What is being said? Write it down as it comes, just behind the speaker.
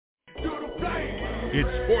It's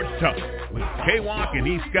Sports Talk with K-Walk and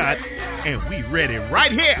E. Scott, and we read it right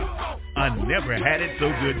here on Never Had It So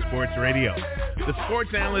Good Sports Radio. The sports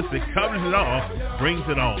analyst that covers it all brings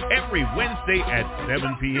it on every Wednesday at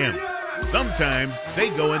 7 p.m. Sometimes they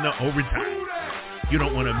go into overtime. You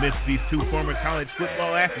don't want to miss these two former college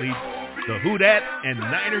football athletes, the Who Dat and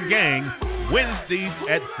Niner Gang, Wednesdays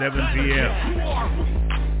at 7 p.m.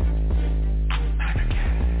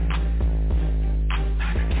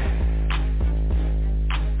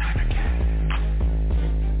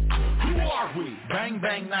 Bang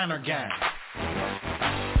Bang Niner Gang.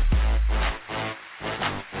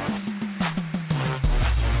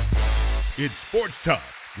 It's Sports Talk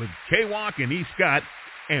with K-Walk and E. Scott,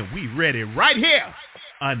 and we read it right here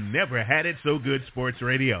on Never Had It So Good Sports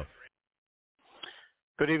Radio.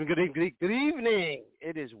 Good evening.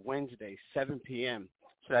 It is Wednesday, 7 p.m.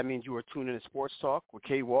 So that means you are tuned in to Sports Talk with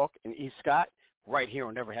K-Walk and E. Scott right here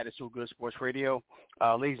on Never Had It So Good Sports Radio.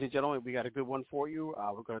 Ladies and gentlemen, we got a good one for you.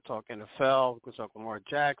 We're going to talk NFL. We're going to talk Lamar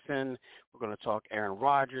Jackson. We're going to talk Aaron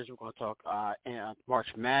Rodgers. We're going to talk March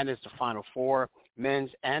Madness, the Final Four, men's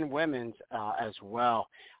and women's as well.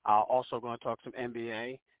 Also going to talk some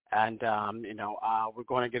NBA. And, we're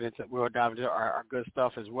going to get into, we'll dive into our good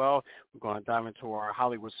stuff as well. We're going to dive into our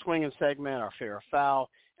Hollywood Swinging segment, our Fair or Foul,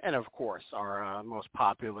 and, of course, our most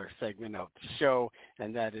popular segment of the show,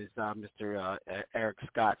 and that is Mr. Eric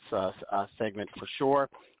Scott's segment for sure.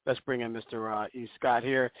 Let's bring in Mr. E. Scott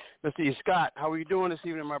here. Mr. E. Scott, how are you doing this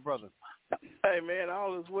evening, my brother? Hey, man,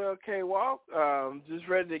 all is well, K-Walk. Just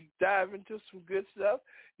ready to dive into some good stuff.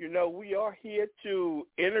 You know, we are here to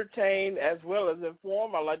entertain as well as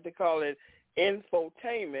inform. I like to call it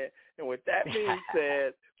infotainment. And with that being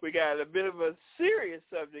said, we got a bit of a serious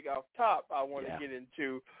subject off top I want to get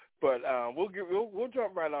into, but we'll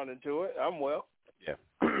jump right on into it. I'm well. Yeah.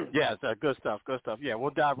 Yeah, it's good stuff. Yeah,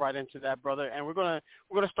 we'll dive right into that, brother. And we're gonna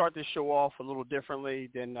start this show off a little differently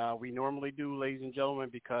than we normally do, ladies and gentlemen,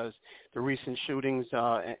 because the recent shootings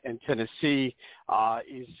in Tennessee.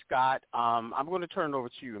 Scott, I'm going to turn it over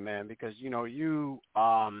to you, man, because You're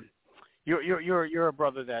a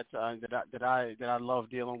brother that I love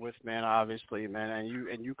dealing with, man. Obviously, man,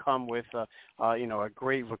 and you come with a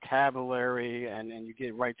great vocabulary and you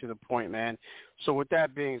get right to the point, man. So with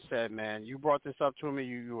that being said, man, you brought this up to me.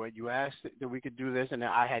 You asked that we could do this, and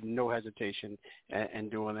I had no hesitation in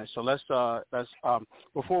doing this. So let's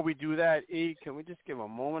before we do that, E, can we just give a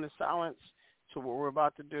moment of silence to what we're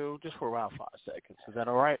about to do, just for around 5 seconds? Is that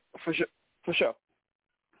all right? For sure.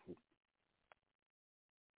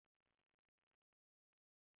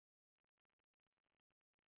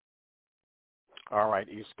 All right,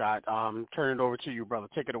 E. Scott, turn it over to you, brother.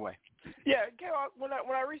 Take it away. Yeah, when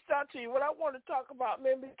I reached out to you, what I want to talk about,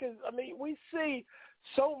 man, because, we see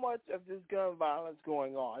so much of this gun violence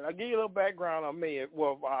going on. I'll give you a little background on me,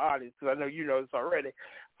 well, my audience, because I know you know this already.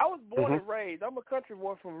 I was born and raised. I'm a country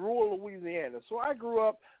boy from rural Louisiana, so I grew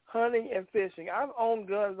up hunting and fishing. I've owned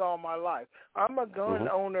guns all my life. I'm a gun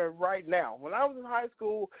owner right now. When I was in high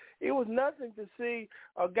school, it was nothing to see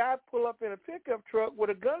a guy pull up in a pickup truck with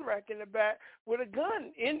a gun rack in the back with a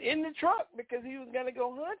gun in the truck because he was going to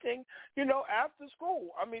go hunting, after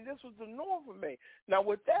school. This was the norm for me. Now,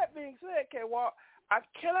 with that being said, K-Walk, I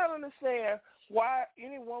cannot understand why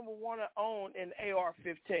anyone would want to own an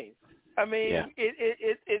AR-15. The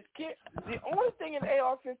only thing an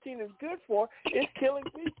AR-15 is good for is killing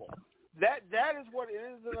people. That is what it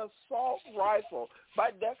is, an assault rifle.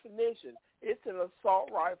 By definition, it's an assault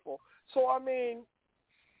rifle. So,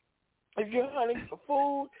 if you're hunting for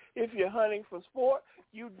food, if you're hunting for sport,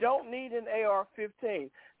 you don't need an AR-15.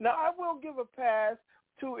 Now, I will give a pass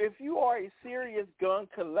to if you are a serious gun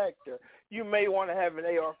collector, you may want to have an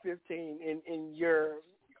AR-15 in your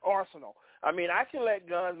arsenal. I collect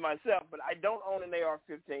guns myself, but I don't own an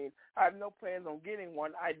AR-15. I have no plans on getting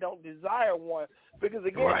one. I don't desire one because,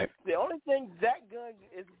 again, the only thing that gun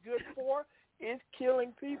is good for is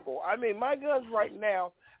killing people. My guns right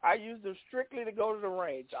now, I use them strictly to go to the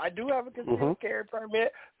range. I do have a concealed carry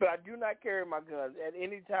permit, but I do not carry my guns at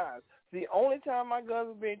any time. The only time my guns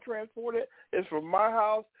are being transported is from my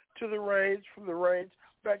house to the range, from the range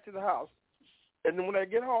back to the house. And then when I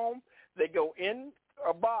get home, they go in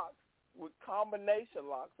a box with combination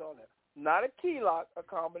locks on it. Not a key lock, a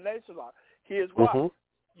combination lock. Here's why.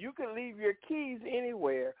 You can leave your keys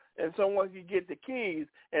anywhere, and someone can get the keys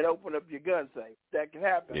and open up your gun safe. That can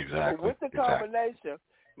happen. Exactly. But with the combination,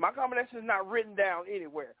 my combination is not written down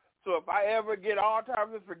anywhere. So if I ever get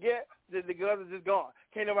Alzheimer's and forget, then the guns are just gone.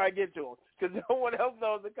 Can't nobody get to them because no one else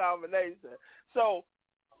knows the combination. So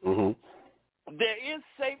there is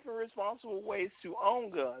safe and responsible ways to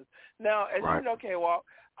own guns. Now, as Right. you know, K-Walk,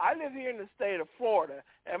 I live here in the state of Florida,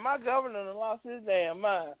 and my governor lost his damn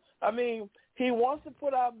mind. I mean, he wants to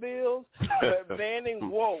put out bills banning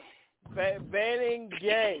woke, banning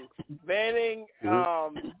gay, banning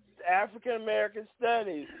African-American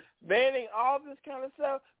studies, banning all this kind of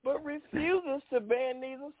stuff, but refuses to ban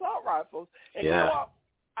these assault rifles. And you know what?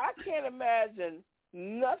 I can't imagine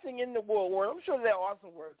nothing in the world. I'm sure there are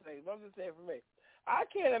some worse things, but I'm just saying for me. I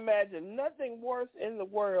can't imagine nothing worse in the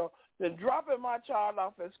world than dropping my child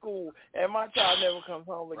off at school and my child never comes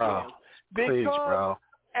home again. Because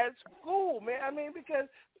at school, man, I mean, because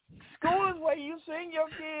school is where you send your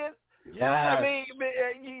kids. Yeah. I mean,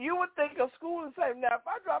 you would think of school is safe. Now, if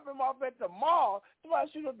I drop him off at the mall, somebody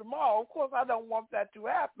shoot up the mall, of course I don't want that to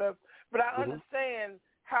happen, but I understand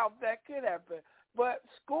how that could happen. But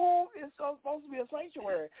school is supposed to be a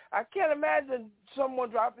sanctuary. I can't imagine someone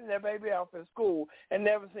dropping their baby off at school and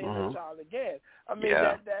never seeing their child again. I mean,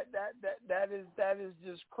 that is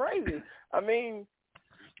just crazy. I mean,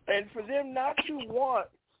 and for them not to want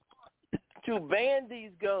to ban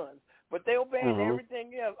these guns, but they'll ban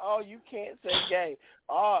everything else. Oh, you can't say gay.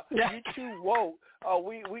 Oh, you're too woke. Oh,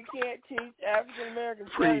 we can't teach African American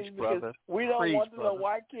studies because we don't want the little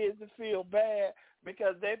white kids to feel bad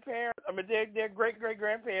because their parents, their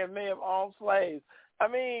great-great-grandparents may have owned slaves. I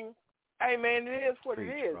mean, hey man, it is what it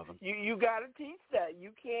is. You got to teach that.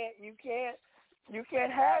 You can't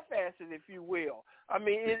half-ass it, if you will. I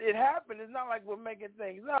mean, it happened. It's not like we're making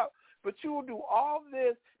things up, but you will do all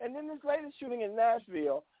this, and then this latest shooting in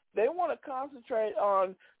Nashville, they want to concentrate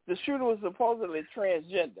on the shooter was supposedly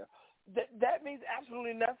transgender. That means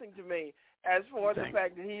absolutely nothing to me as far as the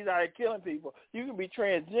fact that he's out here killing people. You can be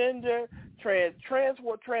transgender,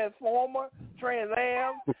 transformer, trans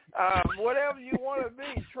am, whatever you want to be.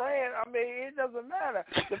 It doesn't matter.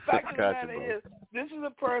 The fact of the matter is this is a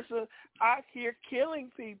person out here killing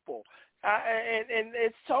people. And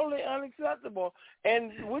it's totally unacceptable.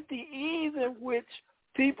 And with the ease in which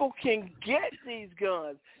people can get these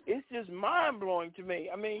guns, it's just mind-blowing to me.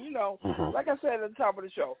 I mean, you know, like I said at the top of the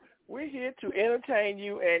show, we're here to entertain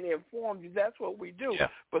you and inform you. That's what we do. Yeah.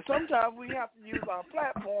 But sometimes we have to use our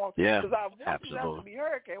platform because our voices have to be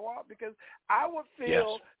heard, K-Walk, because I would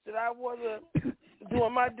feel that I wasn't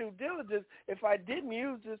doing my due diligence if I didn't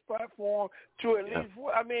use this platform to at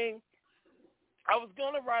least, I was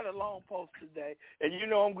going to write a long post today, and you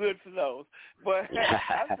know I'm good for those. But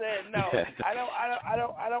I said no. I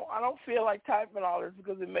don't feel like typing all this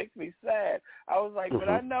because it makes me sad. I was like, but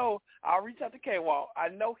I know I'll reach out to K-Walk. I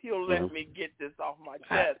know he'll let me get this off my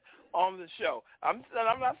chest on the show. I'm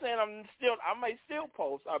not saying I may still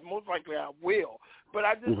post. Most likely I will. But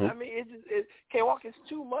I just, K-Walk is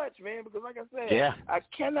too much, man, because like I said, I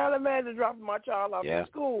cannot imagine dropping my child off at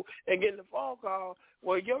school and getting a phone call,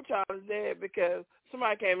 well, your child is dead because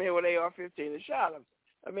somebody came in here with AR-15 and shot him.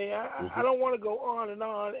 I mean, I don't want to go on and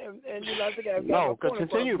I think I've got my point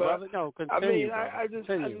continue, across, brother. No, continue.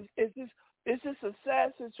 It's just a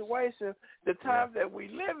sad situation, the time that we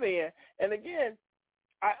live in. And again,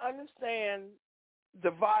 I understand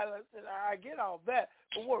the violence, and I get all that.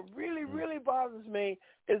 But what really, really bothers me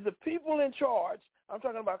is the people in charge. I'm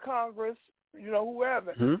talking about Congress,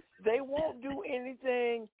 whoever. They won't do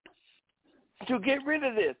anything to get rid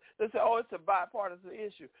of this. They say, oh, it's a bipartisan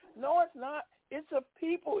issue. No, it's not. It's a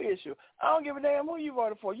people issue. I don't give a damn who you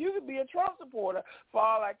voted for. You could be a Trump supporter for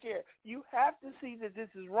all I care. You have to see that this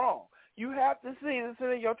is wrong. You have to see that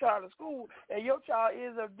sending your child to school and your child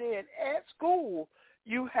ends up dead at school.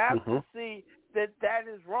 You have to see that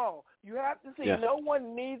is wrong. You have to see no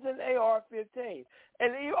one needs an AR-15.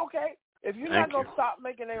 And, if you're not going to stop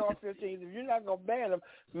making AR-15s, if you're not going to ban them,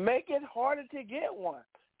 make it harder to get one.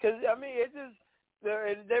 Because, it's just,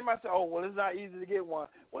 they might say, oh, well, it's not easy to get one.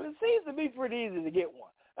 Well, it seems to be pretty easy to get one.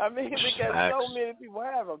 Because so many people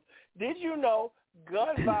have them. Did you know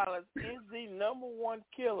gun violence is the number one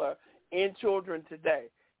killer in children today?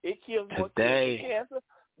 It kills more kids with cancer.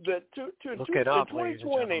 Look it up,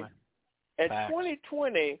 2020, in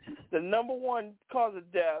 2020, the number one cause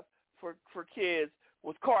of death for kids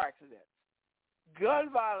was car accidents.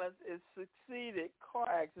 Gun violence is succeeded car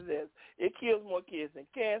accidents. It kills more kids than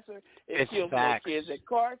cancer. It kills more kids than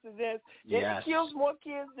car accidents. It kills more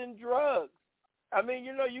kids than drugs.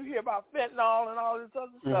 You hear about fentanyl and all this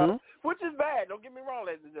other stuff, which is bad. Don't get me wrong,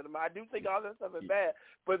 ladies and gentlemen. I do think all that stuff is bad.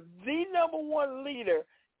 But the number one leader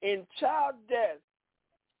in child death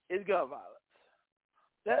is gun violence.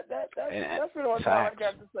 That's pretty much all I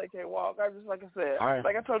got to say, K-Walk. Like I said,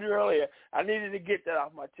 like I told you earlier, I needed to get that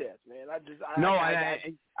off my chest, man.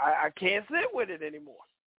 I can't sit with it anymore.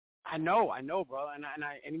 I know, bro,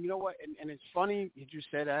 and you know what? And it's funny that you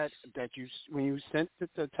said that you when you sent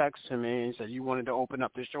the text to me and said you wanted to open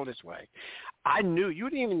up the show this way. I knew you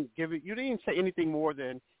didn't even you didn't say anything more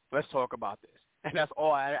than let's talk about this, and that's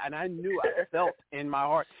all. I knew I felt in my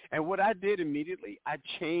heart, and what I did immediately, I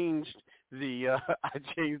changed the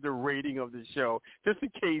rating of the show just in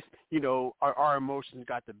case our emotions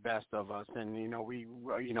got the best of us, and we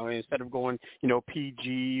instead of going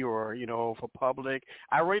PG or for public,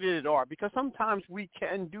 I rated it R because sometimes we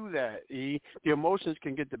can do that. The emotions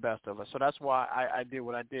can get the best of us, so that's why I did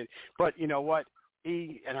what I did. But you know what,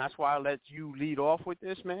 E, and that's why I let you lead off with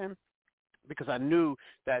this, man. Because I knew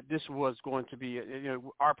that this was going to be,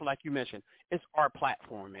 our, like you mentioned, it's our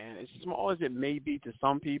platform, man. As small as it may be to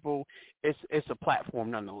some people, it's a platform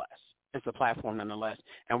nonetheless. It's a platform nonetheless,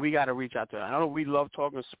 and we got to reach out to it. I know we love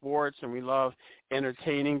talking sports and we love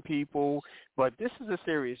entertaining people, but this is a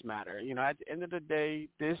serious matter. At the end of the day,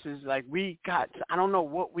 this is like I don't know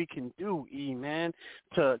what we can do, E, man,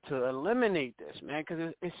 to eliminate this, man,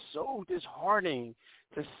 because it's so disheartening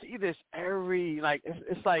to see this every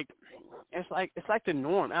it's like the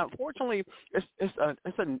norm. Unfortunately,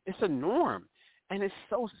 it's a norm, and it's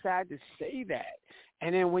so sad to say that.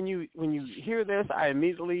 And then when you hear this,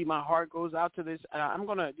 my heart goes out to this. I'm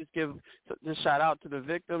gonna just give the shout out to the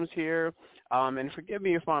victims here, and forgive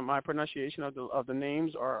me if my pronunciation of the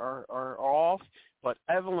names are off. But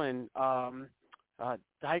Evelyn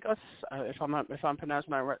Daigus, if I'm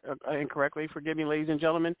pronouncing that incorrectly, forgive me, ladies and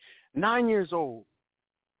gentlemen. 9 years old.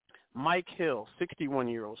 Mike Hill,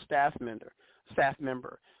 61-year-old staff member.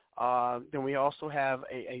 Then we also have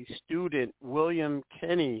a student, William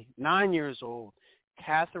Kenny, 9 years old.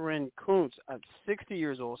 Catherine Kuntz, 60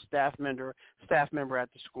 years old, staff member at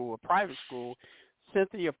the school, a private school.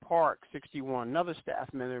 Cynthia Park, 61, another staff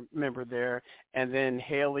member there. And then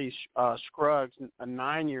Haley Scruggs,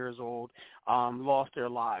 9 years old, lost their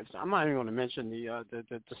lives. I'm not even going to mention the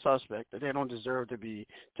suspect. They don't deserve to be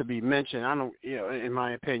mentioned. I don't, in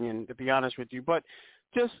my opinion, to be honest with you. But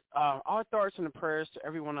just our thoughts and prayers to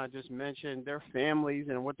everyone I just mentioned, their families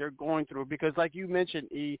and what they're going through. Because like you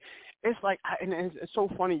mentioned, E, it's like, and it's so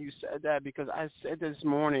funny you said that, because I said this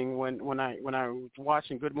morning when I was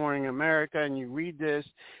watching Good Morning America, and you read this,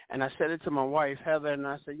 and I said it to my wife, Heather, and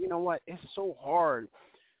I said, you know what, it's so hard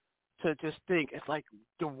to just think. It's like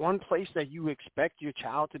the one place that you expect your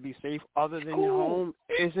child to be safe other than your home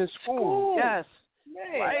is in school. Yes.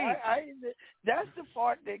 Man, right. That's the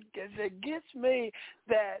part that gets me.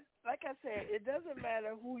 That, like I said, it doesn't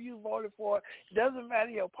matter who you voted for. It doesn't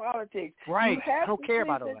matter your politics. Right. You have I don't to care see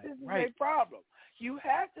about that all this that. is Right. a problem. You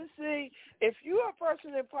have to see, if you're a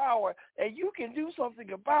person in power and you can do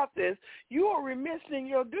something about this, you are remiss in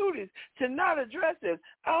your duties to not address this.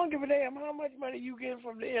 I don't give a damn how much money you get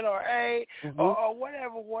from the NRA or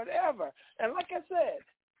whatever. And like I said,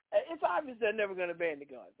 it's obvious they're never going to ban the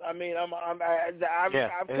guns. I mean, I've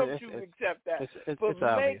come to accept that. But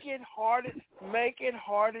make it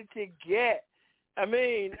harder to get. I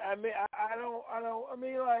mean,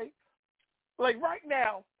 like right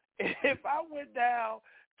now, if I went down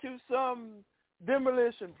to some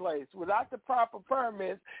demolition place without the proper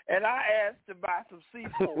permits and I asked to buy some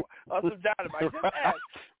C4 or some dynamite, just ask.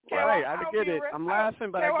 Right, I get it. I'm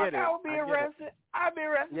laughing, but I get it. I would be arrested. I'd be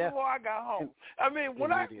arrested before I got home. I mean,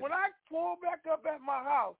 when I pull back up at my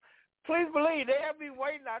house, please believe they'll be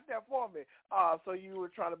waiting out there for me. So you were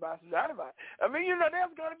trying to buy some dynamite. I mean,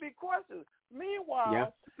 there's going to be questions.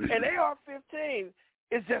 Meanwhile, an AR-15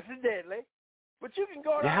 is just as deadly, but you can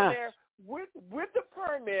go down there with the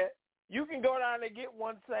permit. You can go down there and get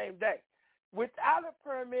one same day. Without a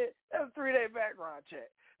permit, that's a 3-day background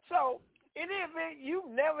check. So in the event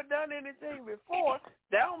you've never done anything before,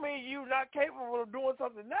 that don't mean you're not capable of doing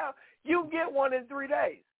something now. You get one in 3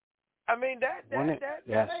 days. I mean, that ain't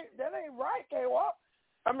right, K-Walk.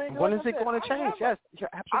 I mean, when is it going to change? Yes,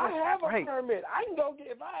 you're absolutely I have a right. permit. I can go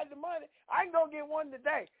get, if I had the money, I can go get one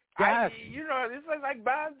today. Yes. This is like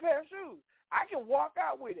buying a pair of shoes. I can walk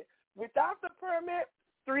out with it. Without the permit,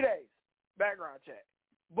 3 days background check.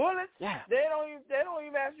 Bullets, they don't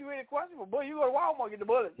even ask you any questions. But you go to Walmart and get the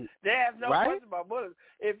bullets. They ask no questions about bullets.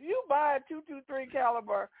 If you buy a .223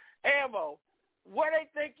 caliber ammo, where they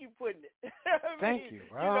think you putting it? Thank you,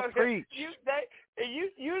 bro. Preach.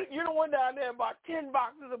 You're the one down there and bought 10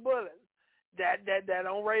 boxes of bullets. That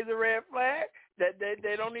don't raise a red flag. That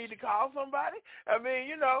they don't need to call somebody. I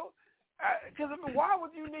mean, because why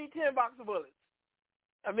would you need 10 boxes of bullets?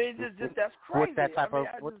 I mean, just that's crazy. With that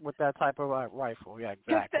type of rifle, yeah,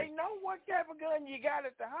 exactly. Because they know what type of gun you got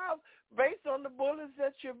at the house based on the bullets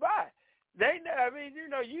that you buy.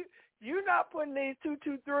 You're not putting these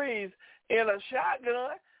 223s in a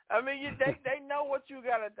shotgun. I mean, they know what you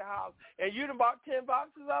got at the house, and you done bought 10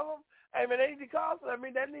 boxes of them. I mean, they need to cost. I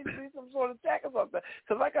mean, that needs to be some sort of check or something.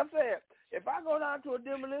 Because, like I said, if I go down to a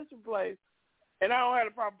demolition place and I don't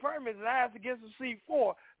have the proper permits and I have to get some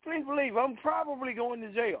C4, please believe I'm probably going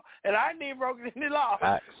to jail. And I ain't even broken any law.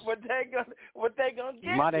 What they gonna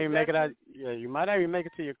get? You might even make it out. Yeah, you might even make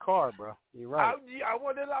it to your car, bro. You're right. I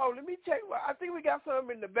want to know. Let me check. I think we got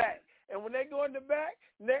some in the back. And when they go in the back,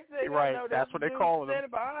 next thing I know, that's what they call them.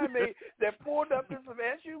 Standing behind me, they're pulled up in some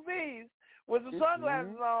SUVs with some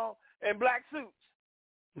sunglasses on and black suits.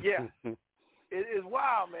 Yeah, it's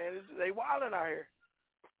wild, man. They wilding out here.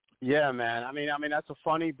 Yeah, man. I mean, that's a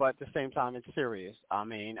funny, but at the same time, it's serious. I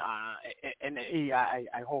mean,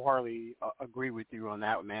 I wholeheartedly agree with you on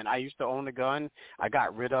that, man. I used to own a gun. I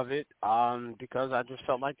got rid of it because I just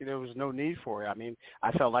felt like there was no need for it. I mean,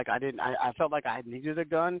 I felt like I felt like I needed a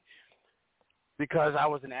gun because I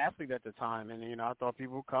was an athlete at the time, and I thought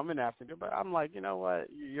people were coming after me. But I'm like, you know what?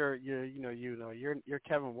 You're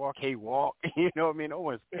Kevin Walk, K-Walk. You know what I mean? No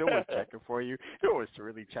one's checking for you. No one's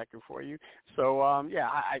really checking for you. So I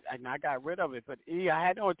got rid of it. But I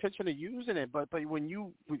had no intention of using it. But when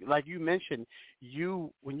you, like you mentioned,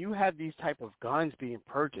 when you have these type of guns being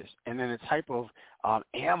purchased, and then a type of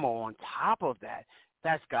ammo on top of that,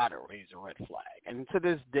 that's got to raise a red flag. And to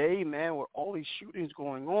this day, man, with all these shootings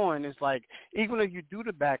going on, it's like even if you do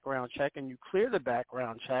the background check and you clear the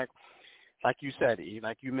background check, like you said,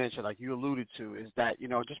 like you mentioned, like you alluded to, is that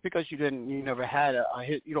just because you never had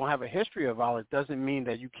you don't have a history of violence doesn't mean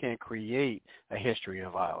that you can't create a history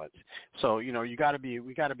of violence. So we got to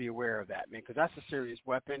be aware of that, man, because that's a serious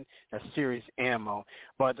weapon, that's serious ammo.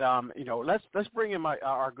 But let's bring in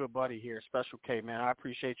our good buddy here, Special K, man. I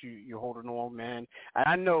appreciate you holding on, man. And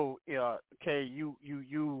I know, K,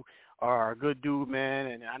 you are a good dude, man,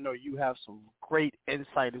 and I know you have some great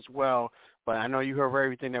insight as well. But I know you heard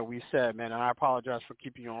everything that we said, man, and I apologize for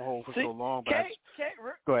keeping you on hold for so long. But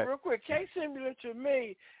go ahead. Real quick, K similar to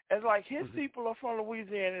me as like his people are from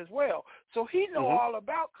Louisiana as well. So he know all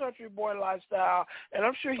about country boy lifestyle, and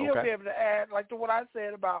I'm sure he'll be able to add like to what I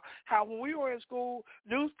said about how when we were in school,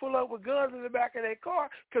 dudes pull up with guns in the back of their car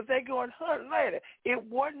because they going hunting later. It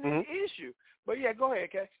wasn't an issue. But, yeah, go ahead,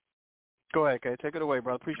 K. Go ahead, K. Take it away,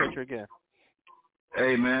 brother. Appreciate you again.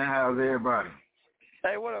 Hey, man. How's everybody?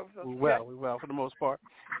 Hey, what up? We well for the most part.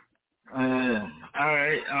 All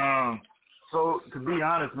right. So to be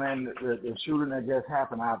honest, man, the shooting that just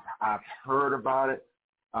happened, I've heard about it,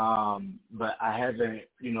 but I haven't,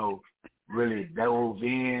 really delved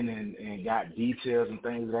in and got details and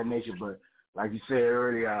things of that nature. But like you said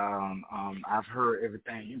earlier, I've heard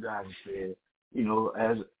everything you guys have said.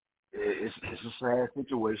 As it's a sad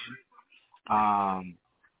situation,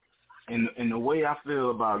 and the way I feel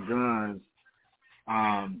about guns.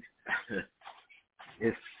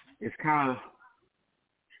 It's kind of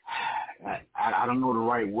I don't know the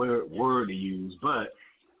right word to use, but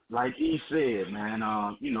like he said, man,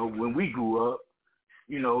 when we grew up,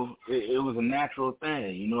 it was a natural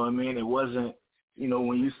thing. You know what I mean? It wasn't,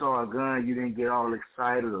 when you saw a gun, you didn't get all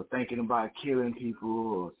excited or thinking about killing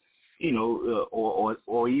people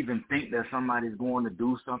or even think that somebody's going to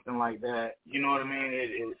do something like that. You know what I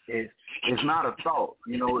mean? It's not a thought.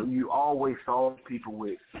 You always saw people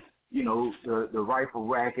with, the rifle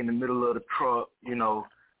rack in the middle of the truck,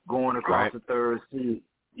 going across the third seat.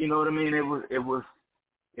 You know what I mean? It was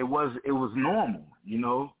normal,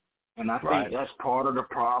 and I think that's part of the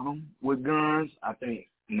problem with guns. I think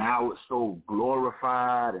now it's so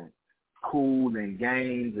glorified and cool and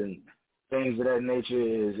games and things of that nature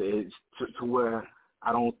is to where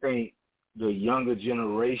I don't think the younger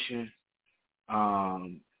generation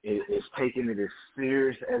is taking it as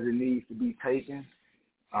serious as it needs to be taken.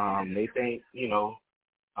 They think,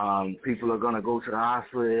 people are going to go to the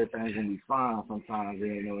hospital, everything's going to be fine sometimes,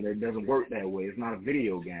 and it doesn't work that way. It's not a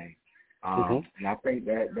video game. And I think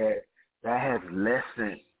that has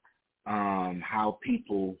lessened how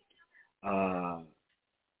people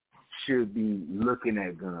should be looking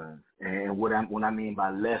at guns. And what I mean by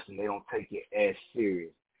lesson, they don't take it as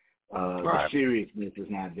serious. The seriousness is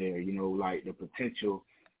not there, like the potential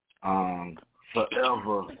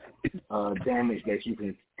forever damage that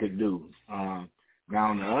you could do. Now,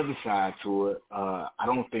 on the other side to it, I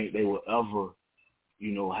don't think they will ever,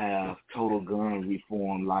 have total gun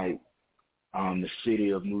reform like the city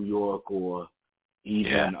of New York or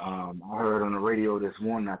even I heard on the radio this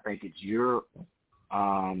morning, I think it's Europe,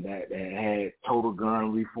 that had total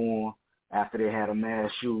gun reform after they had a mass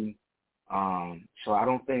shooting. So I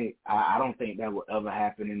don't think that will ever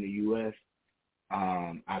happen in the U.S.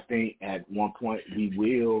 I think at one point we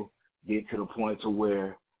will get to the point to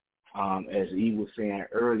where as E was saying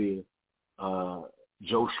earlier,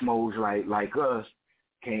 Joe Schmoes like us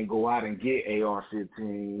can't go out and get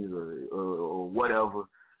AR-15s or whatever,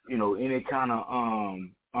 any kind of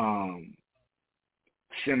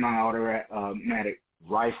semi-automatic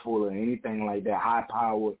rifle or anything like that,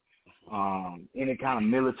 high-powered, any kind of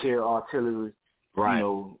military artillery. Right.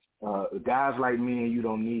 Guys like me and you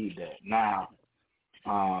don't need that. Now,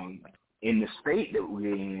 in the state that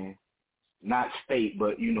we're in, not state,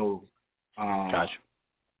 but, Gotcha.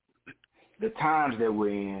 the times that we're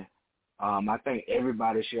in, I think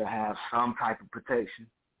everybody should have some type of protection.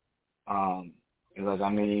 Because,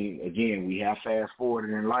 again, we have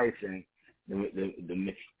fast-forwarded in life and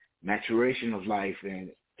the maturation of life,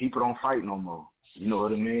 and people don't fight no more. You know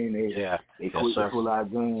what I mean? They quit to pull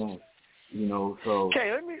out guns. So.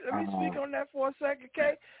 Okay, let me speak on that for a second,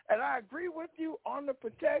 Kay. And I agree with you on the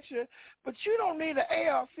protection, but you don't need an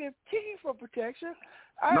AR-15 for protection.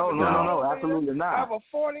 No, absolutely not. I have a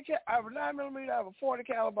 40. I have a 9mm. I have a 40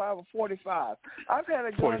 caliber. I have a 45. I've had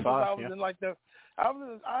a gun since I was in like the. I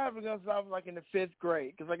have a gun since I was like in the 5th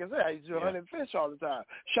grade. Because like I said, I used to hunt and fish all the time.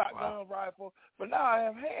 Shotgun, rifle. But now I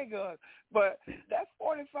have handguns. But that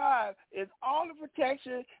 45 is all the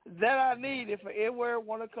protection that I need if I ever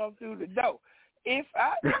want to come through the door.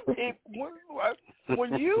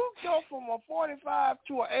 When you go from a 45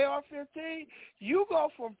 to an AR-15, you go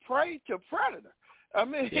from prey to predator. I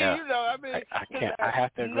have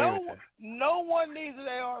to agree with that. No one needs an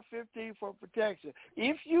AR-15 for protection.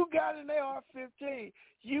 If you got an AR-15,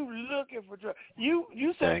 you looking for trouble. You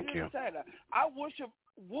said that. I wish it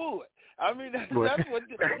would. That's what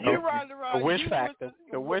you riding around. The wish factor.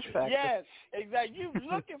 The wish factor. Yes, exactly. You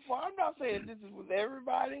looking for. I'm not saying this is with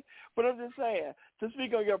everybody, but I'm just saying to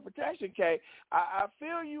speak on your protection, Kay. I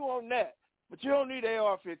feel you on that, but you don't need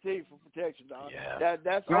AR-15 for protection, dog. Yeah.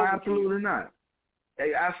 That's no, absolutely not.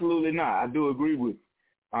 Hey, absolutely not. I do agree with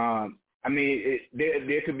you.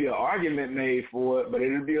 There could be an argument made for it, but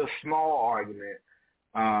it'll be a small argument.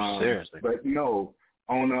 Seriously. But no,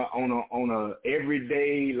 on a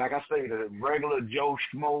everyday, like I say, the regular Joe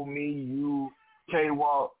Schmo, me, you,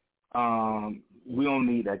 K-Walk, we don't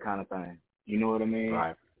need that kind of thing. You know what I mean?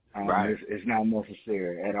 Right. It's not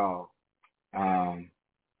necessary at all.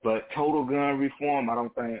 But total gun reform, I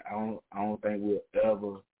don't think we'll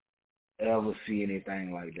ever see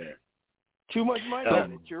anything like that. Too much money.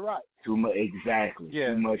 You're right. Too much, exactly. Yeah.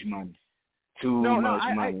 Too much money.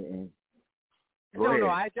 Much money.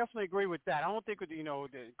 I definitely agree with that. I don't think the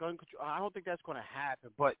gun control. I don't think that's going to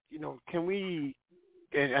happen. But can we?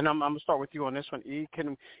 And I'm going to start with you on this one, E.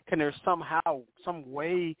 Can there somehow, some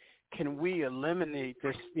way, can we eliminate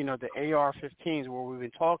this? The AR-15s where we've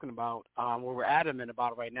been talking about, where we're adamant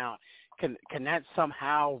about it right now. Can that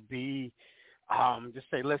somehow be? Just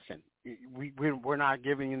say, listen, we're not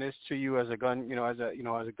giving this to you as a gun, as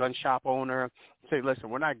a gun shop owner. Say, listen,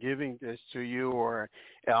 we're not giving this to you, or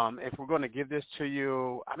if we're going to give this to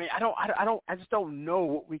you, I just don't know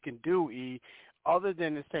what we can do, E, other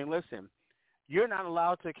than to say, listen, you're not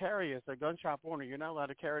allowed to carry as a gun shop owner. You're not allowed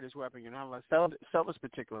to carry this weapon. You're not allowed to sell this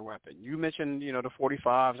particular weapon. You mentioned, the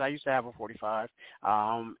 45s. I used to have a 45,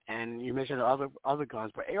 and you mentioned other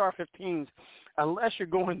guns. But AR-15s, unless you're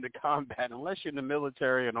going to combat, unless you're in the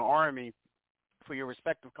military and the Army for your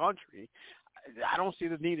respective country, I don't see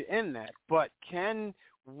the need in that. But can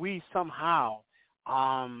we somehow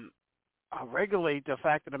regulate the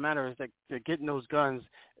fact of the matter is that they're getting those guns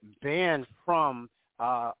banned from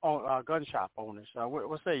gun shop owners?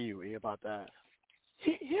 What say you, E, about that?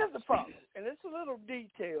 Here's the problem, and it's a little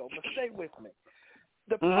detailed, but stay with me.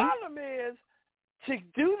 The problem is, to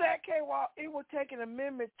do that, K-Walk, it would take an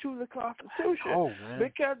amendment to the Constitution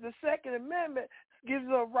because the Second Amendment gives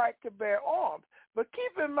a right to bear arms. But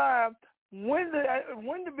keep in mind, when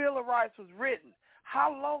the Bill of Rights was written,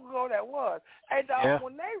 how long ago that was. And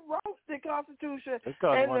when they wrote the Constitution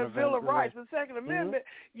and the Bill of Rights, the Second Amendment,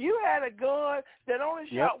 you had a gun that only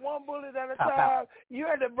shot one bullet at a time. You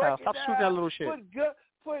had to break it down. Stop shooting that little shit.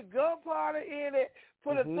 Put gunpowder in it.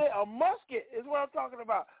 Put a musket is what I'm talking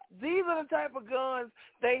about. These are the type of guns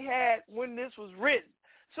they had when this was written.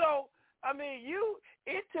 So,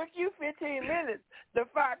 it took you 15 minutes to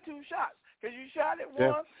fire 2 shots. Because you shot it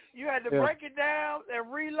once, you had to break it down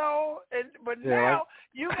and reload. But now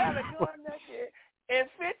you got a gun that in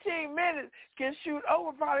 15 minutes can shoot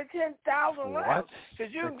over probably 10,000 rounds.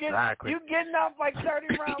 Because you getting off like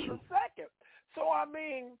 30 rounds a second. So, I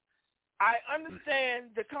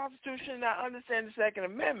understand the Constitution and I understand the Second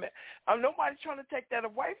Amendment. Nobody's trying to take that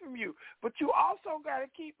away from you. But you also got to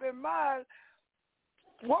keep in mind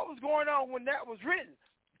what was going on when that was written.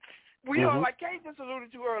 We are, like Kate just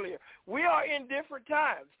alluded to earlier, we are in different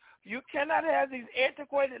times. You cannot have these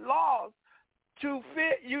antiquated laws to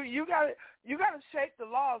fit you. You got to shape the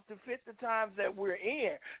laws to fit the times that we're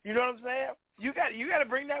in. You know what I'm saying? You got to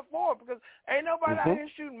bring that forward because ain't nobody out here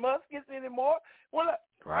shooting muskets anymore. Well, look,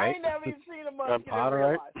 I ain't never even seen a musket in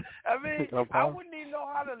real life. I mean, I wouldn't even know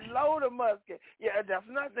how to load a musket. Yeah, that's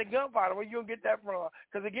not the gunpowder. Where you gonna get that from?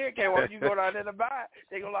 Because again, you go down there to buy it,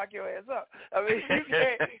 they gonna lock your ass up. I mean, you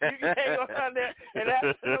can't go down there and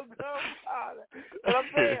have no gunpowder. But I'm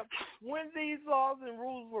saying, when these laws and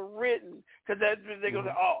rules were written, because they're gonna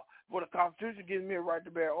say, oh, well, the Constitution gives me a right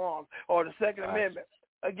to bear arms, or the Second Amendment.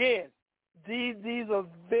 Again, these are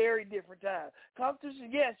very different times. Constitution,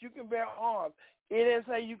 yes, you can bear arms. It didn't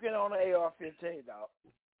say you can own an AR-15, dog.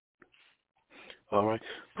 All right.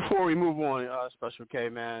 Before we move on, Special K,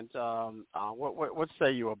 man, what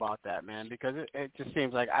say you about that, man? Because it just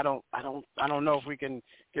seems like I don't know if we can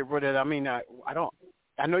get rid of it. I mean,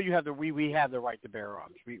 I know you have we have the right to bear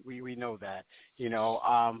arms. We know that, you know.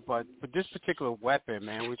 But this particular weapon,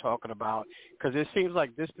 man, we're talking about, because it seems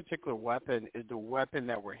like this particular weapon is the weapon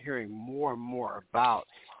that we're hearing more and more about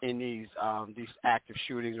in these active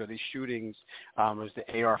shootings or these shootings, is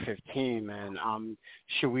the AR-15, man.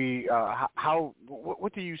 Should we?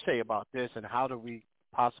 What do you say about this, and how do we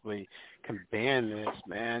possibly can ban this,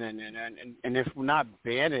 man? And if we're not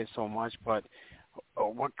ban it so much, but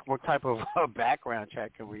what type of background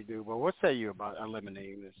check can we do? But what say you about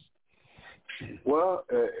eliminating this? Well,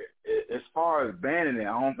 as far as banning it,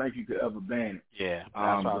 I don't think you could ever ban it. Yeah,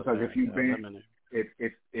 because if you ban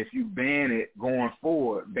if you ban it going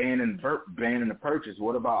forward, banning the purchase,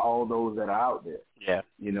 what about all those that are out there? Yeah,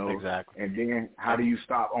 you know, exactly. And then how do you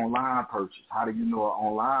stop online purchase? How do you know an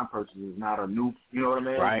online purchase is not a new? You know what I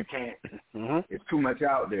mean? Right. You can't. It's too much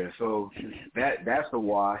out there. So that's the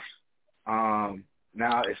wash.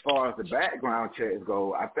 Now, as far as the background checks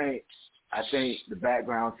go, I think the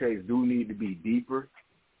background checks do need to be deeper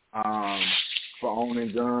for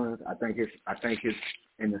owning guns. I think it's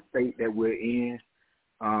in the state that we're in,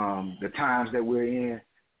 the times that we're in.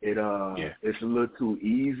 It's a little too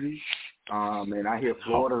easy, and I hear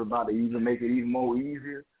Florida's about to even make it even more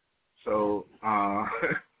easier. So,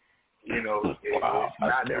 you know, it's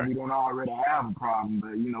not that we don't already have a problem,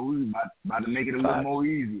 but you know, we're about to make it a little more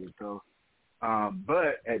easier. So.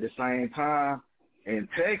 But at the same time, in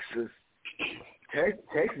Texas is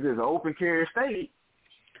an open carry state.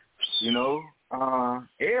 You know,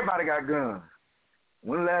 everybody got guns.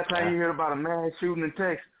 When the last time you heard about a mass shooting in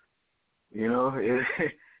Texas? You know,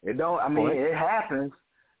 it don't. I mean, it happens.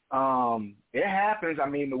 It happens. I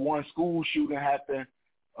mean, the one school shooting happened.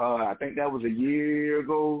 I think that was a year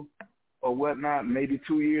ago or whatnot, maybe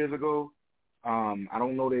 2 years ago. I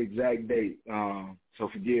don't know the exact date, so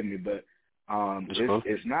forgive me, but.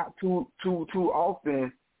 It's not too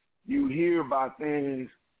often you hear about things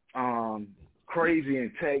crazy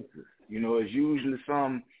in Texas. You know, it's usually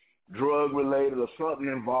some drug related or something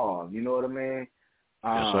involved. You know what I mean?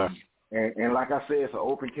 Yes, sir. And like I said, it's an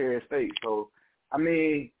open carry state. So I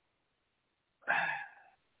mean,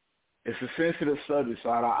 it's a sensitive subject. So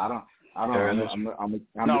I'm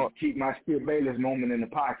gonna keep my Skip Bayless moment in the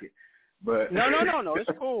pocket. But no, it's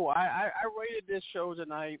cool. I rated this show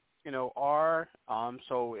tonight. You know,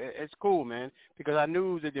 so it's cool, man, because I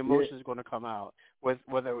knew that the emotions were going to come out with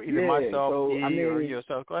whether either myself or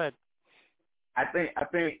yourself. Go ahead. I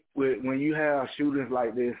think when you have shootings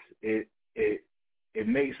like this, it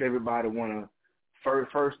makes everybody want to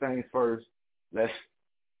first things first. Let's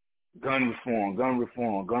gun reform.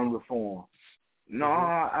 No,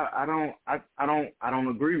 I don't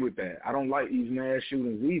agree with that. I don't like these mass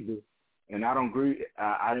shootings either, and I don't agree.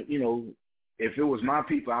 You know. If it was my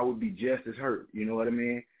people, I would be just as hurt. You know what I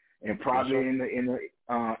mean? And probably in the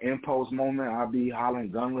impulse moment, I'll be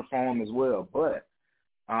hollering gun reform as well. But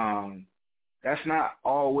that's not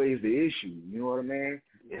always the issue. You know what I mean?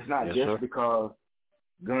 It's not because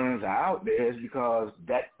guns are out there. It's because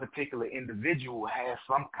that particular individual has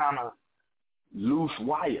some kind of loose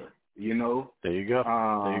wire. You know? There you go.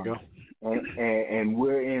 And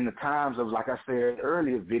we're in the times of, like I said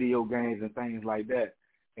earlier, video games and things like that.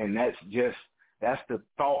 And that's the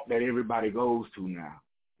thought that everybody goes to now.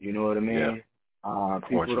 You know what I mean? Yeah.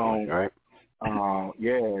 People don't, right?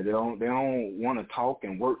 they don't want to talk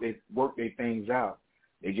and work their things out.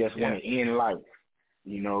 They just want to end life,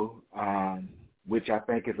 you know, which I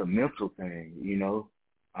think is a mental thing, you know,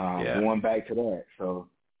 going back to that. So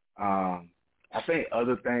I think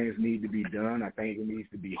other things need to be done. I think it needs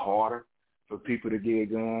to be harder for people to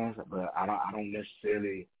get guns, but I don't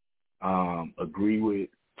necessarily agree with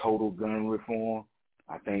total gun reform.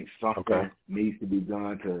 I think something needs to be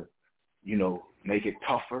done to, you know, make it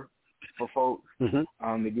tougher for folks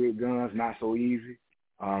to get guns. Not so easy.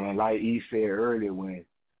 And like E said earlier, when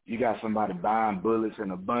you got somebody buying bullets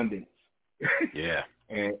in abundance, yeah,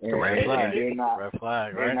 and they're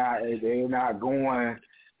not going,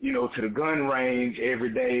 to the gun range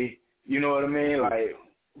every day. You know what I mean? Like,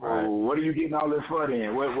 well, what are you getting all this for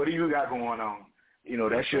then? What do you got going on?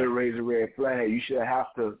 That should raise a red flag. You should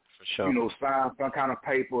have to, sign some kind of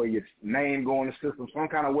paper, or your name go in the system, some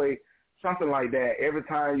kind of way, something like that. Every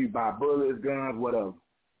time you buy bullets, guns, whatever.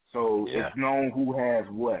 So it's known who has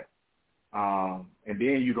what. And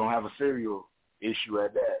then you don't have a serial issue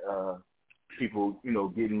at that. People,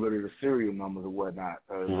 getting rid of the serial numbers or whatnot.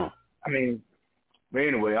 I mean, but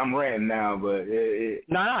anyway, I'm ranting now, but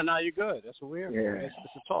no, you're good. That's what we're here. It's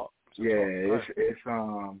a talk.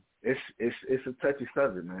 It's a touchy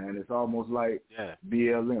subject, man. It's almost like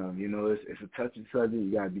BLM. It's a touchy subject.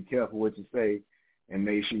 You gotta be careful what you say and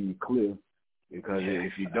make sure you're clear, because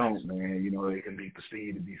if you don't, man, it can be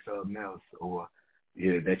perceived to be something else, or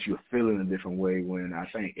that you're feeling a different way. When I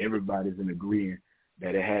think everybody's in agreement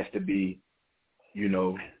that it has to be,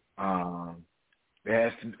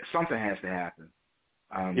 something has to happen.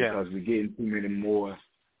 Because we're getting too many more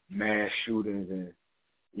mass shootings, and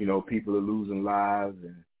people are losing lives,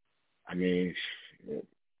 and I mean,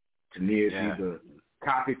 to me it's either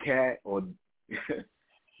copycat or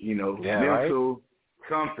mental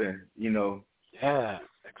something. Yeah,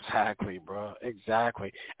 exactly, bro.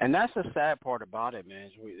 Exactly. And that's the sad part about it, man.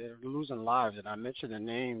 They're losing lives. And I mentioned the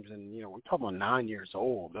names, and, we're talking about 9 years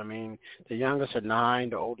old. I mean, the youngest are 9.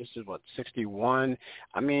 The oldest is, 61.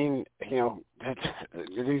 I mean,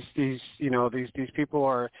 these people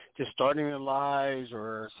are just starting their lives,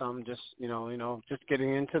 or some just, just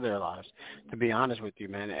getting into their lives, to be honest with you,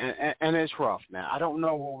 man. And it's rough, man. I don't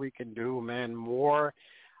know what we can do, man, more.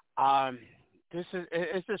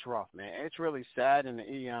 It's just rough, man. It's really sad, and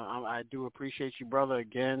I do appreciate you, brother,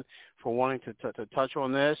 again, for wanting to touch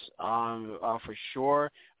on this, for sure,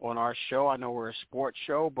 on our show. I know we're a sports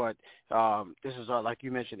show, but this is our, like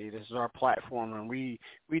you mentioned, this is our platform, and we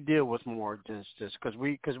deal with more just because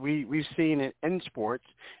we've seen it in sports,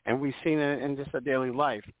 and we've seen it in just a daily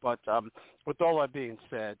life. But with all that being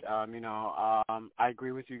said, I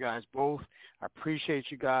agree with you guys both. I appreciate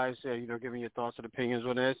you guys, giving your thoughts and opinions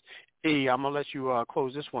on this. E, I'm gonna let you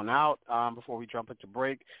close this one out before we jump into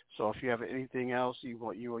break. So if you have anything else you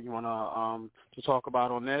want to talk about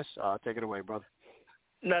on this, take it away, brother.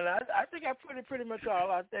 No, I think I put it pretty much all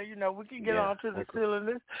out there. We can get on to the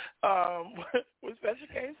silliness. With Special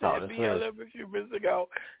K said BLM a few minutes ago.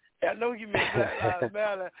 I know you meant Black Lives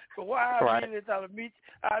Matter, but why I immediately thought of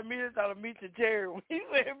Meech and Terry when he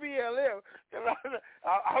said BLM, because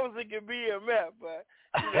I was thinking BMF, but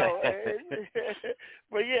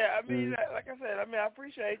but yeah, I mean, like I said, I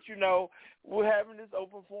appreciate we're having this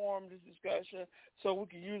open forum, this discussion, so we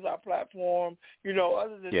can use our platform,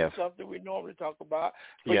 other than the stuff that we normally talk about.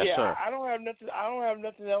 But sir. I don't have nothing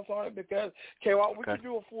else on it, because we could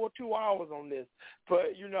do a full 2 hours on this.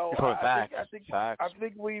 But I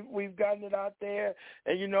think we've gotten it out there,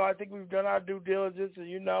 and I think we've done our due diligence,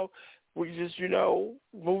 and we just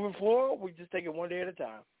moving forward, we just take it one day at a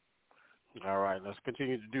time. All right, let's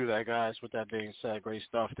continue to do that, guys. With that being said, great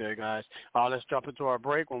stuff there, guys. Let's jump into our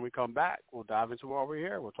break. When we come back, we'll dive into why we're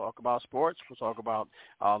here. We'll talk about sports. We'll talk about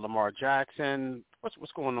Lamar Jackson.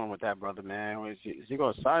 What's going on with that, brother, man? Is he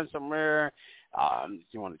going to sign somewhere? Do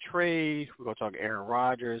you want to trade? We're going to talk Aaron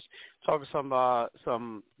Rodgers. Talk some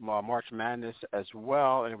March Madness as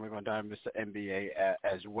well, and we're going to dive into the NBA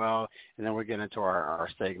as well, and then we're getting into our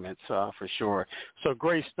segments for sure. So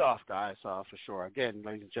great stuff, guys, for sure. Again,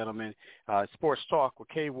 ladies and gentlemen, Sports Talk with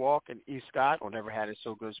K. Walk and E. Scott on Never Had It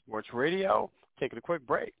So Good Sports Radio. Taking a quick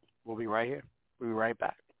break. We'll be right here. We'll be right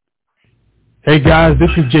back. Hey guys,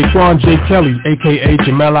 this is Jaquan J. Kelly, a.k.a.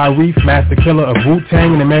 Jamel Arif, Master Killer of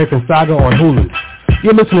Wu-Tang and American Saga on Hulu.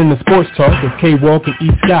 You're listening to Sports Talk with K. Walk and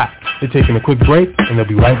E. Scott. They're taking a quick break, and they'll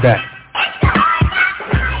be right back.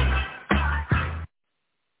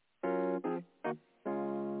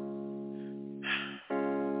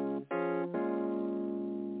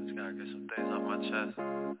 Just gotta get some things off my chest.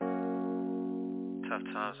 Tough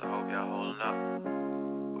times, I hope y'all holding up.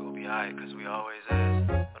 We'll be alright, cause we always is.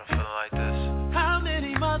 But I'm feeling like this. How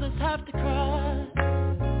many mothers have to cry?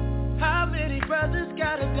 How many brothers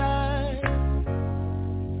gotta die?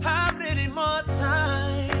 How many more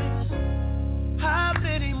times? How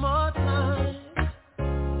many more times?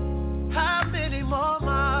 How many more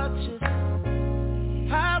marches?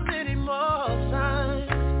 How many more signs?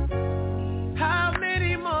 How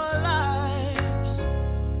many more lives?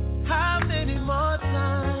 How many more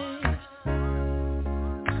times?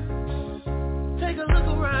 Take a look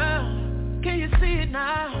around.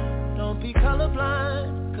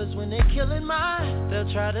 colorblind, 'cause when they killing mine,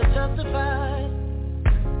 they'll try to justify.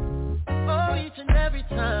 Oh, each and every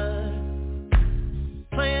time,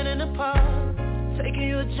 playing in the park, taking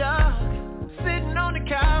you a jog, sitting on the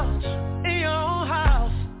couch, in your own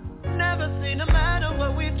house, never seen no matter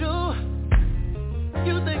what we do.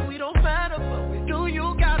 You think we don't matter, but we do.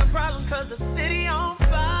 You got a problem 'cause the city on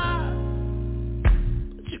fire,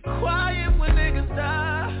 but you're quiet when niggas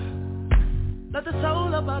die. Let the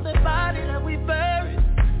soul about that body that we buried.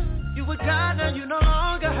 You were God, now you no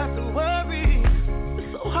longer have to worry.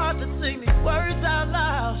 It's so hard to sing these words out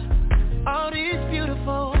loud. All these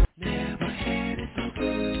beautiful. Never had it so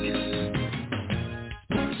good.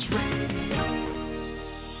 Sports Radio.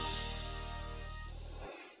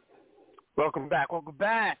 Welcome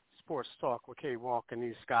back. Sports Talk with K. Walk and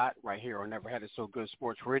E. Scott right here on Never Had It So Good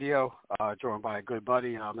Sports Radio, joined by a good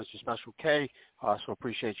buddy, Mr. Special K. So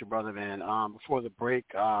appreciate you, brother, man. Before the break,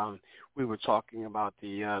 we were talking about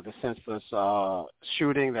the senseless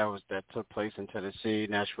shooting that took place in Tennessee,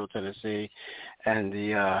 Nashville, Tennessee, and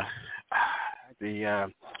the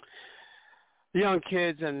young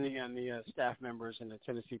kids and the staff members in the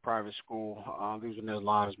Tennessee private school losing their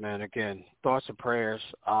lives, man. Again, thoughts and prayers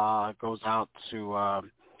goes out to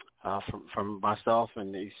from myself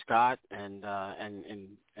and E. Scott and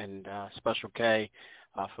Special K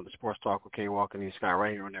from the Sports Talk with K. Walk and E. Scott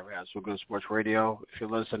right here on Never Had So Good Sports Radio. If you're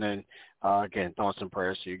listening, again, thoughts and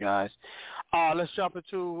prayers to you guys. Let's jump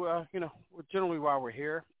into generally why we're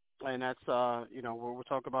here, and that's we're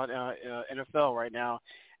talking about NFL right now.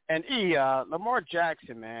 And Lamar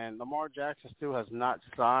Jackson, man. Lamar Jackson still has not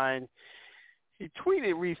signed. He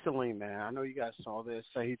tweeted recently, man. I know you guys saw this.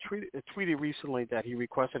 He tweeted recently that he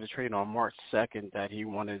requested a trade on March 2nd. That he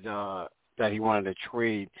wanted a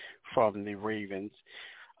trade from the Ravens.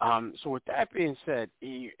 So with that being said,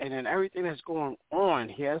 and then everything that's going on,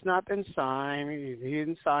 he has not been signed. He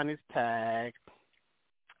didn't sign his tag.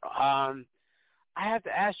 I have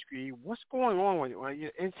to ask you, what's going on with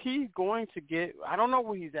it? Is he going to get – I don't know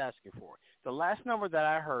what he's asking for. The last number that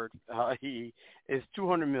I heard he is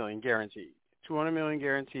 $200 million guaranteed. $200 million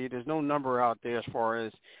guaranteed. There's no number out there as far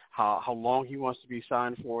as how long he wants to be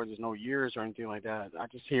signed for. There's no years or anything like that. I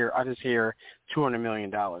just hear $200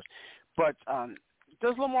 million. But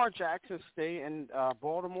does Lamar Jackson stay in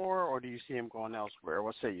Baltimore, or do you see him going elsewhere?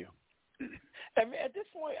 What say you? I mean, at this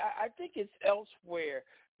point, I think it's elsewhere.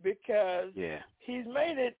 Because he's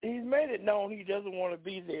made it known he doesn't want to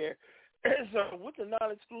be there. So with the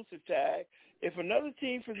non-exclusive tag, if another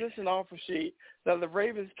team presents an offer sheet, now the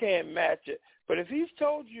Ravens can't match it. But if he's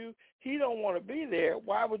told you he don't want to be there,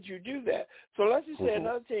 why would you do that? So let's just say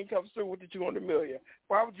another team comes through with the $200 million.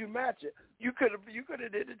 Why would you match it? You could have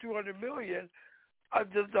did the $200 million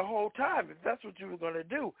the whole time if that's what you were going to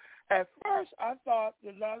do. At first, I thought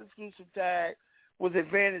the non-exclusive tag was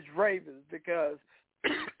advantage Ravens because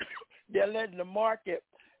they're letting the market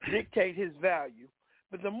dictate his value.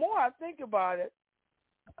 But the more I think about it,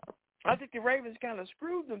 I think the Ravens kind of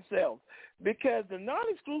screwed themselves because the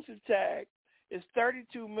non-exclusive tag is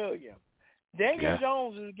 $32 million. Daniel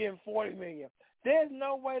Jones is getting $40 million. There's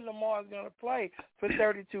no way Lamar's going to play for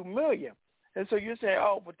 $32 million. And so you're saying,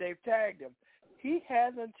 oh, but they've tagged him. He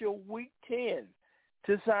has until week 10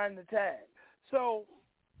 to sign the tag. So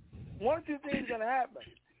one or two things are going to happen.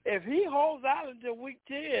 If he holds out until week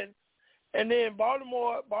 10, and then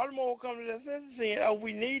Baltimore will come to their senses saying, oh,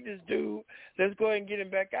 we need this dude, let's go ahead and get him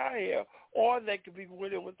back out here, or they could be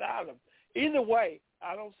with him without him. Either way,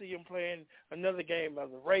 I don't see him playing another game as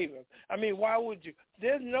a Raven. I mean, why would you?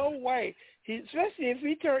 There's no way, especially if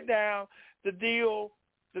he turned down the deal,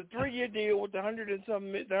 the 3-year deal with the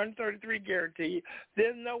 $133 guarantee,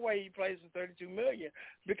 there's no way he plays for $32 million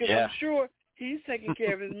because I'm sure he's taking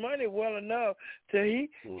care of his money well enough to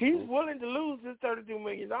he's willing to lose this $32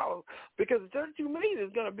 million because the $32 million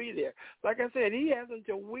is going to be there. Like I said, he has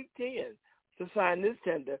until week 10 to sign this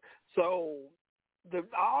tender. So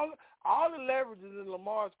all the leverage is in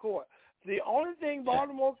Lamar's court. The only thing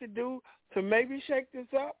Baltimore could do to maybe shake this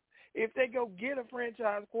up if they go get a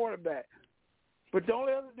franchise quarterback. But the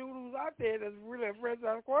only other dude who's out there that's really a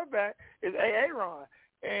franchise quarterback is Aaron,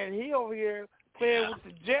 and he over here playing with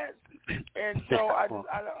the Jets. And so I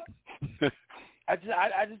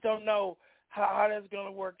just don't know how that's going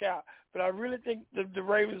to work out. But I really think the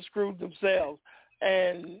Ravens screwed themselves.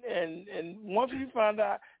 And once we found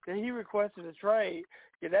out that he requested a trade,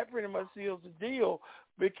 that pretty much seals the deal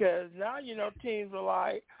because now, teams are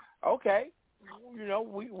like, okay,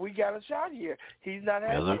 we got a shot here. He's not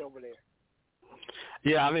happy over there.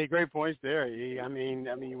 Yeah, I mean, great points there. I mean,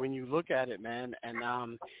 when you look at it, man,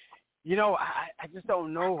 and You know, I just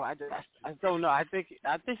don't know. I just don't know. I think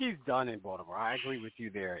he's done in Baltimore. I agree with you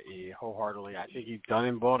there, E, wholeheartedly. I think he's done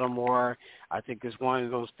in Baltimore. I think it's one of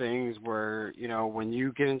those things where, you know, when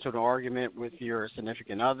you get into an argument with your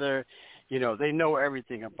significant other, you know, they know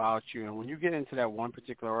everything about you. And when you get into that one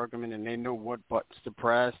particular argument and they know what buttons to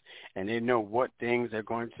press and they know what things are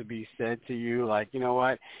going to be said to you, like, you know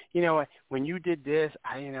what, when you did this,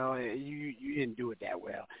 you didn't do it that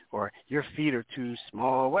well, or your feet are too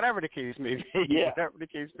small, whatever the case may be. Yeah. Whatever the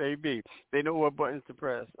case may be, they know what buttons to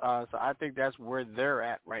press. So I think that's where they're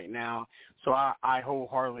at right now. So I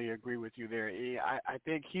wholeheartedly agree with you there. I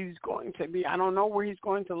think he's going to be. I don't know where he's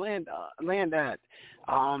going to land at.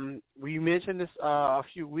 We mentioned this a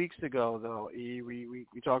few weeks ago, though. We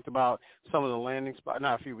talked about some of the landing spots.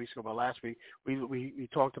 Not a few weeks ago, but last week we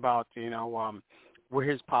talked about where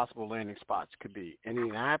his possible landing spots could be.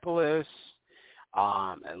 Indianapolis,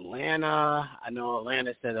 Atlanta. I know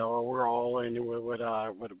Atlanta said, "Oh, we're all in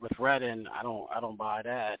with Redden." I don't buy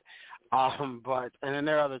that. But and then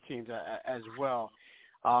there are other teams as well.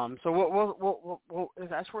 So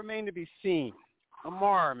that's remain to be seen.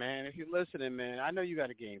 Lamar, man, if you're listening, man, I know you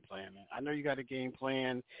got a game plan, man. I know you got a game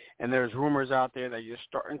plan, and there's rumors out there that you're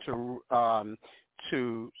starting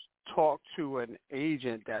to talk to an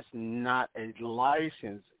agent that's not a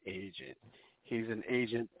licensed agent. He's an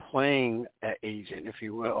agent playing an agent, if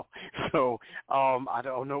you will. So I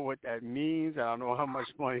don't know what that means. I don't know how much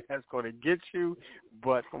money that's going to get you,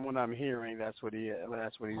 but from what I'm hearing, that's what he's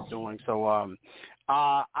doing. So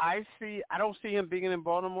I don't see him being in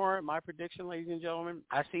Baltimore. My prediction, ladies and gentlemen,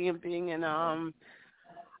 I see him being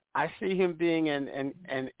in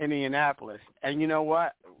Indianapolis. And you know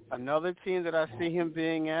what? Another team that I see him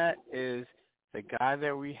being at is the guy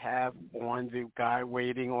that we have on, the guy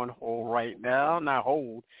waiting on hold right now, not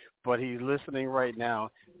hold, but he's listening right now.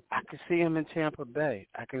 I can see him in Tampa Bay.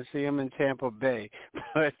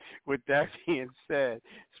 But with that being said,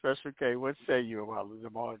 Special K, what say you about the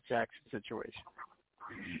Lamar Jackson situation?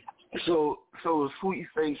 So the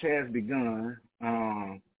sweepstakes has begun.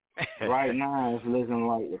 Right now, it's looking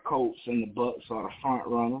like the Colts and the Bucks are the front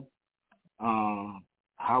runner.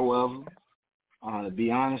 However, to be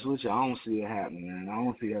honest with you, I don't see it happening, man. I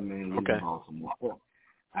don't see that man leaving Baltimore.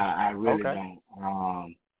 I really don't.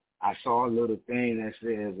 I saw a little thing that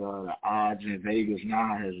says the odds in Vegas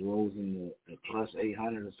now has risen to plus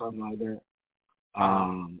 800 or something like that.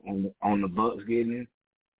 On the Bucks getting it.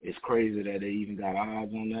 It's crazy that they even got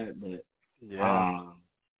odds on that, but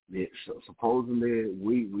supposedly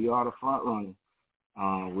we are the front runner,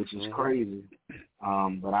 which is crazy.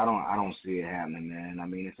 But I don't see it happening, man. I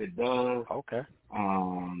mean, if it does,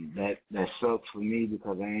 that sucks for me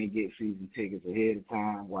because I ain't get season tickets ahead of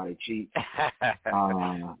time while they cheap.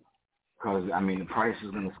 Because I mean, the price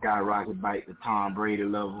is gonna skyrocket back to Tom Brady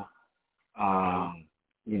level.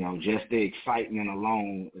 Just the excitement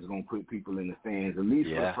alone is gonna put people in the stands at least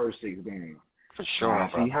for the first 6 games. For sure.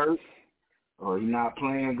 If he hurt or he's not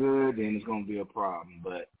playing good, then it's gonna be a problem.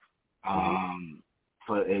 But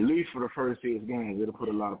for at least for the first 6 games, it'll put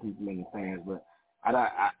a lot of people in the stands. But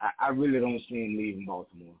I really don't see him leaving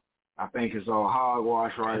Baltimore. I think it's all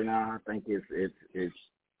hogwash right now. I think it's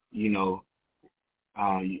you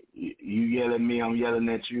yell at me, I'm yelling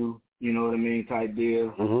at you. You know what I mean, type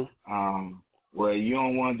deal. Well, you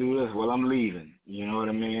don't want to do this. Well, I'm leaving. You know what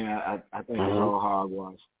I mean? I think it's all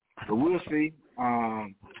hogwash. But we'll see. I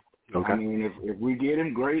mean, if we get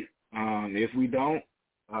him, great. If we don't,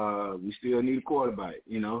 we still need a quarterback,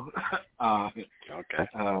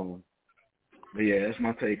 But yeah, that's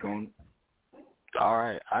my take on it. All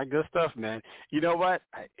right. Good stuff, man. You know what?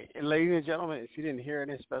 Ladies and gentlemen, if you didn't hear it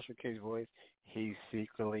in Special K's voice, he's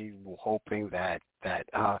secretly hoping that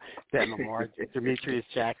Lamar Demetrius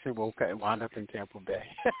Jackson will wind up in Tampa Bay.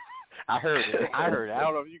 I heard it. I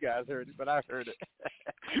don't know if you guys heard it, but I heard it.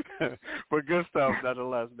 But good stuff,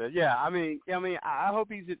 nonetheless, man. Yeah, I mean, I hope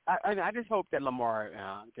I just hope that Lamar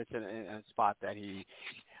gets in a spot that he's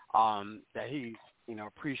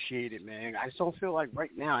appreciated, man. I just don't feel like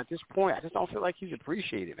right now at this point, I just don't feel like he's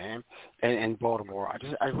appreciated, man. In Baltimore,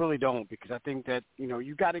 I really don't, because I think that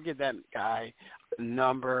you got to give that guy the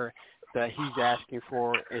number that he's asking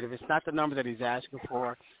for, and if it's not the number that he's asking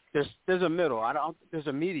for, there's a middle. There's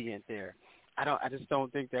a median there. I just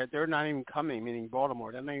don't think that they're not even coming, meaning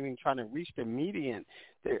Baltimore. They're not even trying to reach the median.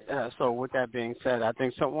 So with that being said, I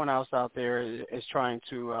think someone else out there is trying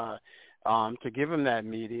to give him that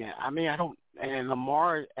median. I mean, and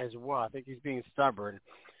Lamar as well. I think he's being stubborn.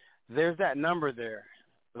 There's that number there,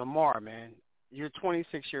 Lamar, man. You're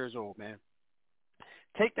 26 years old, man.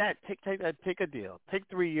 Take a deal. Take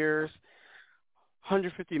 3 years.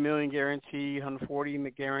 $150 million guaranteed, $140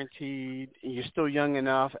 million guaranteed. You're still young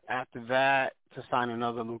enough after that to sign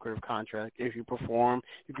another lucrative contract. If you perform,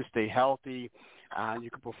 you can stay healthy. You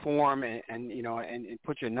can perform and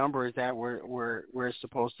put your numbers at where it's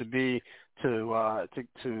supposed to be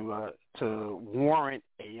to warrant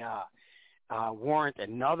warrant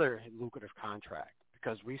another lucrative contract,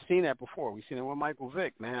 because we've seen that before. We've seen it with Michael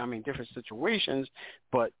Vick, man. I mean, different situations,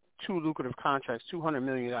 but 2 lucrative contracts, $200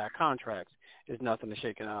 million contracts, is nothing to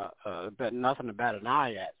shake nothing to bat an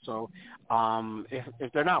eye at. So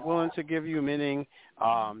if they're not willing to give you meaning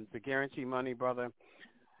the guarantee money, brother,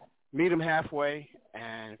 meet them halfway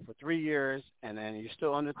and for 3 years, and then you're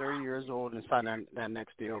still under 30 years old and sign that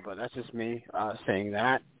next deal. But that's just me saying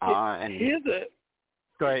that.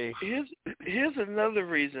 Go ahead. Here's another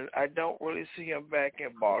reason I don't really see him back in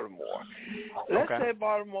Baltimore. Let's say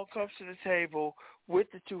Baltimore comes to the table with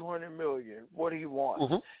the $200 million, what he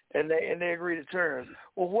wants, and they agree to terms.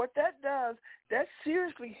 Well, what that does, that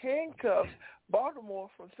seriously handcuffs Baltimore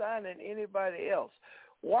from signing anybody else.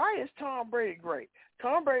 Why is Tom Brady great?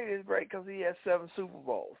 Tom Brady is great because he has 7 Super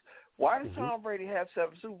Bowls. Why does Tom Brady have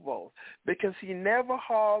 7 Super Bowls? Because he never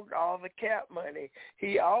hogged all the cap money.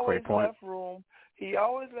 He always left room. He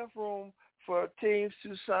always left room for teams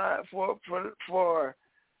to sign for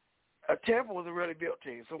Tampa was a really built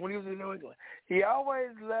team. So when he was in New England, he always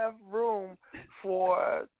left room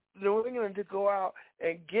for New England to go out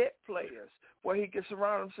and get players where he could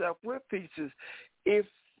surround himself with pieces. If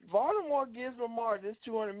Baltimore gives Lamar this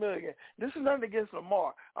 $200 million, this is nothing against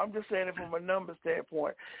Lamar. I'm just saying it from a number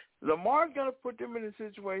standpoint. Lamar's going to put them in a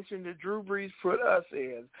situation that Drew Brees put us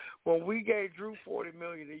in when we gave Drew $40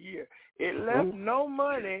 million a year. It left no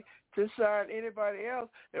money to sign anybody else,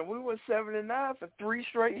 and we were 7-9 for 3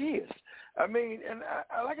 straight years. I mean, and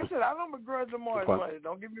like I said, I don't begrudge Lamar's money.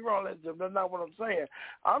 Don't get me wrong. That's not what I'm saying.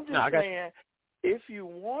 I'm just saying if you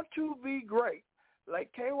want to be great,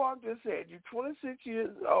 like K-Walk just said, you're 26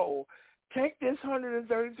 years old. Take this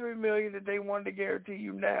 $133 million that they wanted to guarantee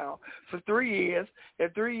you now for 3 years. In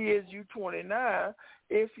 3 years, you 29.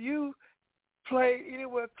 If you play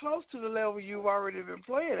anywhere close to the level you've already been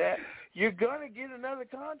playing at, you're gonna get another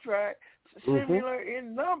contract similar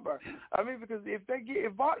in number. I mean, because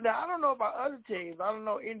now I don't know about other teams. I don't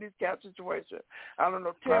know Indy's cap situation. I don't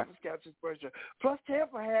know Tampa's cap situation. Plus,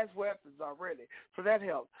 Tampa has weapons already, so that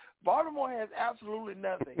helps. Baltimore has absolutely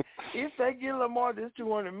nothing. If they give Lamar this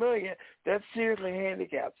 $200 million, that seriously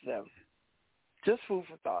handicaps them. Just food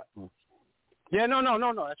for thought. Yeah, no.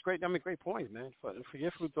 That's great. I mean, great points, man.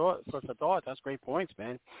 Forget food for thought. That's great points,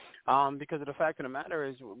 man. Because of the fact of the matter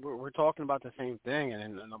is we're talking about the same thing.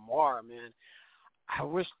 And Lamar, man, I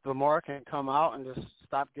wish Lamar can come out and just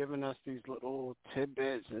stop giving us these little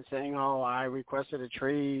tidbits and saying, oh, I requested a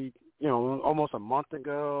trade, almost a month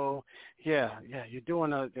ago. Yeah, you're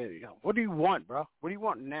doing what do you want, bro? What do you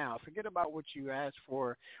want now? Forget about what you asked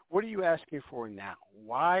for. What are you asking for now?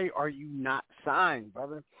 Why are you not signed,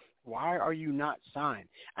 brother? Why are you not signed?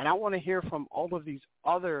 And I want to hear from all of these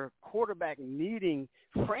other quarterback-needing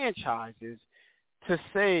franchises to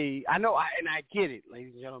say, I get it,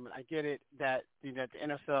 ladies and gentlemen. I get it that the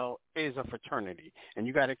NFL is a fraternity, and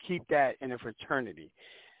you got to keep that in a fraternity.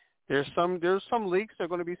 There's some leaks. There are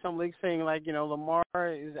going to be some leaks saying, like, Lamar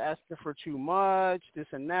is asking for too much, this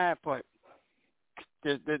and that, but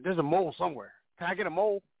there's a mole somewhere. Can I get a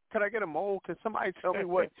mole? Can somebody tell me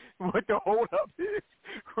what the hold-up is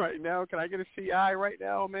right now? Can I get a CI right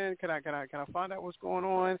now, man? Can I find out what's going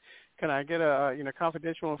on? Can I get a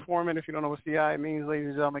confidential informant? If you don't know what CI means, ladies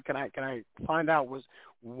and gentlemen, can I find out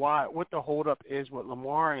what the hold-up is with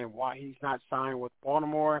Lamar and why he's not signed with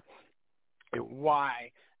Baltimore and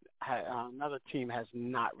why another team has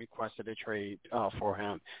not requested a trade for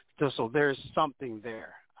him? So there's something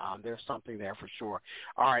there. There's something there for sure.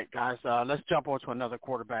 All right, guys, let's jump on to another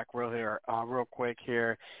quarterback real quick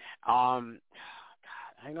here. God,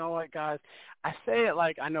 I know what, guys, I say it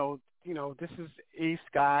like I know, this is E.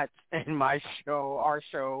 Scott and my show, our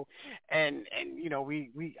show, and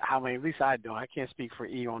we I mean, at least I don't. I can't speak for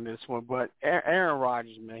E on this one, but Aaron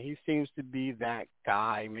Rodgers, man, he seems to be that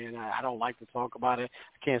guy, man. I don't like to talk about it.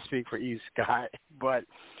 I can't speak for E. Scott, but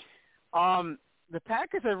the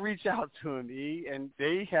Packers have reached out to him, E, and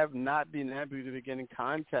they have not been able to get in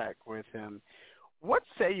contact with him. What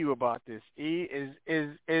say you about this, E? Is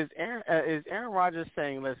Aaron Rodgers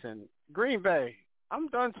saying, listen, Green Bay, I'm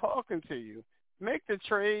done talking to you. Make the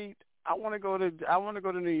trade. I want to go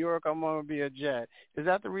to New York. I'm going to be a Jet. Is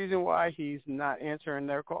that the reason why he's not answering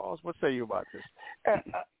their calls? What say you about this?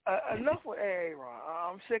 Enough with Aaron.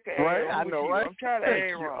 I'm sick of Aaron. Right? I know, right? I'm tired of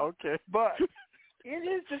Aaron. Okay. But in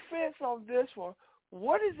his defense on this one,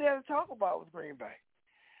 What is there to talk about with Green Bay?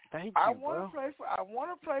 Thank you, I want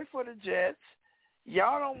to play for the Jets.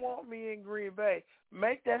 Y'all don't want me in Green Bay.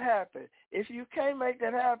 Make that happen. If you can't make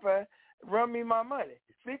that happen, run me my money.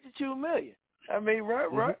 $52 million. I mean,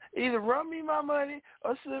 either run me my money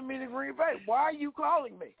or send me to Green Bay. Why are you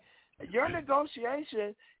calling me? Your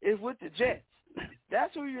negotiation is with the Jets.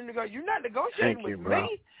 That's who you're negotiating. You're not negotiating with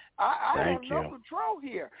me. I have no control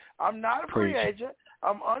here. I'm not a free agent.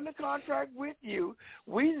 I'm under contract with you.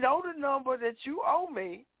 We know the number that you owe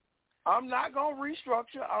me. I'm not going to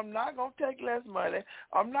restructure. I'm not going to take less money.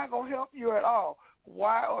 I'm not going to help you at all.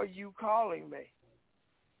 Why are you calling me?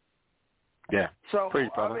 Yeah. So, I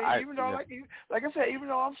mean, even though, like I said, even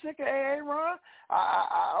though I'm sick of A.A. Ron,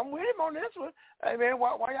 I'm with him on this one. Hey, man,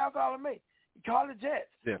 why y'all calling me? Call the Jets.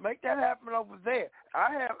 Yeah. Make that happen over there.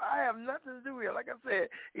 I have nothing to do here. Like I said,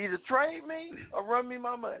 either trade me or run me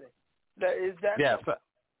my money.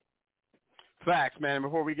 Facts, man.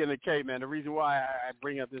 Before we get into K, man, the reason why I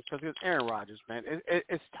bring up this because it's Aaron Rodgers, man.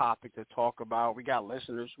 It's topic to talk about. We got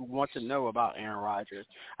listeners who want to know about Aaron Rodgers.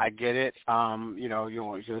 I get it. You know, you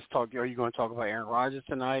want to just talk. Are you going to talk about Aaron Rodgers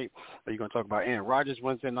tonight? Are you going to talk about Aaron Rodgers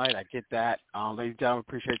Wednesday night? I get that. Ladies and gentlemen,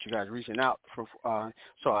 appreciate you guys reaching out.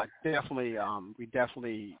 So I definitely, we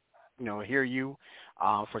definitely, you know, hear you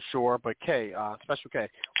for sure. But K, Special K,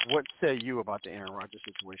 what say you about the Aaron Rodgers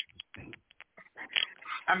situation?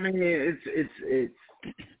 I mean,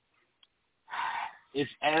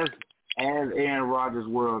 it's as Aaron Rodgers'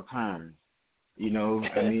 world turns. You know,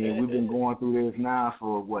 I mean, we've been going through this now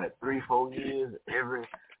for 3-4 years.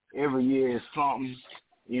 Every year is something.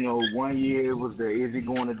 You know, one year was is he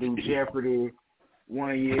going to do Jeopardy?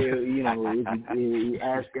 One year, you know, is he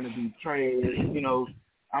asking to be traded? You know,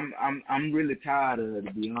 I'm really tired of it,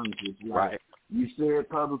 to be honest with you. Like, you said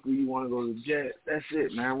publicly you want to go to the Jets. That's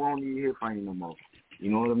it, man. We don't need to hear from you no more. You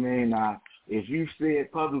know what I mean? Now, if you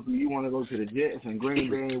said publicly you want to go to the Jets and Green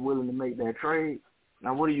Bay ain't willing to make that trade,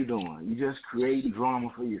 now what are you doing? You just create drama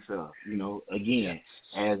for yourself, you know, again,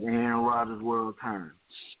 as Aaron Rodgers' world turns.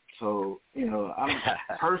 So, you know,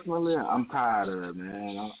 I'm tired of it,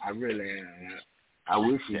 man. I really am. I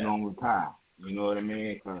wish he don't retire. You know what I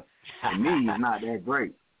mean? Because to me, he's not that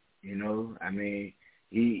great. You know, I mean,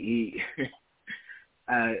 he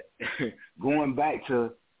going back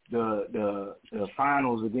to the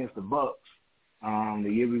finals against the Bucks, the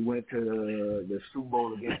year we went to the Super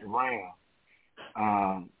Bowl against the Rams,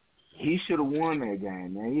 he should have won that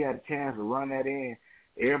game, man. He had a chance to run that in.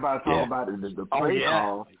 Everybody talking about the play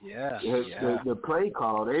call. The play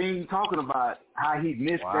call. They ain't talking about how he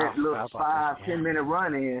missed that little 5-10 minute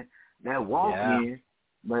run in, that walk in.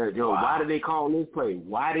 But, why did they call this play?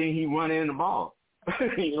 Why didn't he run in the ball?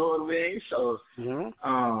 You know what I mean? So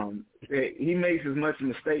he makes as much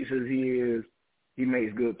mistakes as he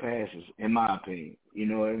makes good passes, in my opinion. You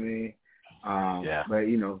know what I mean? But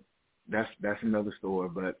you know, that's another story.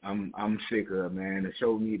 But I'm sick of it, man. The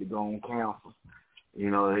show need to go on council.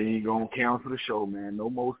 You know, they ain't gonna cancel the show, man. No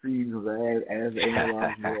more seasons as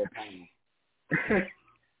Aaron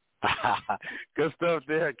Good stuff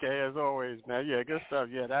there, Kay, as always, man. Yeah, good stuff.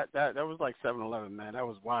 Yeah, that was like 7-Eleven, man. That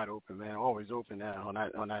was wide open, man. Always open now on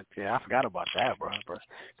that. Yeah, I forgot about that, bro.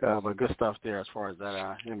 But good stuff there as far as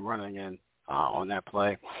that him running in on that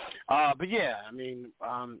play. But yeah, I mean,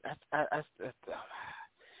 that's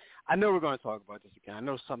I know we're going to talk about this again. I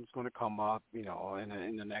know something's going to come up, you know,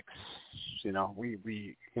 in the next, you know,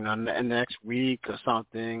 we in the next week or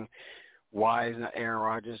something. Why is Aaron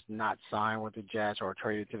Rodgers not signed with the Jets or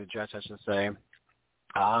traded to the Jets, I should say?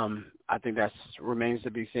 I think that remains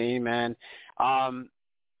to be seen, man. I'm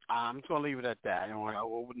just going to leave it at that. You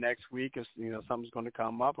know, next week, something's going to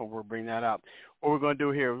come up, and we'll bring that up. What we're going to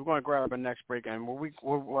do here, we're going to grab our next break, and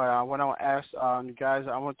what I want to ask you guys,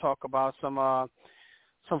 I want to talk about some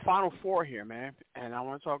Final Four here, man, and I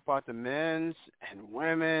want to talk about the men's and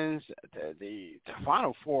women's. The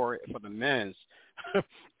Final Four for the men's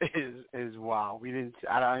is wow.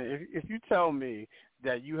 If you tell me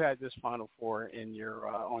that you had this Final Four in your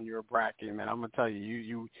on your bracket, man, I'm gonna tell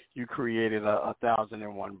you created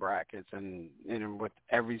 1,001 brackets, and with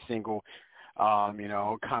every single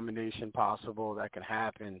combination possible that could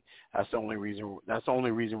happen. That's the only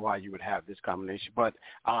reason why you would have this combination. But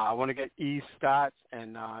I want to get E. Scott's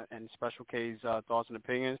and Special K's thoughts and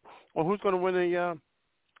opinions on who's going to win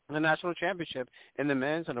the national championship in the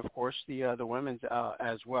men's and, of course, the women's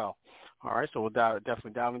as well. All right, so we'll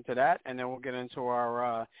definitely dive into that, and then we'll get into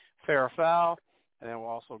our fair or foul. And then we'll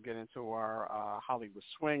also get into our Hollywood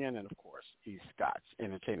Swinging and, of course, E. Scott's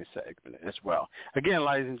entertainment segment as well. Again,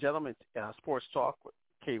 ladies and gentlemen, Sports Talk with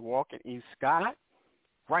K. Walk and E. Scott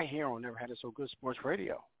right here on Never Had It So Good Sports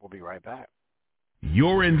Radio. We'll be right back.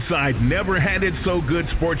 You're inside Never Had It So Good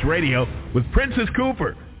Sports Radio with Princess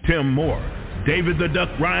Cooper, Tim Moore, David the Duck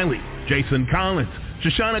Riley, Jason Collins,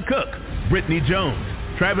 Shoshana Cook, Brittany Jones,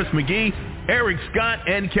 Travis McGee, Eric Scott,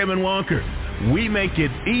 and Kevin Walker. We make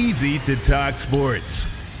it easy to talk sports.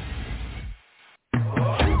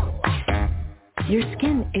 Your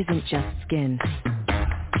skin isn't just skin.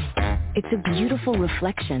 It's a beautiful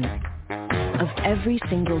reflection of every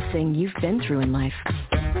single thing you've been through in life.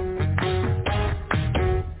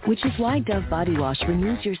 Which is why Dove Body Wash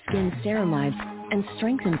removes your skin's ceramides and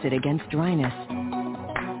strengthens it against dryness.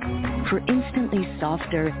 For instantly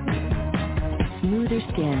softer, smoother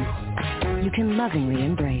skin you can lovingly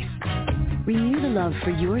embrace. Renew the love for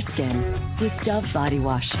your skin with Dove Body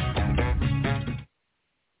Wash.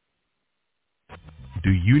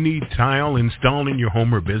 Do you need tile installed in your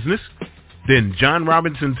home or business? Then John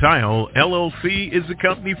Robinson Tile, LLC is the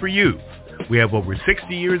company for you. We have over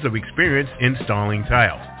 60 years of experience installing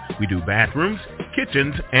tile. We do bathrooms,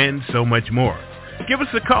 kitchens, and so much more. Give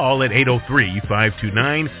us a call at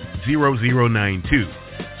 803-529-0092.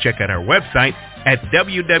 Check out our website at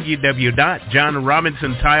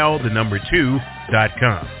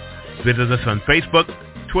www.johnrobinsontile2.com. Visit us on Facebook,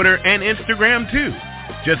 Twitter, and Instagram too.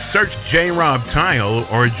 Just search J. Rob Tile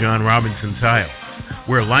or John Robinson Tile.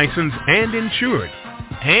 We're licensed and insured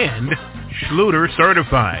and Schluter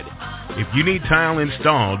certified. If you need tile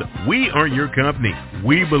installed, we are your company.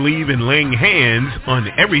 We believe in laying hands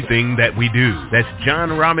on everything that we do. That's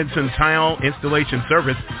John Robinson Tile Installation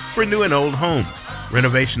Service for new and old homes.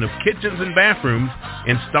 Renovation of kitchens and bathrooms,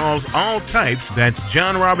 installs all types. That's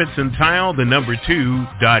John Robinson Tile,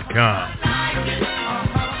 2.com.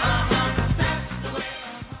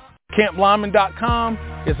 CampLyman.com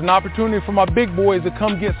is an opportunity for my big boys to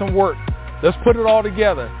come get some work. Let's put it all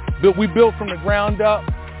together. We built from the ground up.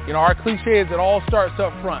 You know, our cliche is it all starts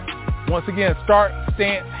up front. Once again, start,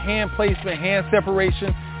 stance, hand placement, hand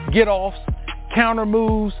separation, get-offs, counter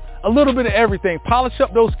moves, a little bit of everything. Polish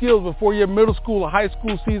up those skills before your middle school or high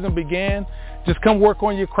school season began. Just come work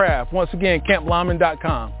on your craft. Once again,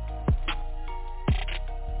 CampLyman.com.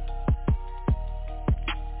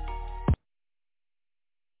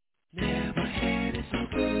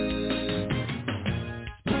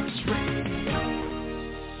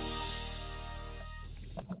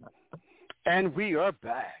 And we are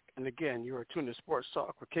back. And again, you are tuned to Sports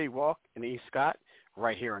Talk with K. Walk and E. Scott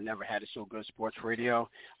right here on Never Had It So Good Sports Radio.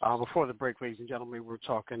 Before the break, ladies and gentlemen, we were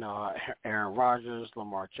talking Aaron Rodgers,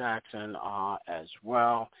 Lamar Jackson as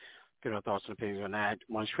well. Get our thoughts and opinions on that.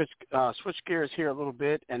 I want to switch gears here a little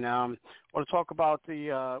bit, and want to talk about the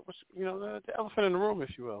elephant in the room, if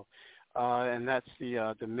you will. And that's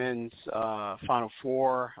the men's Final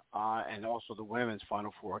Four and also the women's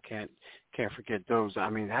Final Four. Can't forget those. I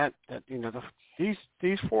mean these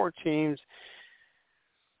four teams.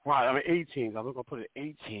 Wow, I mean 8 teams. I'm going to put it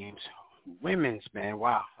 8 teams. Women's, man,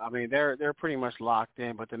 wow. I mean they're pretty much locked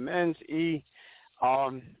in. But the men's we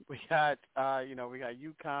got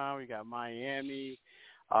UConn, we got Miami.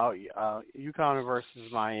 UConn versus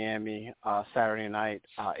Miami, Saturday night,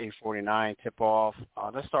 8:49 tip-off.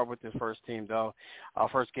 Let's start with the first team, though.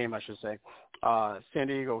 First game, I should say. San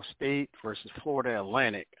Diego State versus Florida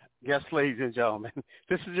Atlantic. Yes, ladies and gentlemen,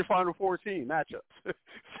 this is your Final Four team matchups.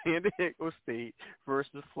 San Diego State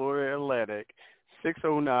versus Florida Atlantic,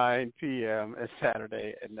 6:09 p.m. at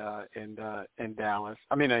Saturday in Dallas.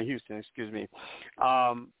 I mean, Houston, excuse me.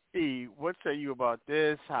 E, what say you about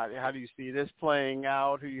this? How do you see this playing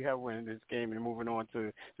out? Who you have winning this game and moving on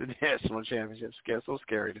to the national championship? It's so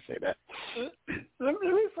scary to say that. Let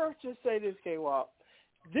me first just say this, K-Walk.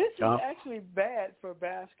 This is actually bad for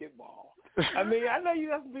basketball. I mean, I know you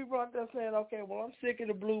got some people out there saying, okay, well, I'm sick of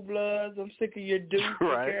the Blue Bloods. I'm sick of your Duke,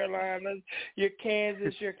 your Carolinas, your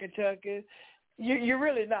Kansas, your Kentucky. You're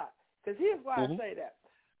really not. Because here's why I say that.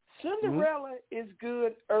 Cinderella is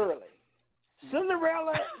good early.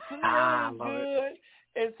 Cinderella is good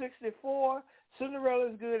at 64. Cinderella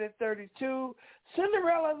is good at 32.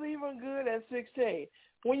 Cinderella is even good at 16.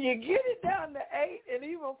 When you get it down to 8 and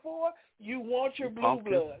even 4, you want your Blue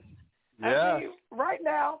Bloods. Yeah. I mean, right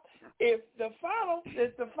now, if the final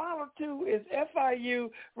 2 is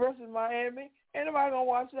FIU versus Miami, anybody gonna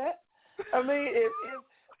watch that? I mean,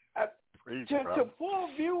 to full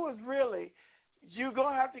viewers, really, you're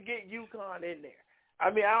gonna have to get UConn in there. I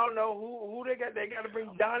mean, I don't know who they got. They got to bring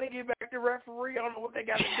Donaghy back to referee. I don't know what they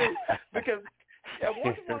got to do because at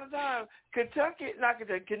once upon a time,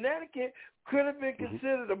 Connecticut could have been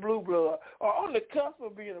considered a blue blood or on the cusp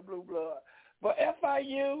of being a blue blood. But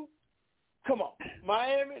FIU, come on,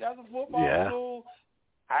 Miami, that's a football school.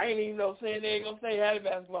 I ain't even know San Diego State had a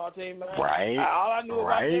basketball team, man. Right. All I knew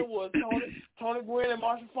about them was Tony Gwynn and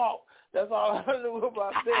Marshall Faulk. That's all I knew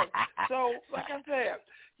about them. So, like I said,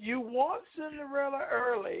 you want Cinderella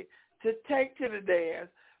early to take to the dance,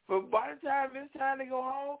 but by the time it's time to go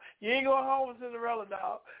home, you ain't going home with Cinderella,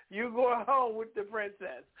 dog. You going home with the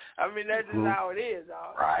princess. I mean, that's just how it is,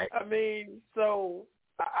 dog. Right. I mean, so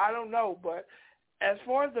I don't know, but as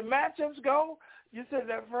far as the matchups go, you said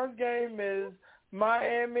that first game is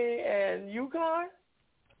Miami and UConn?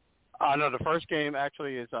 No, the first game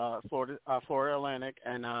actually is Florida Atlantic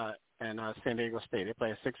and San Diego State. They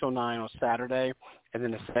play at 6:09 on Saturday, and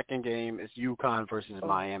then the second game is UConn versus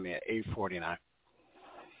Miami at 8:49.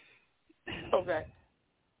 Okay.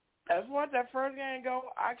 As far as that first game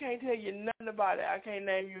go, I can't tell you nothing about it. I can't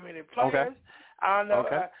name you any players. Okay. I don't know.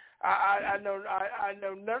 Okay. I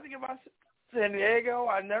know nothing about San Diego.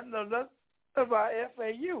 I know nothing about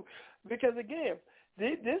FAU because again,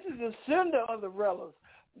 this is the cinder of the Rellas.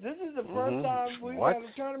 This is the first time we've had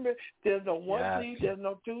a tournament. There's no 1 seed, there's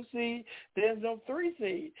no 2 seed, there's no 3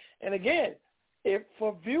 seed. And again, if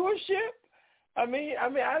for viewership, I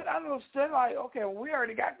don't stand like, okay, well, we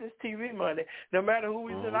already got this TV money. No matter who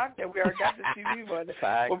we send out there, we already got this TV money.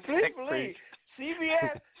 Well, please believe,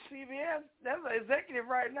 CBS, that's an executive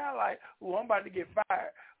right now like, oh, I'm about to get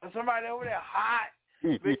fired. Or somebody over there hot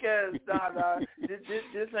because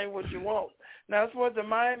this ain't what you want. Now, as far as the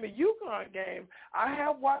Miami-UConn game, I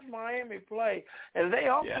have watched Miami play, and they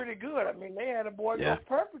are pretty good. I mean, they had a boy go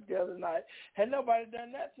perfect the other night. Had nobody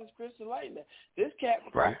done that since Christian Lightning. This cat,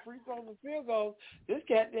 between free throws and field goals, this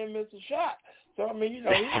cat didn't miss a shot. So, I mean,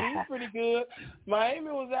 he's pretty good. Miami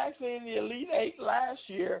was actually in the Elite Eight last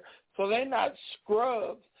year, so they're not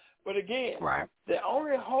scrubs. But again, the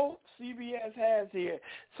only hope CBS has here,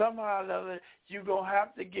 somehow or another, you're going to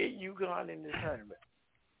have to get UConn in this tournament.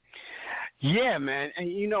 Yeah, man.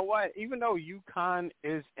 And you know what? Even though UConn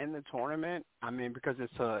is in the tournament, I mean, because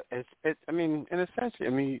it's in a sense,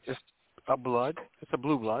 it's a blood. It's a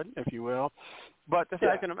blue blood, if you will. But the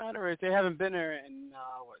fact of the matter is they haven't been there in,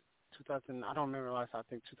 2000, I don't remember last, I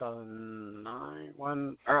think 2009,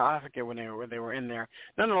 or I forget when they were in there.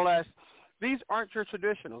 Nonetheless, these aren't your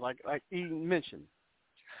traditional, like he mentioned.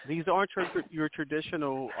 These aren't your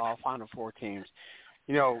traditional Final Four teams.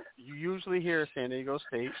 You usually hear San Diego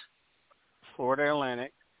State, Florida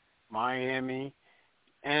Atlantic, Miami,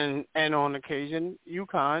 and on occasion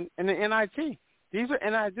UConn and the NIT. These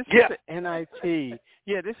are This is the NIT.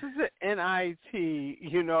 Yeah, this is the NIT.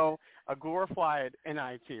 A glorified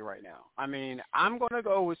NIT right now. I mean, I'm going to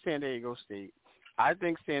go with San Diego State. I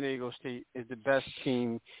think San Diego State is the best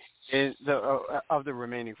team of the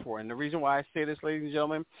remaining four. And the reason why I say this, ladies and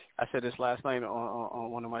gentlemen, I said this last night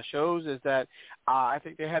on one of my shows, is that I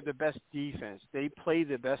think they have the best defense. They play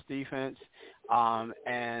the best defense,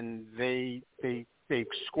 and they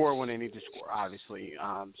score when they need to score, obviously.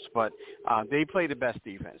 But they play the best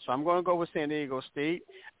defense. So I'm going to go with San Diego State.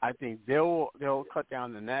 I think they'll cut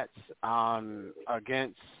down the nets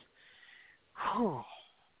against.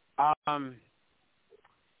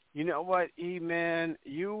 You know what, man?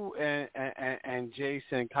 You and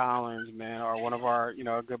Jason Collins, man, are one of our,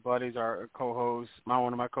 good buddies, our co-hosts,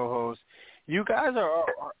 one of my co-hosts. You guys are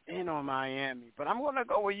in on Miami, but I'm going to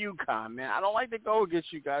go with UConn, man. I don't like to go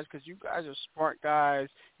against you guys because you guys are smart guys.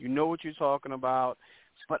 You know what you're talking about.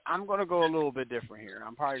 But I'm going to go a little bit different here.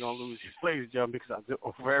 I'm probably going to lose you, ladies and gentlemen, because I'm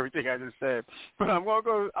over everything I just said. But I'm going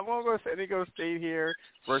to go San Diego State here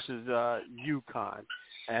versus UConn.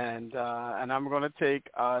 And I'm going to take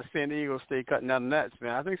San Diego State cutting down the nets,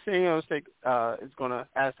 man. I think San Diego State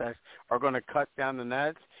Aztecs are going to cut down the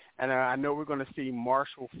nets, and I know we're going to see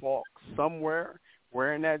Marshall Faulk somewhere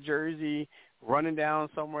wearing that jersey, running down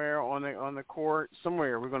somewhere on the court.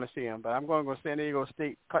 Somewhere we're going to see him. But I'm going to go San Diego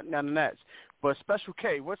State cutting down the nets. But Special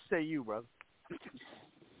K, what say you, brother?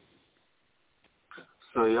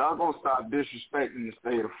 So y'all going to stop disrespecting the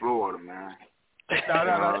state of Florida, man. No,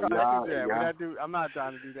 I'm not trying to do that. I'm not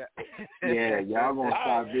trying to do that. Yeah, y'all gonna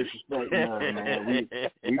stop disrespecting us, man.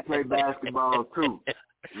 We play basketball too.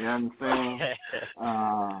 You understand?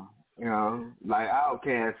 Like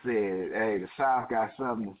Outkast said, hey, the South got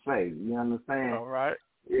something to say. You understand? All right.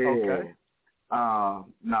 Yeah. Okay. All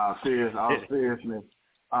seriousness.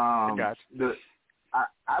 I got you.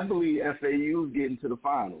 I believe FAU is getting to the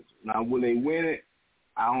finals. Now, will they win it?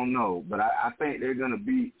 I don't know, but I think they're gonna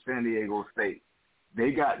beat San Diego State.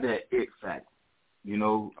 They got that it factor,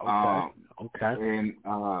 Okay. And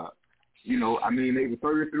they were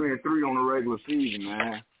 33-3 on the regular season,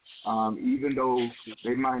 man. Even though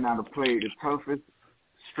they might not have played the toughest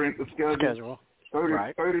strength of schedule,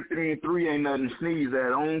 33-3 ain't nothing to sneeze at. I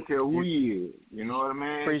don't care who you is. You know what I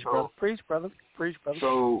mean? Preach, brother.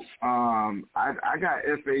 So I got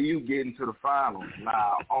FAU getting to the finals.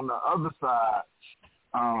 Now, on the other side,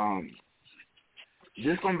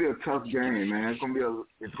 this gonna be a tough game, man. It's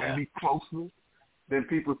gonna be closer than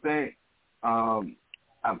people think. I'm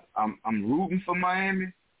rooting for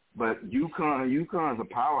Miami, but UConn's a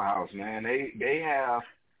powerhouse, man. They have,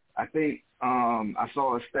 I think I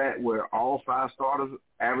saw a stat where all 5 starters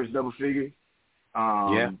average double figures.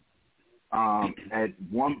 At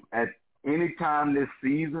any time this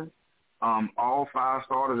season, all 5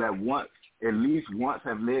 starters at least once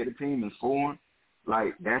have led the team in scoring.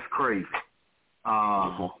 Like, that's crazy.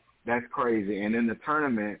 That's crazy. And in the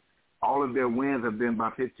tournament, all of their wins have been by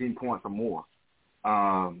 15 points or more.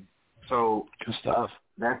 So good stuff.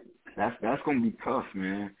 That's going to be tough,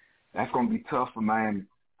 man. That's going to be tough for Miami.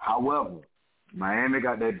 However, Miami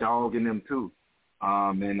got that dog in them too.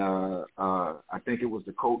 And I think it was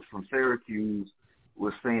the coach from Syracuse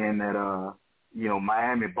was saying that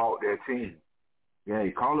Miami bought their team. Yeah,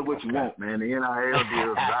 call it what you want, man. The NIL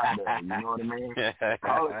deal is out there. You know what I mean?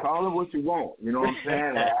 Call it what you want. You know what I'm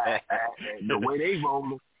saying? The way they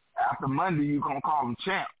roll, after Monday, you gonna call them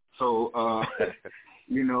champ. So,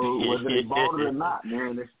 whether they bought it or not,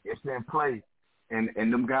 man, it's in play, and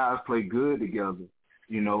them guys play good together.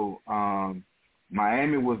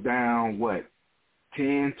 Miami was down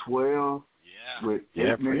 10-12 with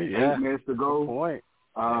 8 minutes to go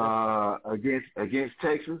against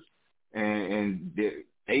Texas. And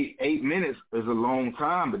 8 minutes is a long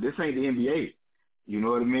time, but this ain't the NBA. You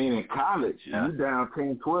know what I mean? In college, you down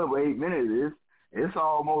 10-12 with 8 minutes, it's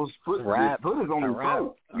almost foot is on the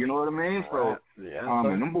throat. You know what I mean? So,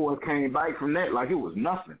 and them boys came back from that like it was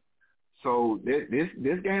nothing. So this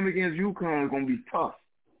game against UConn is going to be tough.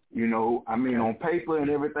 On paper and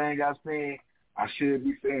everything I've seen, I should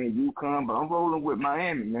be saying UConn, but I'm rolling with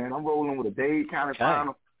Miami, man. I'm rolling with a Dade County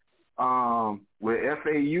final with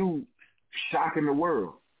FAU shocking the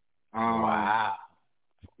world. Wow.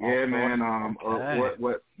 Yeah, man.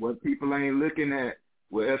 What people ain't looking at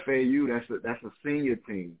with FAU, that's a senior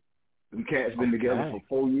team. Them cats been together for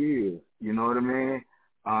 4 years. You know what I mean?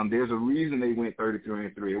 There's a reason they went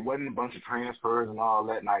 33-3. It wasn't a bunch of transfers and all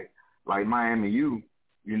that. Like Miami U,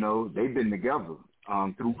 they've been together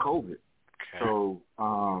through COVID. Okay. So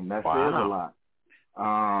that says a lot.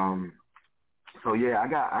 So yeah, I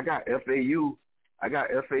got FAU. I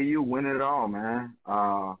got FAU winning it all, man.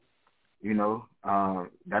 That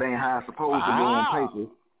ain't how it's supposed to go on paper,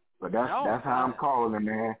 but that's how I'm calling it,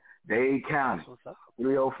 man. Dade County,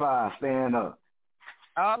 305, stand up.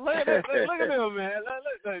 Look at them, man.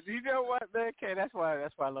 Look, you know what, man? Okay, that's why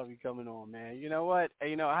I love you coming on, man. You know what? How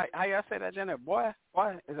y'all say that, Jenna? Boy?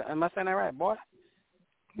 Am I saying that right? Boy?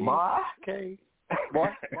 Boy? Okay. Boy?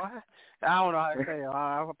 I don't know how to say it.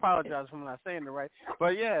 I apologize for not saying it right.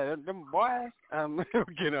 But yeah, them boys,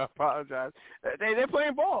 apologize. They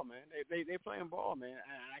playing ball, man. They playing ball, man.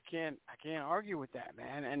 I can't argue with that,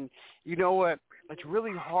 man. And you know what? It's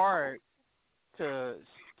really hard to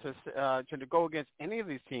go against any of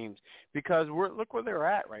these teams because look where they're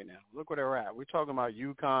at right now. Look where they're at. We're talking about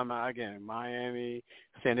UConn again, Miami,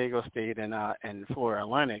 San Diego State, and Florida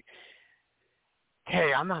Atlantic.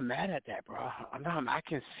 Hey, I'm not mad at that, bro. I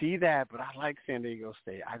can see that, but I like San Diego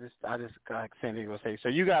State. I just like San Diego State. So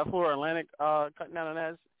you got Florida Atlantic cutting down on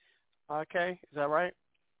that. Okay, is that right?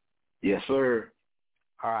 Yes, sir.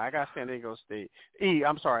 All right, I got San Diego State.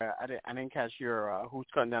 I'm sorry, I didn't catch your who's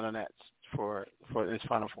cutting down on that for this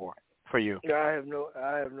Final Four for you. I have no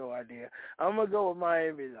idea. I'm gonna go with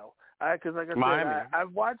Miami though, because like I Miami. said,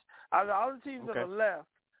 I've watched out of all the teams on the left.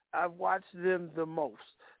 I've watched them the most.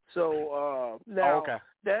 So now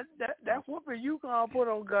that whooping UConn put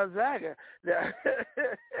on Gonzaga, that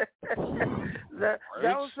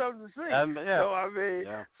was something to see. So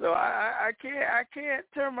so I can't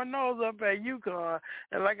turn my nose up at UConn.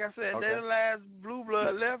 And like I said, they're the last blue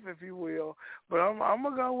blood left, if you will. But I'm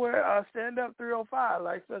gonna go with stand up 305,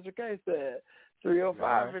 like such a case said.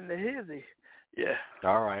 305 in the hizzy. Yeah.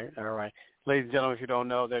 All right. Ladies and gentlemen, if you don't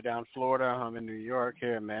know, they're down in Florida. I'm in New York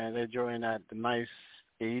here, man. They're enjoying that nice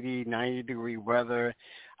 80, 90-degree weather.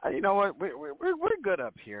 You know what? We're good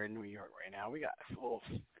up here in New York right now. We got a little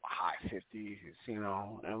high 50s, and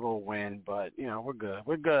a little wind, but, we're good.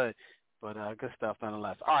 We're good, but good stuff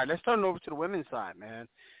nonetheless. All right, let's turn it over to the women's side, man.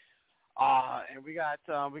 And we got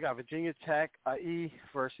Virginia Tech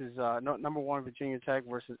versus number 1 Virginia Tech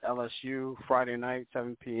versus LSU Friday night,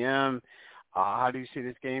 7 p.m. How do you see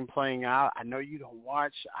this game playing out? I know you don't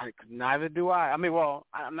watch. Neither do I. I mean, well,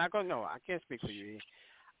 I'm not going to know. I can't speak for you.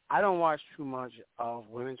 I don't watch too much of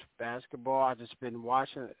women's basketball. I've just been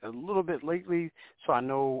watching a little bit lately, so I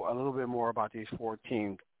know a little bit more about these 4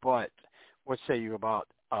 teams. But what say you about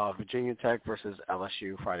Virginia Tech versus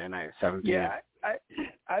LSU Friday night at 7 p.m.? Yeah,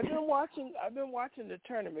 I've been watching the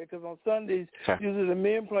tournament because on Sundays usually the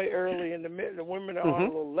men play early and the women are on a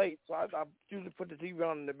little late. So I usually put the TV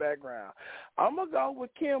on in the background. I'm gonna go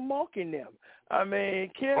with Kim Monk and them. I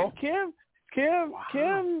mean, Kim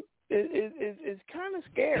is kind of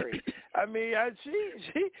scary. I mean,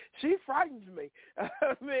 she frightens me.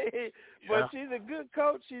 I mean, but she's a good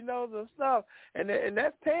coach. She knows her stuff, and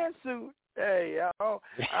that pantsuit. Hey, I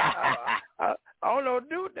don't know what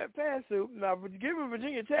to do with that pantsuit. Now, but given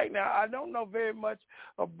Virginia Tech, now I don't know very much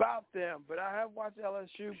about them, but I have watched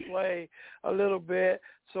LSU play a little bit.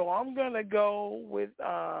 So I'm gonna go with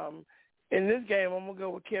in this game. I'm gonna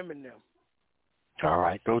go with Kim and them. All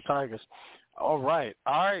right, go Tigers. All right.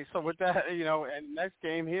 So with that, and next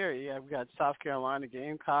game here, we got South Carolina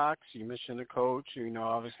Gamecocks. You mentioned the coach.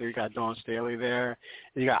 Obviously we got Dawn Staley there.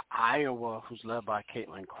 You got Iowa, who's led by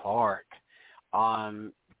Caitlin Clark.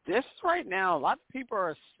 This right now, a lot of people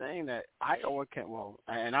are saying that Iowa can. Well,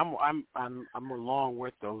 and I'm along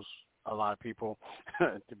with those. A lot of people,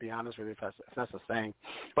 to be honest with you, if that's a saying.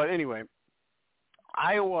 But anyway,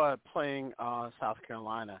 Iowa playing South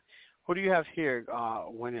Carolina. Who do you have here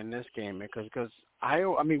winning this game? Because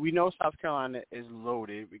Iowa, I mean, we know South Carolina is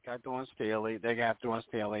loaded. We got Dawn Staley. They got Dawn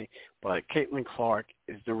Staley. But Caitlin Clark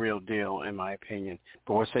is the real deal, in my opinion.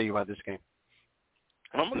 But what say you about this game?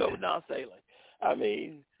 I'm going to go with Dawn Staley. I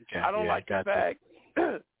mean, I don't like the fact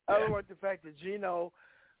I don't like the fact that Gino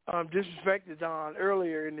disrespected Dawn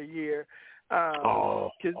earlier in the year.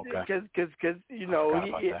 Because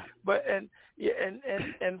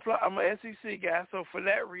I'm an SEC guy, so for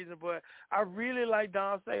that reason. But I really like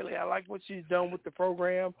Dawn Staley. I like what she's done with the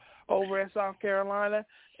program over at South Carolina,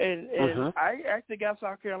 and I actually got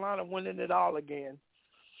South Carolina winning it all again.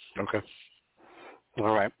 Okay.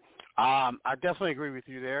 All right. I definitely agree with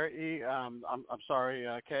you there, E. I'm sorry,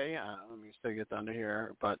 Kay. Let me still get under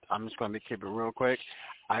here, but I'm just going to keep it real quick.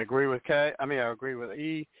 I agree with Kay. I agree with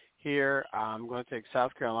E. Here, I'm going to take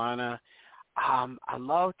South Carolina. I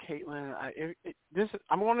love Caitlin.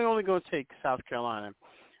 I'm only going to take South Carolina.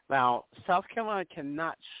 Now, South Carolina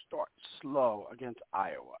cannot start slow against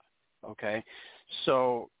Iowa. Okay,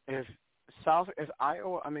 so if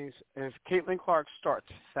Caitlin Clark starts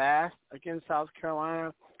fast against South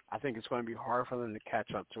Carolina, I think it's going to be hard for them to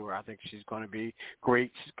catch up to her. I think she's going to be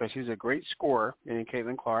great because she's a great scorer, meaning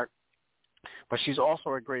Caitlin Clark, but she's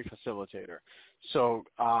also a great facilitator. So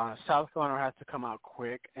South Carolina has to come out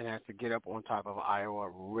quick and has to get up on top of Iowa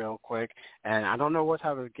real quick. And I don't know what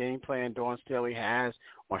type of game plan Dawn Staley has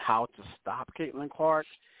on how to stop Caitlin Clark.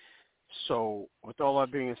 So with all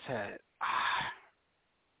that being said,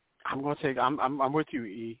 I'm going to take. I'm with you,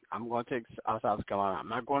 E. I'm going to take South Carolina. I'm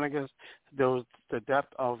not going against the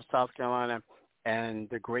depth of South Carolina and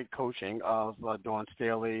the great coaching of Dawn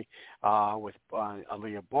Staley with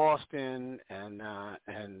Aaliyah Boston and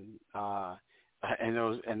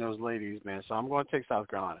those ladies, man. So I'm going to take South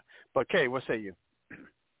Carolina. But Kay, what say you?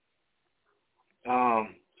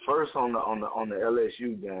 First on the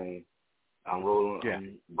LSU game, I'm rolling. Yeah.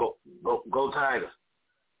 Go Tigers.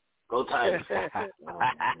 Go Tigers.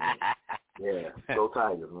 Yeah, go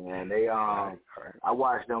Tigers, man. They I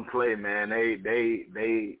watched them play, man.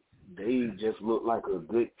 They just look like a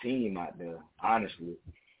good team out there, honestly.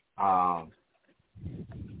 Now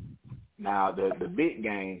the big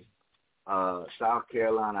game, South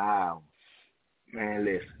Carolina, Iowa. Man,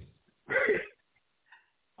 listen.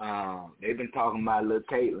 They've been talking about little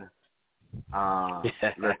Caitlin.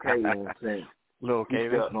 Little Caitlin since Little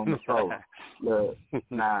Caitlin on the floor. Look,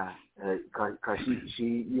 cause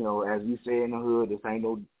she, as we say in the hood, this ain't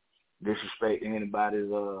no disrespect to anybody's,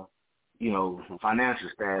 financial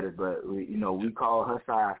status, but we call her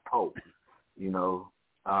size Pope. What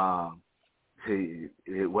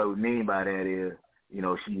we mean by that is,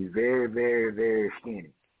 she's very, very, very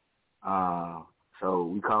skinny. So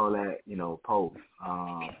we call that, Pope.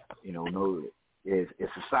 No, it's a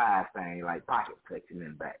size thing, like pocket protection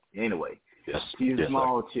in the back. Anyway. Yes, she's a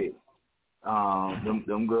small chick.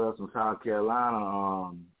 Them girls from South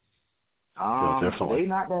Carolina, they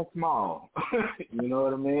not that small. You know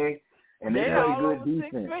what I mean? And they play good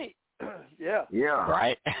defense. Yeah.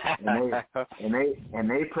 Right. and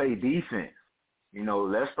they play defense.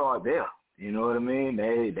 Let's start there. You know what I mean?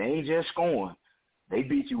 They ain't just scoring. They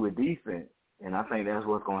beat you with defense, and I think that's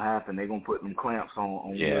what's gonna happen. They're gonna put them clamps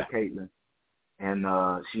on Caitlin, and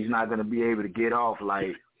she's not gonna be able to get off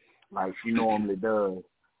like she normally does.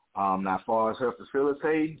 Now, as far as her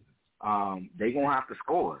facilitating, they gonna have to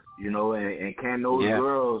score, and can those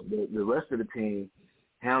girls, the rest of the team,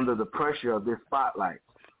 handle the pressure of this spotlight?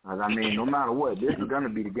 I mean, no matter what, this is gonna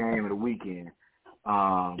be the game of the weekend.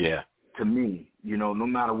 To me, no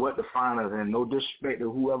matter what the finals, and no disrespect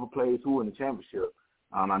to whoever plays who in the championship.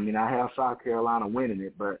 I mean, I have South Carolina winning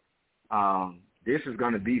it, but this is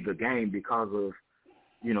gonna be the game because of,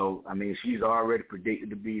 I mean, she's already predicted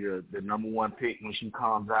to be the number one pick when she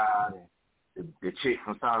comes out, and the chick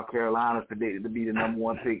from South Carolina is predicted to be the number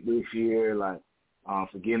one pick this year. Like,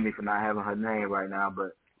 forgive me for not having her name right now,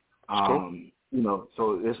 but so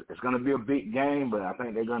it's gonna be a big game. But I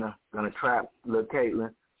think they're gonna trap little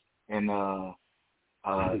Caitlin and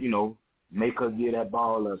make her get that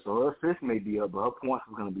ball up. So her assist may be up, but her points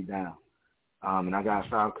is gonna be down. And I got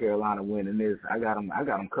South Carolina winning this. I got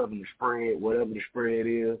them covering the spread, whatever the spread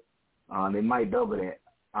is. They might double that.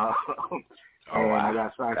 I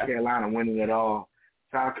got South Carolina winning it all.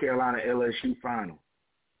 South Carolina LSU final.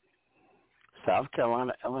 South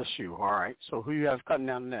Carolina LSU. All right. So who you have cutting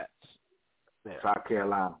down the nets? There. South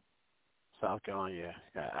Carolina. South Carolina.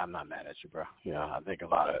 Yeah. I'm not mad at you, bro. I think a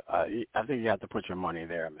lot of. I think you have to put your money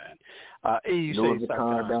there, man. You say South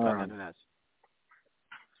Carolina cutting down the nets.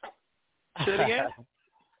 Say it again.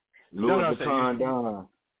 Louis Vuitton down.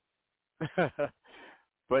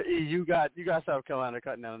 But you got South Carolina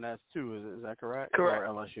cutting down the nets too. Is that correct? Correct.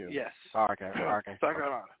 Or LSU? Yes. Okay. South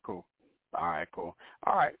Carolina. Cool. All right. Cool.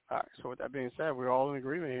 All right. So with that being said, we're all in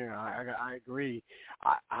agreement here. I agree.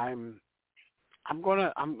 I'm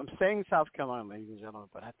saying South Carolina, ladies and gentlemen,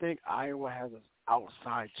 but I think Iowa has an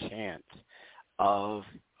outside chance of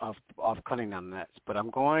cutting down the nets. But I'm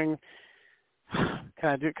going.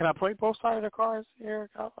 Can I play both sides of the cards here?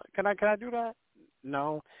 Can I do that?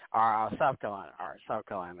 No. All right, South Carolina. All right, South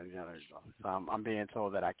Carolina. So I'm being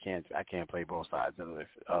told that I can't play both sides of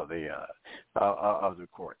the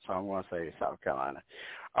court. So I'm going to say South Carolina.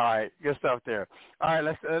 All right, good stuff there. All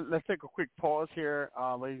right, let's take a quick pause here,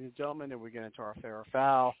 ladies and gentlemen. Then we get into our fair or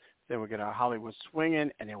foul. Then we get our Hollywood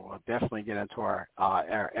swinging, and then we'll definitely get into our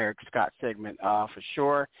Eric Scott segment for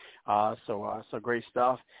sure. So great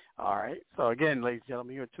stuff. All right. So again, ladies and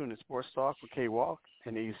gentlemen, you're tuned to Sports Talk with K Walk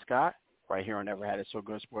and E. Scott right here on Never Had It So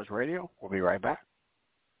Good Sports Radio. We'll be right back.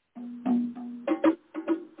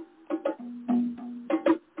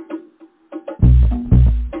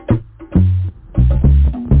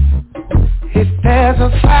 If there's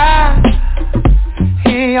a fire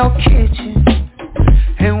in your kitchen,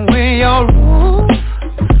 and when your roof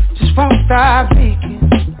just won't stop leaking,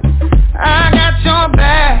 I got your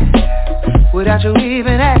back without you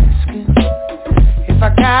even asking. If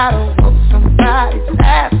I gotta whoop somebody's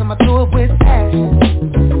ass, I'ma do it with passion.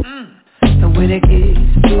 And when it gets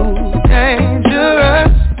too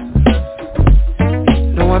dangerous,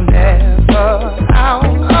 no, I'm never out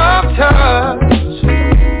of touch.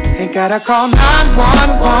 Ain't gotta call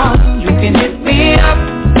 911, you can hit me up.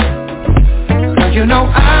 You know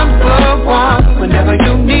I'm the one whenever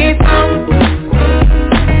you need some.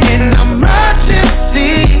 In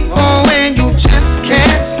emergency, or when you just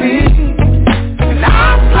can't sleep, and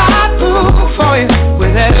I'll fly through for you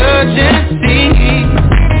with that urgency.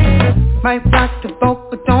 Might rock the boat,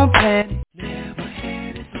 but don't panic. Never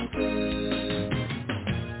had it so good.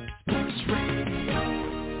 Sports Radio.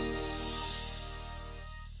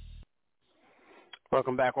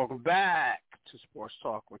 Welcome back to Sports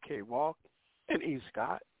Talk with K Walk and E.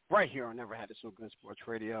 Scott, right here on Never Had It So Good Sports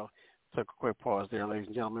Radio. Took a quick pause there, ladies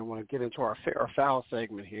and gentlemen. I want to get into our fair or foul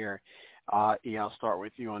segment here. E, I'll start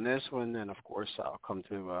with you on this one, and of course I'll come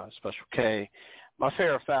to Special K. My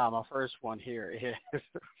fair or foul, my first one here is,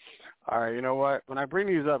 all right, you know what? When I bring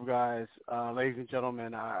these up, guys, ladies and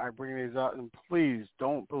gentlemen, I bring these up, and please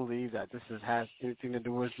don't believe that this has anything to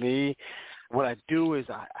do with me. What I do is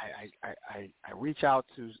I reach out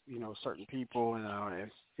to certain people, and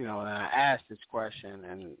and I ask this question,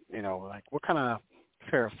 and like, what kind of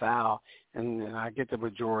fair or foul, and I get the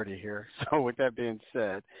majority here. So with that being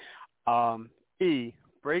said, E,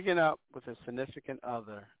 breaking up with a significant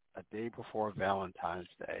other a day before Valentine's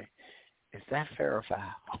Day, is that fair or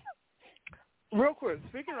foul? Real quick,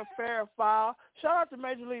 speaking of fair or foul, shout out to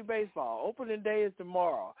Major League Baseball. Opening day is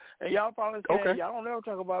tomorrow. And y'all probably saying, y'all don't ever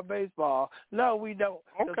talk about baseball. No, we don't.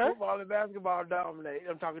 Okay. Football and basketball dominate.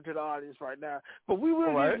 I'm talking to the audience right now. But we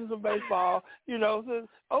will get into some baseball. Since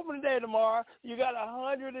opening day tomorrow, you got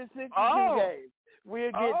 162 games.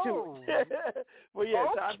 We'll get to it. But yeah,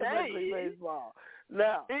 shout out to Major League Baseball.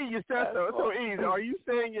 Now, E, you stepped up. So E, are you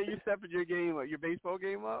saying you stepping your game up, your baseball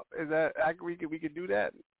game up? Is that we could do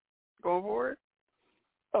that going forward?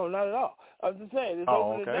 Oh, not at all. I'm just saying, it's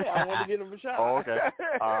open today. I want to get him a shot. Oh, okay.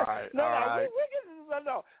 All right. No, all right. We get this.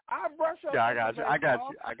 No, I brush up. Yeah, I got you.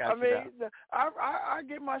 I mean, I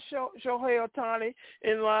get my Shohei Ohtani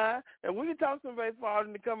in line, and we can talk some baseball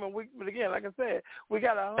in the coming week. But again, like I said, we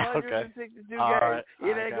got 162 games. Right.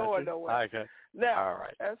 It ain't going nowhere. Okay. Now, all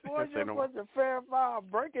right. as far as your question, fair foul,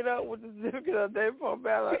 break it up with the certificate of day for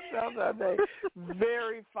Valentine's Day.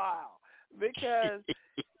 Very foul. Because,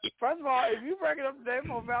 first of all, if you break it up today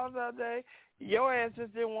for Valentine's Day, your ass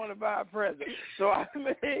just didn't want to buy a present. So, I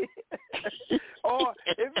mean, or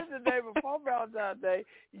if it's the day before Valentine's Day,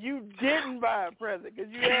 you didn't buy a present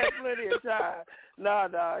because you had plenty of time. No,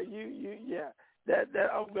 yeah. That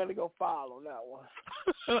I'm going to go foul on that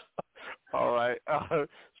one. All right.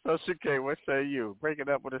 Special K, what say you? Break it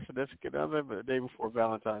up with a significant other, but the day before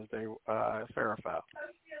Valentine's Day, fair or foul?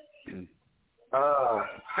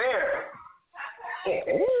 Fair.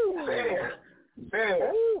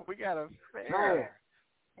 Fair. Ooh, we got a fair.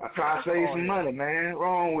 I'm trying to save some money, man.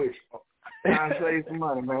 Wrong with you. Trying to save some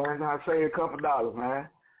money, man. Trying to save a couple $, man.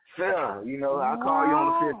 Fair. I'll call you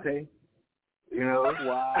on the 15th.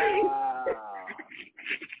 Wow.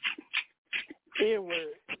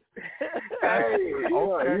 N-word. Hey,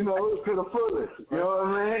 okay. To the fullest. You know what I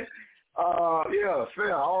mean? Yeah,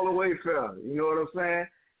 fair. All the way fair. You know what I'm saying?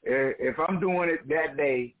 If I'm doing it that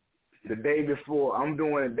day, the day before, I'm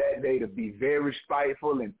doing it that day to be very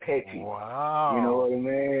spiteful and petty. Wow. You know what I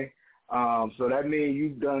mean? So that means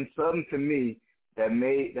you've done something to me that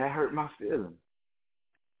hurt my feelings.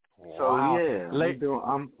 Wow. So yeah,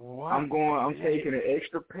 I'm taking it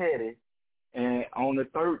extra petty, and on the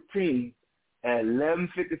 13th at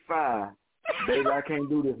 11:55, baby, I can't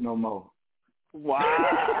do this no more. Wow.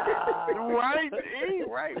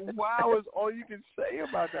 Right. Wow is all you can say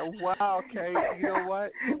about that. Wow, okay. You know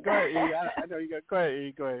what? Go ahead, E. I know you got. Go ahead,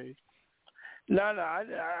 E. Go ahead. No,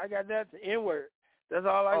 I got that N-word. That's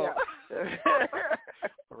all I got.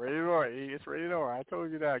 Ready to roar, E. It's ready to roar. I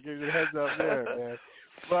told you that. I gave you the heads up there, man.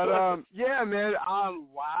 But yeah, man.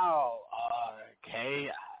 Wow. Okay.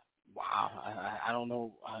 Wow. I don't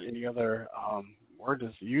know any other word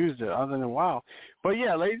that's used other than wow. But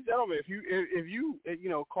yeah, ladies and gentlemen, if you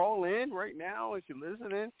call in right now, if you're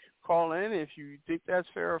listening, call in. If you think that's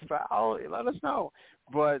fair or foul, let us know.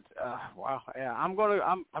 But wow, yeah, I'm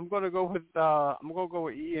gonna go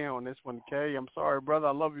with Ian on this one, Kay. I'm sorry, brother,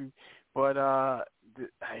 I love you, but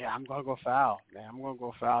yeah, I'm gonna go foul, man. I'm gonna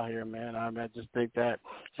go foul here, man. I just think that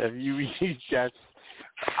if you just,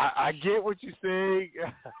 I get what you're saying.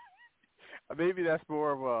 Maybe that's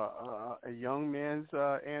more of a young man's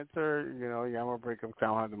answer. I'm gonna break up. I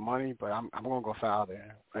don't have the money, but I'm gonna go foul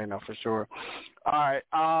there. For sure. All right,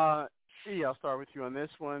 E, I'll start with you on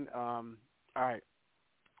this one. All right,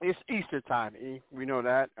 it's Easter time, E. We know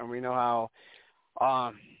that, and we know how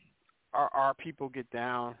our people get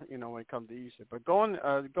down, when it comes to Easter. But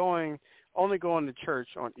only going to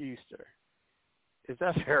church on Easter, is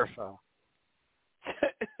that fair or foul?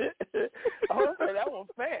 I would say that one's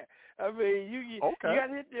fair. I mean, you got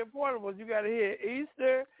to hit the important ones. You got to hit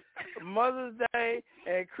Easter, Mother's Day,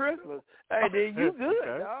 and Christmas. Hey, then you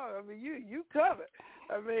good, dog. I mean, you covered.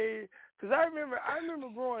 I mean, because I remember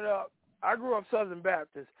growing up. I grew up Southern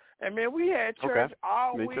Baptist, and man, we had church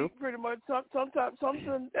all week, pretty much.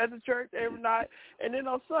 Something at the church every night, and then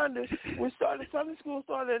on Sunday Sunday school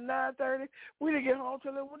started at 9:30. We didn't get home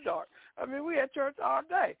till it was dark. I mean, we had church all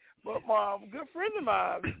day. But my good friend of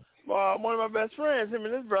mine, one of my best friends, him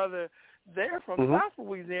and his brother, they're from South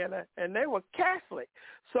Louisiana, and they were Catholic.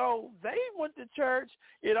 So they went to church.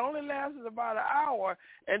 It only lasted about an hour,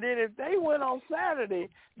 and then if they went on Saturday,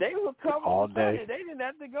 they would come all on day. Sunday. They didn't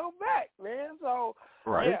have to go back, man. So,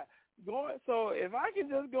 yeah. So if I can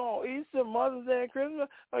just go on Easter, Mother's Day, and Christmas,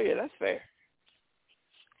 oh, yeah, that's fair.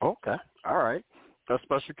 Okay. All right. That's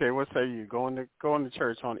Special K. What say you? Going to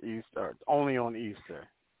church on Easter, only on Easter.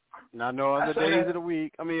 Not no other days of the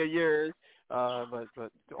week. I mean, a year.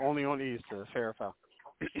 But only on Easter, fair or foul?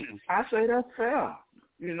 I say that's fair.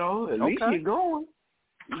 At least you're going.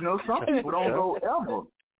 Some people don't go ever.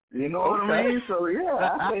 You know what I mean? So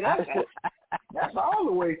yeah, I say that's all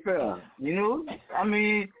the way fair. I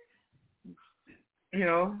mean,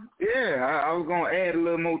 yeah. I was gonna add a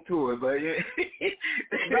little more to it, but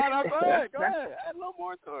no, go ahead. Add a little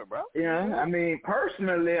more to it, bro. Yeah, I mean,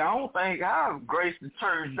 personally, I don't think I've graced the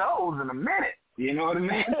church doors in a minute. You know what I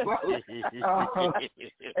mean?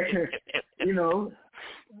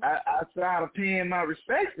 Outside of paying my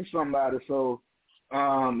respects to somebody, so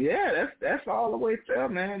yeah, that's all the way fair,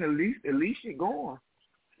 man. At least you're going.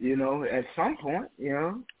 At some point,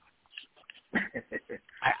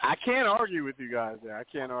 I can't argue with you guys there. I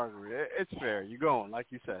can't argue. It's fair. You're going, like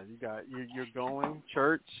you said. You're going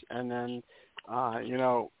church, and then what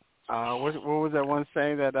was that one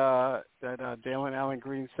saying that Dalen Allen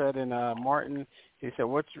Green said in Martin? He said,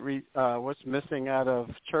 "What's missing out of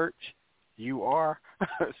church? You are."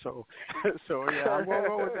 so yeah, I'm gonna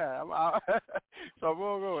go with that. I'm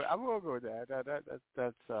gonna go with that.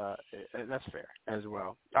 That's fair as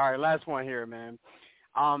well. All right, last one here, man.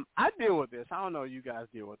 I deal with this. I don't know, you guys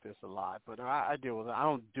deal with this a lot, but I deal with it. I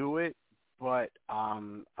don't do it, but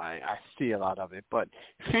I see a lot of it. But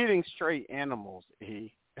feeding stray animals,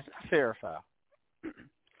 is that fair or foul?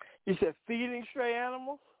 You said feeding stray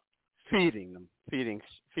animals? Feeding them, feeding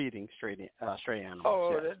stray animals.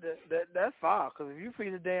 Oh, yes. that's foul. Because if you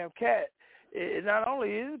feed a damn cat, it not only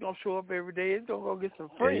is it gonna show up every day, it's gonna go get some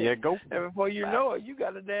friends. There you go. And before you know it, you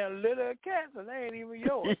got a damn litter of cats, and they ain't even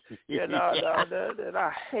yours.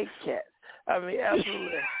 I hate cats. I mean,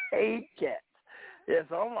 absolutely hate cats. Yeah,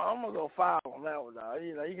 so I'm gonna go foul on that one, dog.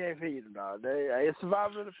 You know, you can't feed them, dog. It's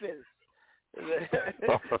survival of the fittest.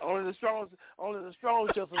 only the strong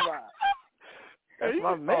shall survive. That's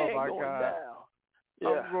my man going down.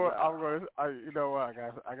 Yeah. I'm going. You know what,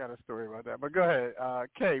 guys? I got a story about that. But go ahead,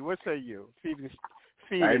 Kay. What say you? Feeding.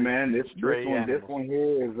 Hey man, this animals.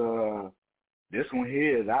 This one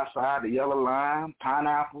here is outside the yellow lime,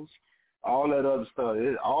 pineapples, all that other stuff.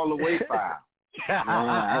 It's all the way foul.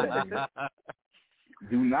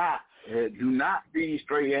 Do not feed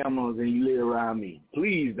stray animals and you live around me.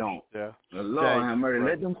 Please don't. Yeah. The Lord have mercy.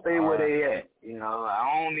 Let them stay where they at. You know,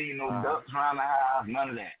 I don't need no ducks around the house. None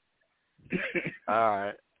of that. All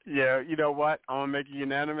right. Yeah. You know what? I'm gonna make it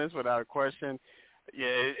unanimous without a question. Yeah,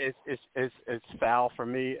 it's foul for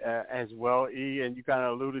me as well, E. And you kind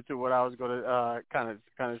of alluded to what I was going to kind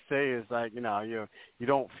of say is like, you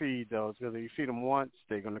don't feed those, because if you feed them once,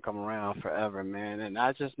 they're going to come around forever, man. And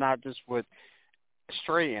not just with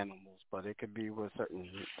stray animals, but it could be with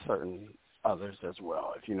certain others as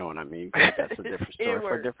well, if you know what I mean. That's a different story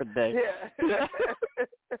for a different day. Yeah.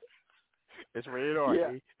 It's rated R.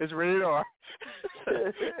 Yeah. It's rated R.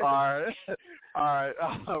 All right.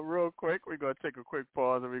 Real quick, we're gonna take a quick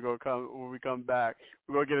pause, and when we come back,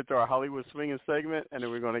 we're gonna get into our Hollywood swinging segment, and then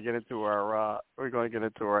we're gonna get into our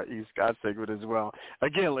East Scott segment as well.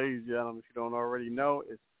 Again, ladies and gentlemen, if you don't already know,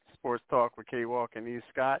 it's Sports Talk with K Walk and East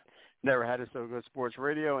Scott. Never had it so good. Sports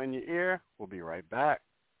radio in your ear. We'll be right back.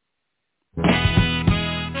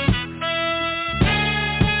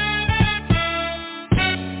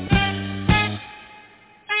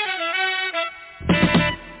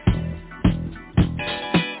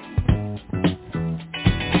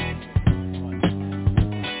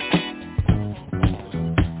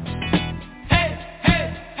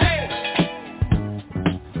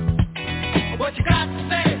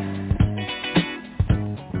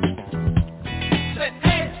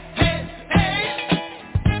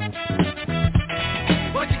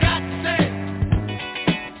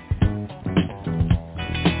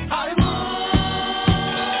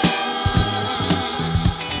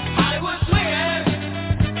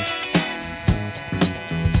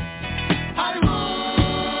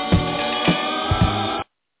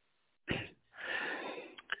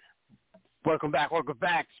 Welcome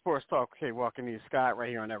back. Sports Talk, K Walk and East Scott, right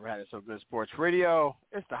here on Never Had It So Good Sports Radio.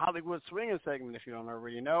 It's the Hollywood swinging segment, if you don't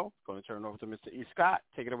already know. Going to turn it over to Mr. E. Scott.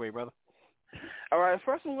 Take it away, brother. All right,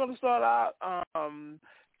 first I'm going to start out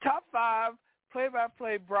top 5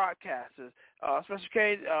 play-by-play broadcasters. Special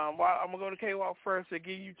K, I'm going to go to K-Walk first to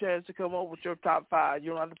give you a chance to come up with your top 5.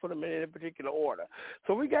 You don't have to put them in any particular order.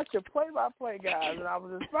 So we got your play-by-play guys, and I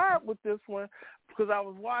was inspired with this one because I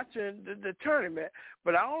was watching the tournament,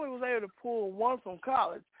 but I only was able to pull one from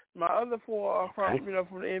college. My other 4 are from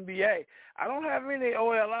the NBA. I don't have any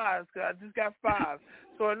OLIs because I just got 5.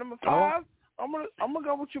 So at number 5, I'm gonna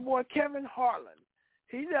go with your boy Kevin Harlan.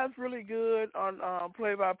 He does really good on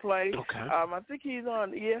play-by-play. Okay. I think he's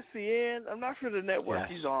on ESPN. I'm not sure the network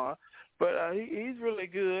he's on, but he's really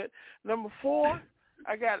good. Number 4,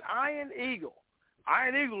 I got Iron Eagle.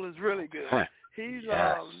 Iron Eagle is really good. He's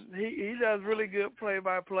he does really good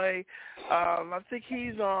play-by-play. I think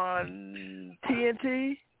he's on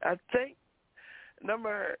TNT. I think.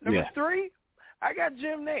 Number 3, I got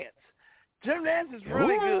Jim Nance. Jim Nance is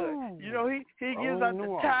really good. You know, he gives out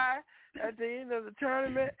the tie at the end of the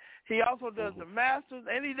tournament. He also does the Masters,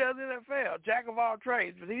 and he does NFL, jack of all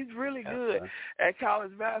trades. But he's really good at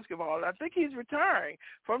college basketball. And I think he's retiring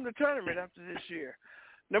from the tournament after this year.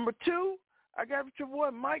 Number 2, I got your boy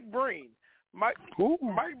Mike Breen. Mike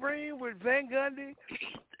Breen with Van Gundy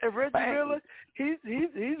and Reggie Miller. He's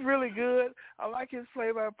really good. I like his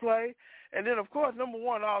play-by-play. And then, of course, number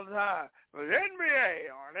one all the time was NBA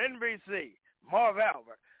on NBC, Marv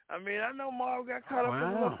Albert. I mean, I know Marv got caught up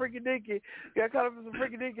in some freaky dinky. Got caught up in some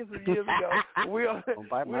freaky dinky some years ago. Don't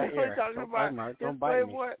bite my ear. Talking about Don't bite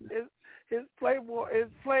me. His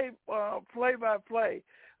play-by-play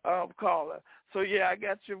caller. So yeah, I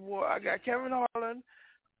got your boy. I got Kevin Harlan,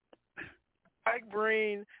 Mike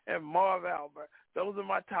Breen, and Marv Albert. Those are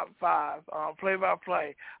my top 5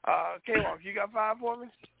 play-by-play. K-Walk, you got 5 for me?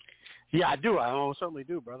 Yeah, I do. I most certainly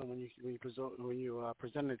do, brother. When you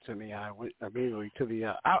presented it to me, I went immediately to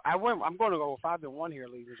the. I'm going to go 5-1 here,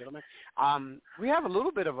 ladies and gentlemen. We have a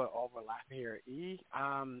little bit of an overlap here.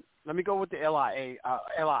 Let me go with the LI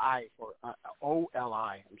for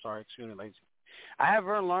OLI. I'm sorry, excuse me, ladies. I have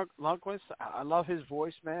Vern Lundquist. I love his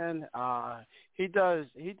voice, man. He did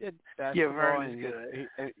basketball. Yeah, Vern is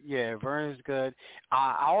good. Vern is good.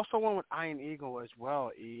 I also went with Iron Eagle as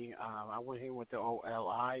well, I went here with the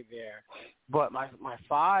OLI there. But my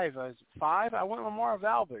 5 is 5. I went with Marv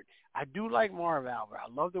Albert. I do like Marv Albert. I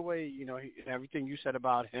love the way, everything you said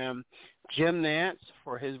about him. Jim Nantz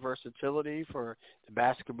for his versatility for the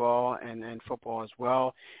basketball and football as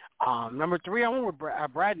well. Number 3, I went with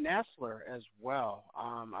Brad Nessler as well.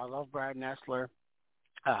 I love Brad Nessler.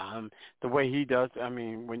 The way he does. I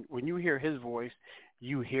mean, when you hear his voice,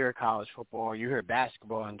 you hear college football, you hear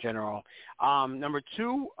basketball in general. Number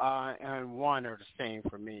 2 and 1 are the same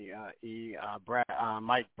for me.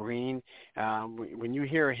 Mike Breen. When you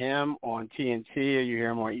hear him on TNT, or you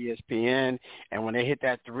hear him on ESPN, and when they hit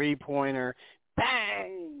that 3-pointer,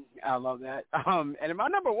 bang! I love that. And in my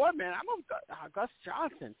number 1, man, I'm on Gus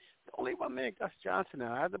Johnson. Don't leave my man Gus Johnson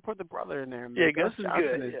out. I had to put the brother in there, man. Yeah, Gus is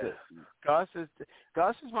good.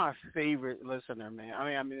 Gus is my favorite listener, man.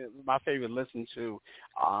 I mean, my favorite listen to,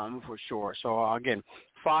 for sure. So again,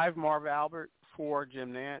 5 Marv Albert, 4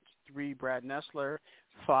 Jim Nantz, 3 Brad Nessler,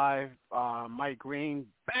 5 Mike Green.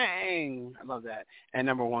 Bang! I love that. And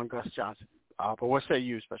number 1 Gus Johnson. But what say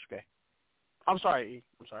you, Special K? I'm sorry, E.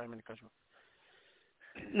 I'm sorry, I'm in the country.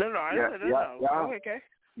 No. Go ahead, K.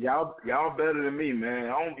 Y'all better than me, man.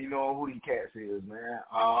 I don't be knowing who these cats is, man.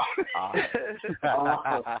 I'm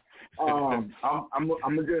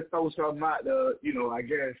gonna just throw something out there. I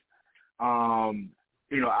guess. I'll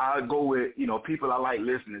go with people I like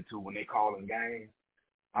listening to when they call in games.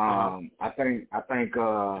 I think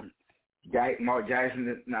Mark Jackson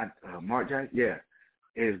is not Mark Jackson. Yeah,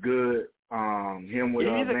 is good. Him with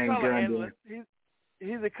Van Gundy.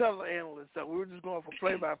 He's a color analyst, so we were just going for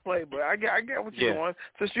play-by-play. But I get what you're doing.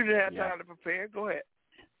 Since you didn't have time to prepare, go ahead.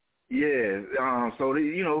 Yeah. So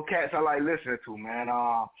cats I like listening to, man.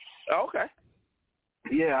 Okay.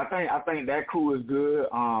 Yeah, I think that crew is good.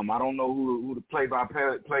 I don't know who the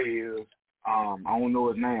play-by-play is. I don't know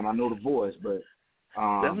his name. I know the voice, but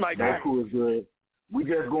that crew is good. We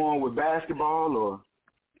just going with basketball, or?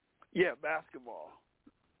 Yeah, basketball.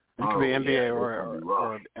 It could be NBA or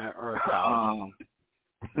college.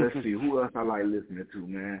 Let's see, who else I like listening to,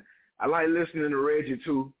 man. I like listening to Reggie,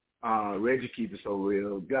 too. Reggie keeps it so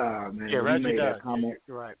real. God, man. Yeah, Reggie made does. That comment.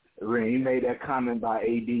 You're right. He made that comment by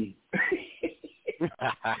AD.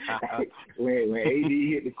 when AD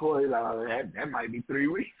hit the court, he's like, that might be 3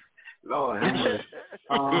 weeks. Lord.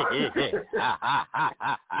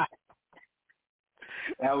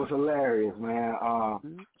 That was hilarious, man.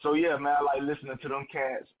 So, yeah, man, I like listening to them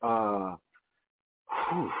cats.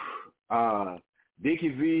 Dickie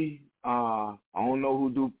V, I don't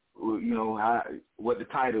know what the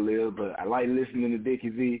title is, but I like listening to Dickie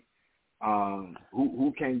V.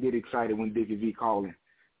 Who can't get excited when Dickie V calling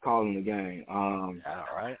the game? All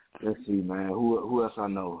right. Let's see, man. Who else I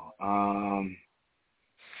know?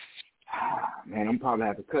 Man, I'm probably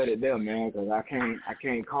have to cut it there, man, because I can't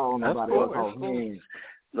call nobody else off hands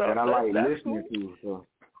that I like listening to. So.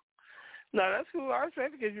 No, that's cool. I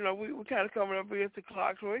respect it because we kind of coming up against the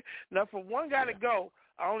clock. Now, for one guy to go,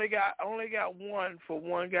 I only got one for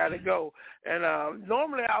one guy to go. And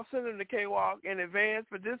normally I'll send him to K-Walk in advance,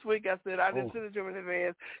 but this week I said I didn't send it to him in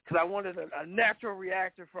advance because I wanted a natural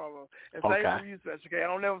reaction from him. And same for you, Special K. I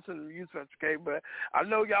don't never send him to you, Special K, but I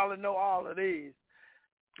know y'all know all of these.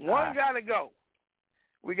 One got to go.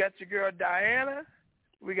 We got your girl Diana.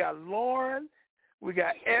 We got Lauren. We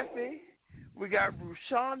got Effie. We got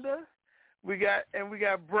Brushonda. We got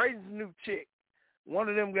Braden's new chick. One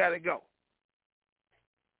of them got to go.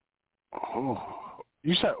 Oh,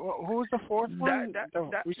 you said who was the fourth one?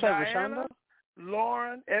 We said Diana,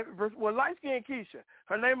 Lauren, light skinned Keisha.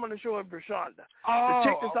 Her name on the show is Brushonda. Oh, the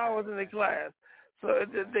chick that's always in the class. So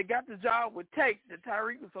they got the job with Tate that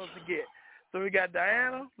Tyreek was supposed to get. So we got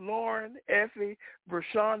Diana, Lauren, Effie,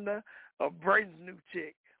 Brushonda, Braden's new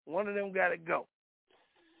chick. One of them got to go.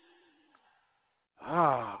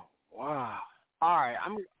 Oh, wow. All right,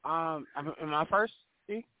 am I first?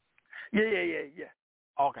 See? Yeah.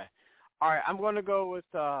 Okay. All right, I'm going to go with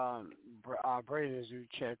Brady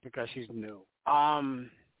Zuchek because she's new.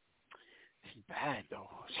 She's bad though.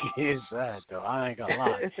 She is bad though. I ain't gonna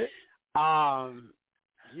lie.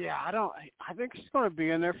 Yeah, I think she's going to be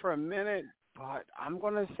in there for a minute, but I'm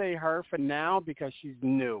going to say her for now because she's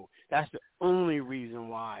new. That's the only reason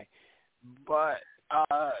why. But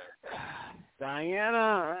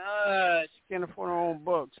Diana, she can't afford her own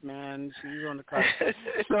books, man. She's on the cut.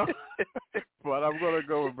 So, but I'm going to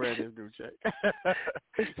go with Brandon Duchek.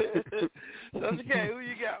 That's okay. Who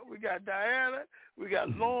you got? We got Diana, we got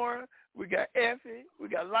Lauren, we got Effie, we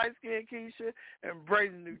got light-skinned Keisha, and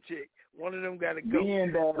Braden New Chick. One of them got to go.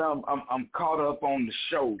 Being that I'm caught up on the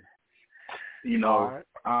show, you know,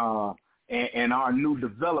 and our new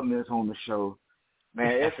developments on the show,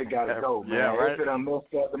 man, Effie got to go, man. Yeah, right. Effie done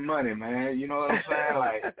messed up the money, man. You know what I'm saying?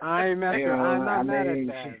 Like, I ain't messing. I'm not mad at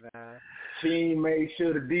that, man. She made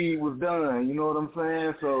sure the deed was done. You know what I'm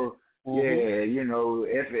saying? So, yeah, you know,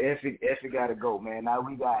 Effie got to go, man. Now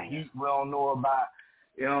we got heat we don't know about.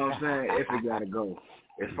 You know what I'm saying? Effie got to go.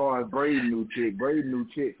 As far as Brady New Chick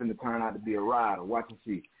finna turn out to be a rider. Watch and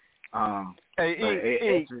see.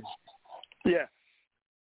 Hey, yeah.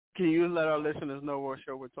 Can you let our listeners know what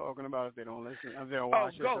show we're talking about if they don't listen? If they don't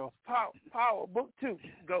watch the show? Power Book 2,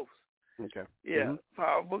 Ghost. Okay. Yeah,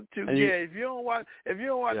 Power Book 2. And if you don't watch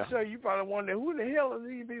the show, you probably wonder who the hell is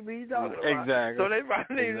these people he's talking about. Exactly. So they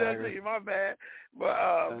probably need to see. My bad.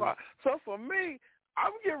 But so for me,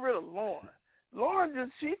 I'm getting rid of Lauren.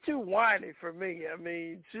 Lauren she too whiny for me. I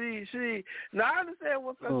mean, she. Now I understand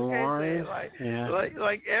what Special K said.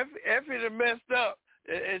 Like Effie done messed up,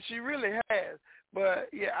 and she really has. But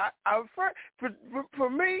yeah, for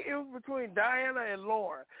me it was between Diana and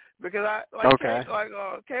Lauren because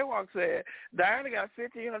K-Walk said, Diana got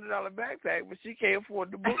 $1,500 backpack, but she can't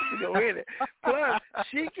afford the books to go in it. Plus,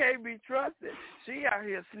 she can't be trusted. She out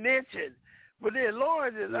here snitching. But then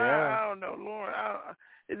Lauren just, I don't know, Lauren.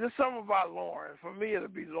 It's just something about Lauren. For me, it'll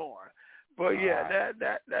be Lauren. But yeah,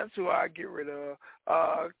 that's who I get rid of.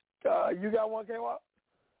 You got one, K-Walk?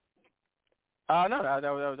 No, that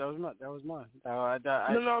was mine. I'm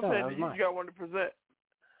saying you got one to present.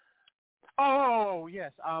 Oh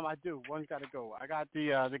yes, I do. One's got to go. I got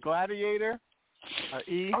the Gladiator,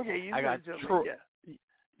 E. Okay, you I got Troy.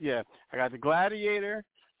 Yeah, I got the Gladiator.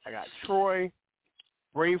 I got Troy,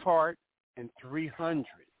 Braveheart, and 300.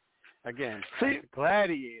 Again, the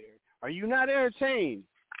Gladiator. Are you not entertained?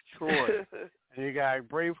 Troy. And you got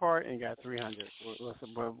Braveheart and you got 300.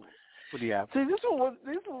 What do you have? See, this one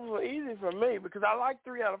was easy for me because I like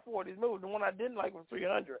 3 out of 4 of these movies. The one I didn't like was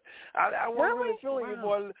 300. I wasn't really feeling your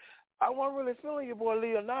boy. I wasn't really feeling your boy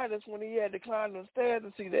Leonidas when he had to climb the stairs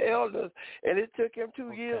to see the elders, and it took him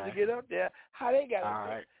 2 years to get up there. How they got up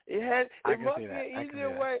there? It must be an easier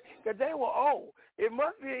way because they were old. It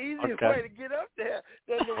must be an easier way to get up there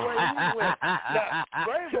than the way he went. Now,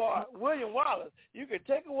 Braveheart, William Wallace, you can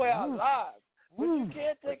take away our lives. But you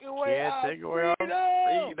can't take away our freedom.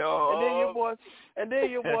 And then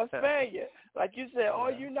your boy Spaniard, like you said,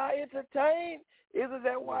 are you not entertained? Isn't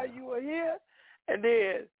that why you are here? And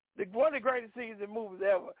then one of the greatest scenes in movies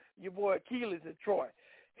ever, your boy Achilles and Troy.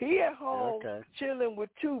 He at home chilling with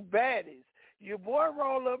 2 baddies. Your boy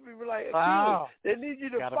roll up and be like, Achilles, they need you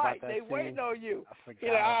to fight. They waiting on you. He's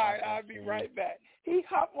like, all right, I'll be right back. He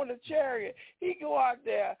hop on the chariot. He go out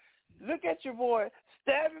there, look at your boy,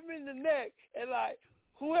 stab him in the neck, and like,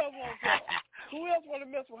 who else wants to? Who else want to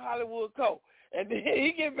mess with Hollywood Cole? And then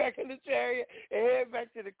he get back in the chariot and head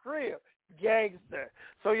back to the crib. Gangster.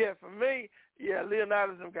 So yeah, for me,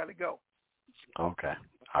 Leonidas got to go. Okay.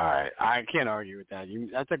 All right. I can't argue with that.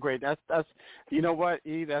 That's a great. That's. You know what,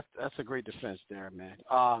 E? That's a great defense there, man.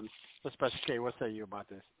 Special K, what say you about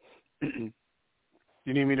this?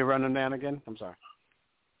 You need me to run him down again? I'm sorry.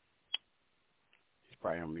 He's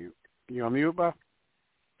probably on mute. You on mute, bro?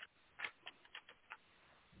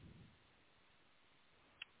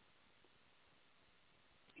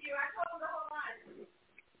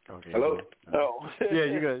 Okay, hello? Oh. Yeah,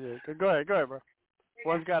 you good. Yeah. Go ahead, bro.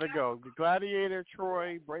 One's got to go. The Gladiator,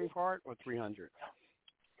 Troy, Braveheart, or 300?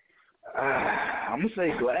 I'm going to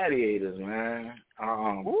say Gladiators, man.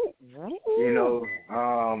 You know,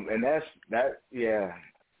 and yeah.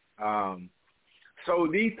 So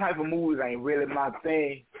these type of movies ain't really my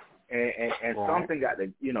thing. And something got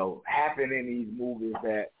to, happen in these movies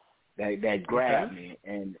that grab me.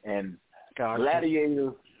 And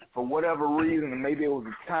Gladiators, for whatever reason, and maybe it was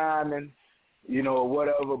the timing, or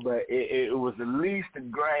whatever, but it was the least to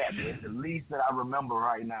grab me. It's the least that I remember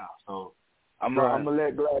right now. So I'm going to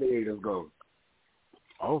let Gladiators go.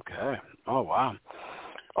 Okay. Oh wow.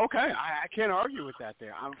 Okay, I can't argue with that.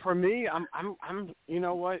 There, for me, I'm. You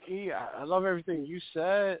know what, E? I love everything you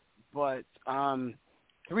said, but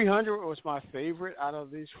 300 was my favorite out of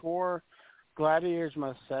these four. Gladiator's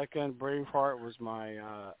my second. Braveheart was my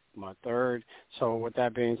third. So with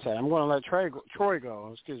that being said, I'm going to let Troy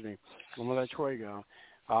go. Excuse me. I'm going to let Troy go.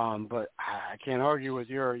 But I can't argue with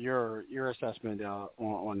your assessment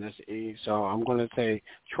on this, E. So I'm going to say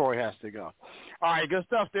Troy has to go. All right, good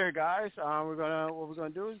stuff there, guys. What we're gonna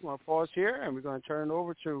do is we're gonna pause here and we're gonna turn it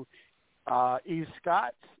over to E.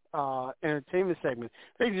 Scott's entertainment segment.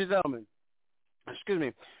 Ladies and gentlemen, excuse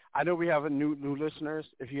me. I know we have new listeners.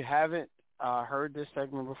 If you haven't heard this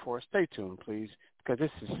segment before, stay tuned, please, because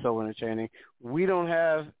this is so entertaining. We don't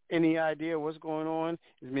have any idea what's going on.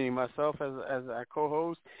 It's meaning myself as our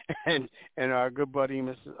co-host and our good buddy,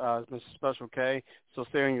 Mrs. Special K. So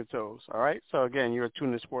stay on your toes, all right? So, again, you're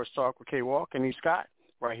tuned to Sports Talk with K. Walk and E. Scott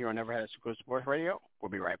right here on Never Had It So Good Sports Radio. We'll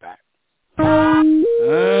be right back. How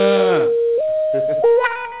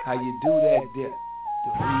you do that there?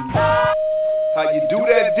 How you do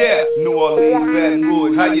that there? New Orleans, Baton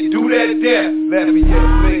Rouge. How you do that there?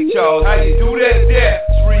 Lafayette, St. Charles. How you do that there?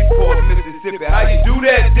 Shreveport, Mississippi. How you do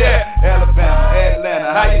that there? Alabama,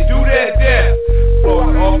 Atlanta. How you do that there?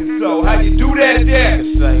 Florida, Arkansas. How you do that there?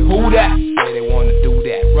 Say who that? Say they want to do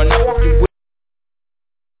that. Run out with you.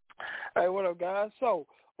 Hey, what up, guys? So,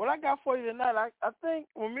 what I got for you tonight, I think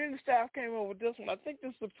when me and the staff came up with this one, I think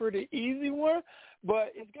this is a pretty easy one,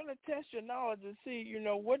 but it's going to test your knowledge and see,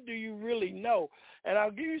 what do you really know? And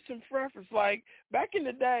I'll give you some preference. Like, back in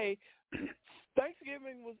the day,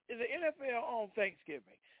 Thanksgiving was the NFL on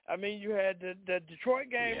Thanksgiving. I mean, you had the Detroit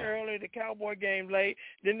game early, the Cowboy game late,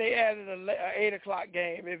 then they added an 8 o'clock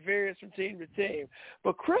game. It varies from team to team.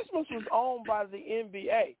 But Christmas was owned by the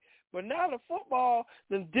NBA. But now the football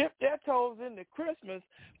then dipped their toes into Christmas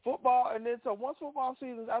football, and then so once football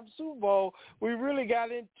season's after the Super Bowl, we really got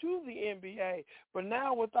into the NBA. But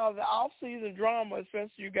now with all the off-season drama,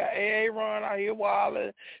 especially you got Aaron out here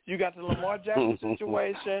wilding, you got the Lamar Jackson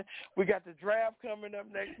situation, we got the draft coming up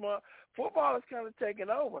next month. Football is kind of taking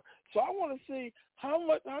over. So I want to see how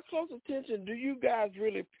close attention do you guys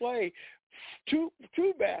really play to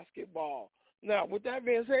basketball. Now, with that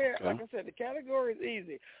being said, like I said, the category is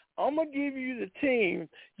easy. I'm going to give you the team.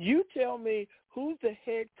 You tell me who's the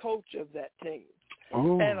head coach of that team.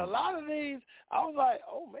 Ooh. And a lot of these, I was like,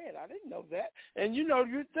 oh, man, I didn't know that. And, you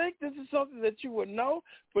think this is something that you would know,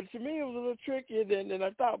 but to me it was a little trickier than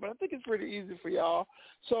I thought. But I think it's pretty easy for y'all.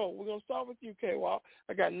 So we're going to start with you, K-Walk.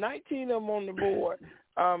 I got 19 of them on the board.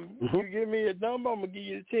 You give me a number, I'm going to give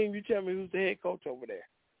you the team. You tell me who's the head coach over there.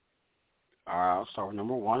 I'll start with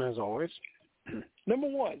number one, as always. Number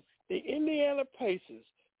one, the Indiana Pacers.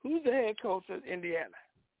 Who's the head coach of Indiana?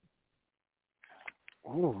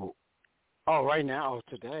 Ooh. Oh, right now,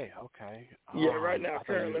 today. Okay. Yeah, right now,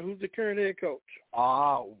 currently. Who's the current head coach?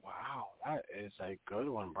 Oh, wow. That is a good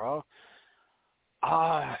one, bro.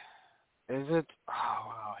 Is it? Oh,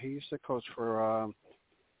 wow. He used to coach for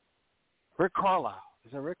Rick Carlisle.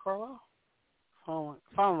 Is that Rick Carlisle?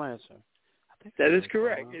 Final answer. I think that is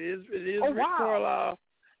correct. It is Rick Carlisle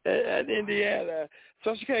at Indiana.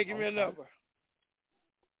 So, okay, give me a number.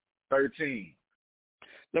 13.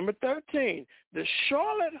 Number 13, the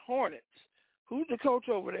Charlotte Hornets. Who's the coach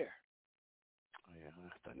over there?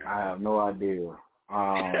 I have no idea.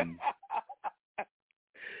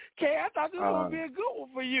 Kay, I thought this was going to be a good one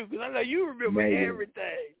for you because I know you remember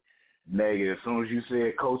everything. Negative. As soon as you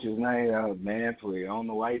said coach's name, man, please. I don't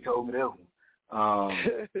know why you told me that one.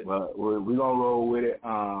 But we're going to roll with it.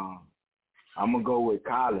 I'm going to go with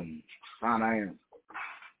Collins. Final answer.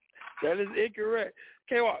 That is incorrect.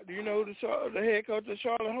 K-Walk, do you know the head coach of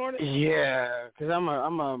Charlotte Hornets? Yeah, because I'm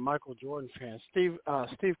a Michael Jordan fan. Steve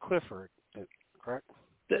Clifford, correct?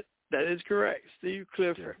 That is correct. Steve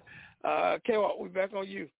Clifford. K-Walk, we back on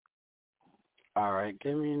you. All right,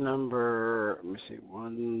 give me number. Let me see,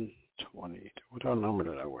 120. What number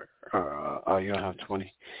did I wear? You don't have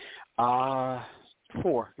 20.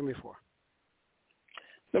 4. Give me 4.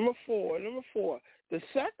 Number 4. The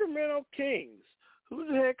Sacramento Kings. Who's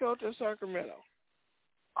the head coach of Sacramento?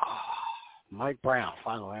 Mike Brown,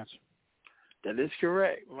 final answer. That is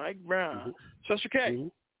correct, Mike Brown. Sister K,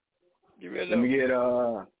 give me a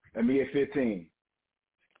number. Let me get 15.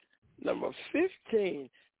 Number 15,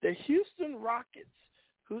 the Houston Rockets.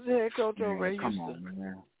 Who's the head coach over at Houston?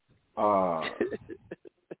 Come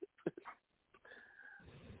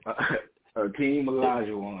on, man. Team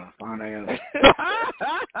Elijah one. Final answer.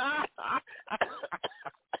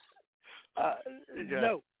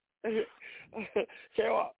 No.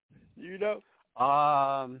 K-Walk, you know?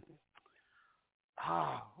 Oh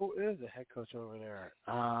Who is the head coach over there?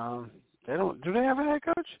 They don't. Do they have a head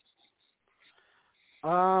coach?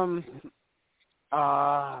 Well,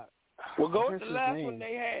 go with the last one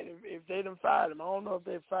they had. If they done fired him, I don't know if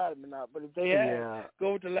they fired him or not. But if they had,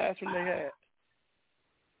 go with the last one they had.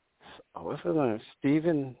 What's his name?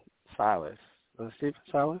 Stephen Silas. Was it Stephen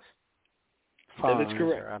Silas? That is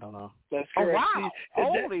correct. I don't know. That's correct. Oh,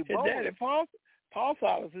 wow. His dad, Paul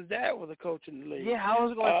Silas, his dad was a coach in the league. Yeah, I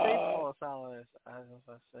was going to say Paul Silas. I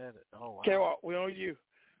said it. Oh, wow. Okay, well, we on you.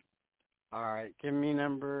 All right. Give me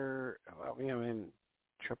number,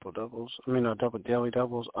 triple doubles. Double daily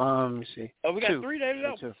doubles. Let me see. Oh, we got 2. three daily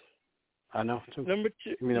doubles. 2. I know. 2. Number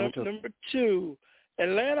 2. Number 2.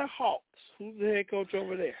 Atlanta Hawks. Who's the head coach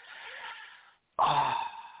over there?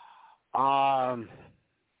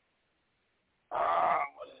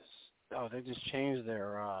 They just changed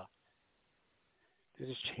their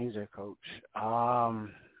coach.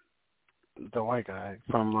 The white guy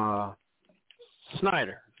from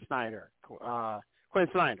Snyder. Quinn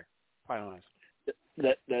Snyder. Finalized.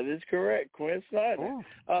 That is correct. Quinn Snyder.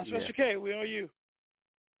 Special K, we on you.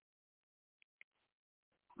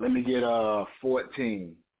 Let me get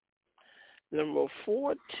 14. Number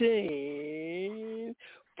 14,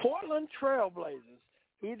 Portland Trailblazers.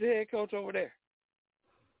 Who's the head coach over there?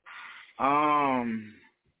 I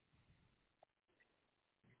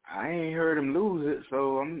ain't heard him lose it,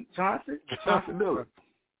 so I'm Chauncey Billups.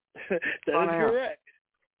 That is correct.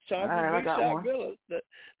 Chauncey Big Shot Billups. That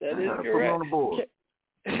is correct. Put him on the board.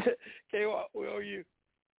 K-Walk, we owe you.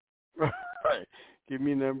 Right. Give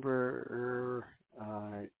me number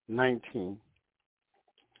 19.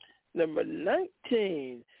 Number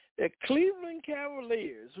 19, the Cleveland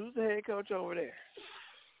Cavaliers. Who's the head coach over there?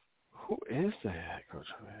 Who is the head coach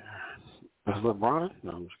over there? Is LeBron?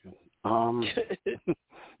 No, I'm just kidding.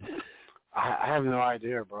 I have no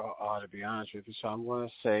idea, bro, to be honest with you. So I'm going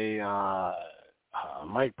to say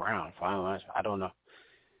Mike Brown, final answer. I don't know.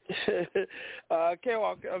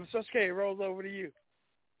 K-Walk, K, rolls over to you.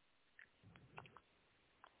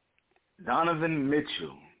 Donovan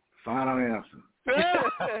Mitchell, final answer.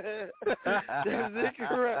 That is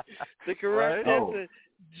incorrect. The correct answer,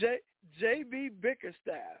 J.B.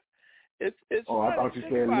 Bickerstaff. It's I thought you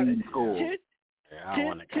said leading score.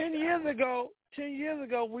 10 years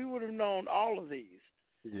ago, we would have known all of these.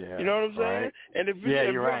 Yeah, you know what I'm saying? Right. And if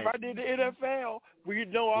I did the NFL,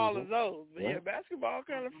 we'd know all of those. But yeah, basketball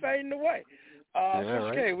kind of fading away.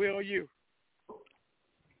 Okay, we on you.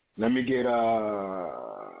 Let me get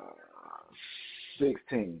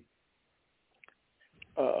 16.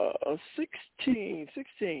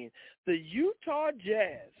 16. The Utah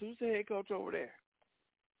Jazz. Who's the head coach over there?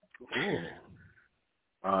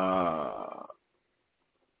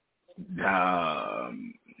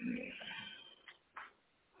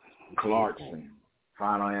 Clarkson.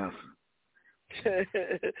 Final answer.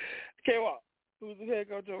 K-Walk. Who's the head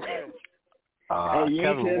coach over there? Hey, you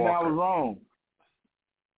ain't said I was wrong.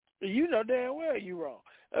 You know damn well you wrong.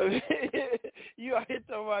 You are hit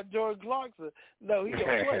talking about Jordan Clarkson. No, he's a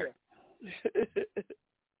player.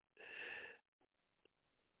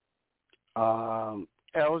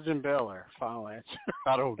 Elgin Baylor, final answer.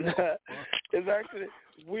 I don't know. It's actually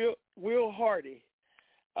Will Hardy.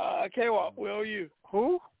 K-Walk, will you?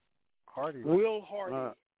 Who? Hardy. Will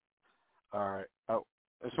Hardy. All right. Oh,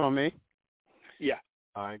 it's on me? Yeah.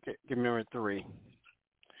 All right, give me number 3.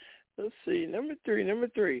 Let's see, number three.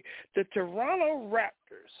 The Toronto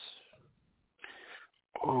Raptors.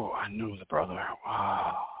 Oh, I knew the brother.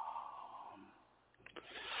 Wow.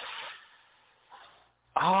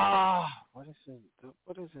 What is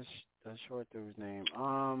this the short dude's name?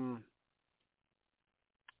 I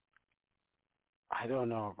don't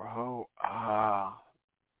know, bro.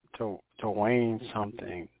 Dwayne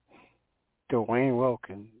something. Dwayne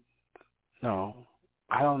Wilkins. No,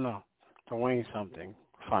 I don't know. Dwayne something.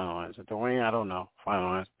 Final answer. Dwayne, I don't know.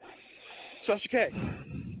 Final answer. Special K.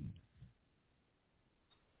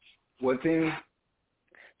 What team?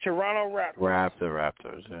 Toronto Raptors.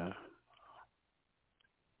 Raptors, yeah.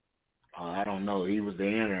 I don't know. He was the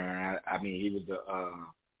intern. He was the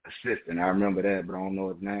assistant. I remember that, but I don't know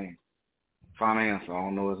his name. Final answer. I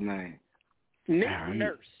don't know his name. Nick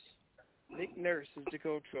Nurse. Nick Nurse is the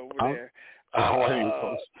coach over there.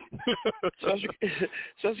 Special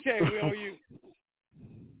K, we owe you.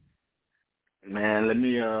 Man, let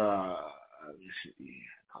me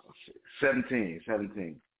 17.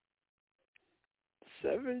 17.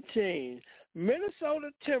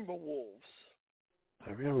 Minnesota Timberwolves.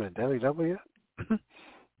 Have you ever Daily W yet?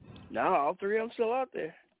 No, all three of them still out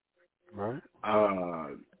there. Right.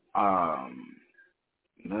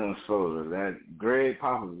 Minnesota. That Greg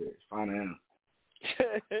Popovich. Final answer.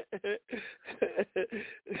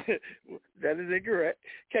 That is incorrect.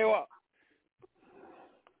 K-Walk.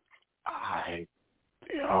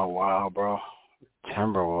 Oh, wow, bro.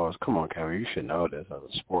 Timberwolves. Come on, Kevin. You should know this as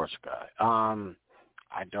a sports guy.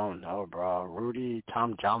 I don't know, bro. Rudy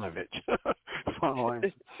Tomjanovich.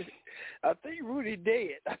 I think Rudy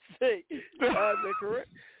dead. I think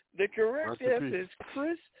the correct answer is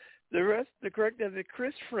Chris. The correct answer is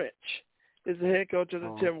Chris French is the head coach of the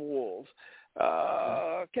Timberwolves.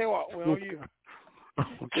 K-Walk, we on you.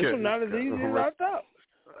 This one not as easy as I thought.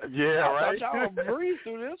 Yeah, right. I thought y'all would breeze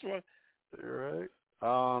through this one. You're right.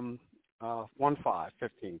 1-5,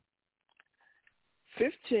 15.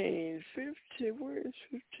 15, where is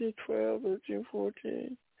 15, 12, 13,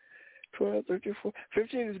 14, 12, 13, 14.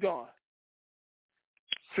 15 is gone.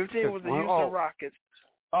 15 was the Houston Rockets.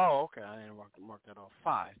 Oh, okay. I didn't mark that off.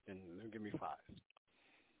 5, then give me 5.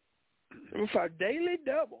 Number 5, daily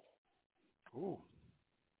double. Ooh.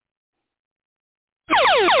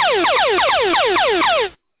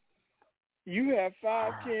 You have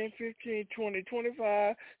 5, 10, 15, 20,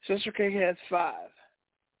 25. Sister K has 5.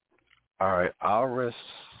 All right, I'll risk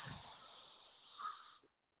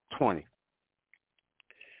 20.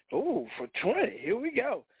 Ooh, for 20. Here we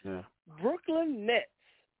go. Yeah. Brooklyn Nets.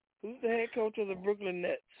 Who's the head coach of the Brooklyn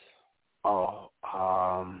Nets? Oh,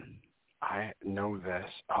 I know this.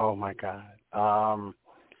 Oh, my God.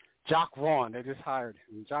 Jock Vaughn. They just hired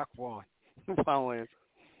him. Jock Vaughn. Finally.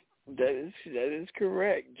 That is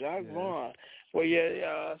correct. Jock Vaughn. Well,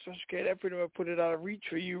 yeah, Special K, that pretty much put it out of reach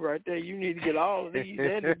for you right there. You need to get all of these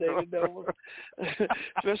and the daily doubles.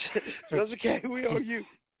 Special K, we owe you.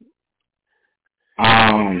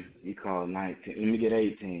 You call 19. Let me get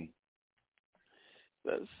 18.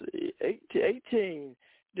 Let's see, 18.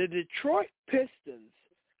 The Detroit Pistons.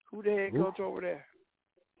 Who the head coach over there?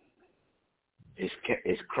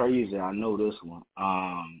 It's crazy. I know this one.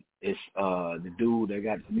 It's the dude that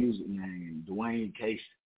got the music name, Dwayne Casey.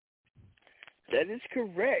 That is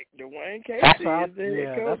correct. Dwayne Casey is the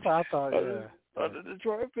head coach that's what I thought, of the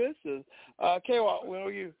Detroit Pistons. K-Walk, we owe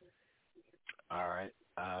you. All right.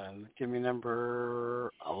 Give me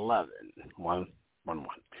number 11. 1-1.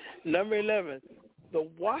 Number 11, the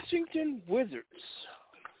Washington Wizards.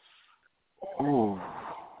 Ooh.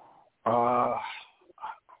 I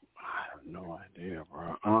have no idea,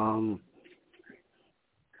 bro.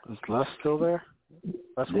 Is Les still there?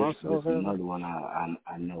 Les still there? Another one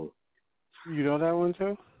I know. You know that one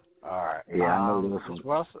too? All right. Yeah, I know this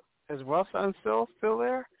one. Is Wes Unseld still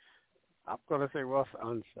there? I'm gonna say Wes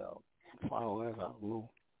Unseld. Final answer.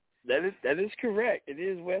 That is correct. It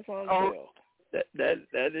is Wes Unseld.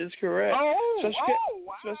 That is correct. Wow.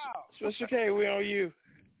 Special K, we on you.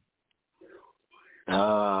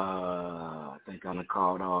 I think I'm gonna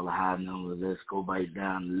call all the high numbers. Let's go back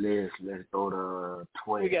down the list. Let's go to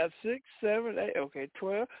 12. We got 6, 7, 8. Okay,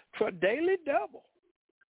 12 daily double.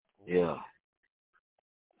 Yeah.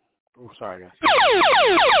 Oh, sorry, guys.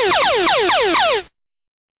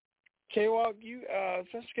 K-Walk, you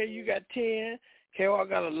Special K, you got 10. K-Walk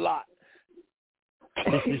got a lot.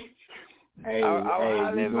 Hey, we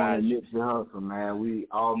going to Nipsey Hussle, man. We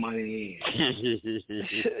all money in.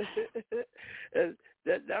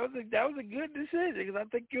 that was a good decision because I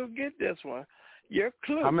think you'll get this one. Your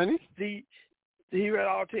clue. How many? He read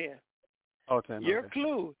all 10. Oh, 10. Your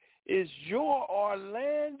clue is your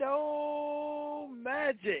Orlando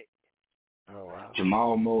Magic. Oh, wow.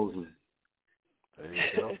 Jamal Mosley. There you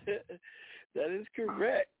go. That is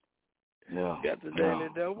correct. Yeah. Got the daily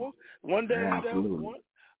double. One daily double.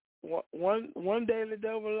 One daily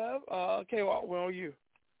double left. Okay, we're on you.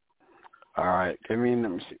 All right. Let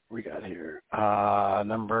me see. We got here.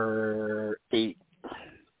 Number 8.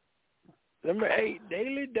 Number 8,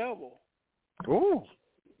 daily double. Ooh.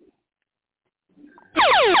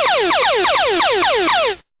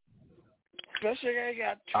 Especially I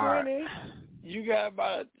got 20. Right. You got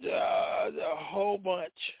about a whole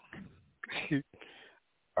bunch.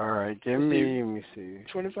 All right, let me see.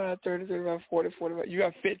 25, 30, 35, 40, 45. You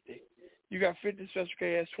got 50. You got 50, Special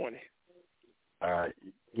K has 20. All right.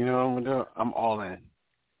 You know what I'm going to do? I'm all in.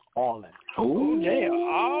 All in. Oh, damn.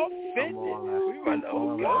 All 50.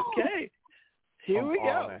 Okay. Here we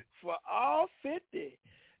go. For all 50,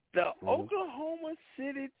 the Oklahoma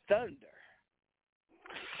City Thunder.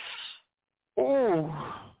 Oh.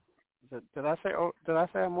 Did I say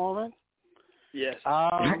I'm all in? Yes. All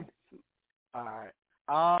right.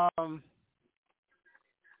 Oh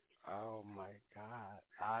my God,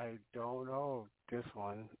 I don't know this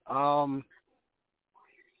one.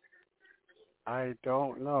 I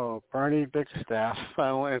don't know. Bernie Bickerstaff.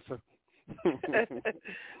 Final answer.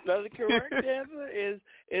 No, the correct answer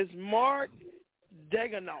is Mark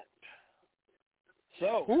Dagenant.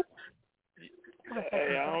 So,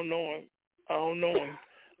 hey, I don't know him.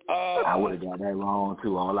 I would have got that wrong,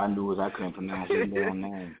 too. All I knew was I couldn't pronounce his damn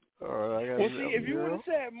name. Well, see, if you would have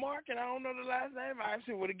said Mark and I don't know the last name, I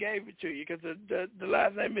actually would have gave it to you because the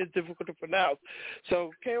last name is difficult to pronounce.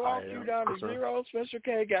 So, K-Walk, you down to 0. Special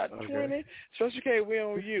K got 20. Special K, we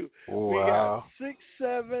on you. Wow. We got 6,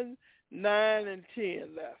 7, 9, and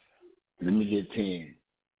 10 left. Let me get 10.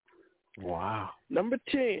 Wow. Number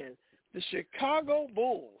 10, the Chicago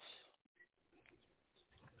Bulls.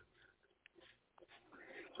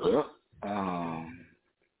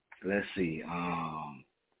 Let's see.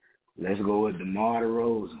 Let's go with DeMar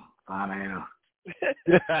DeRozan. I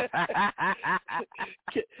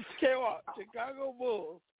K-Walk, Chicago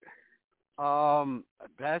Bulls.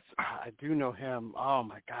 I do know him. Oh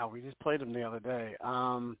my God, we just played him the other day.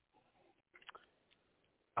 Oh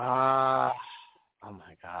my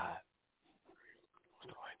God. What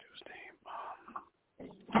do I do his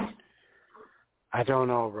name? I don't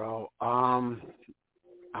know, bro. I'm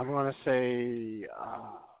gonna say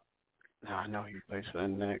no, I know he plays for the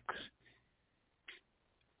Knicks.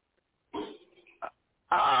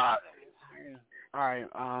 All right,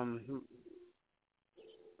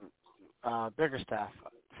 Biggerstaff.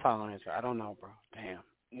 Final answer. I don't know, bro. Damn.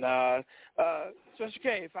 Nah. Special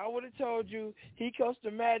K, if I would have told you he coached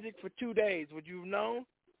the Magic for 2 days, would you have known?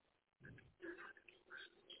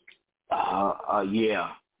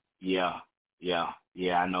 Yeah.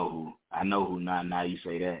 I know who. Now you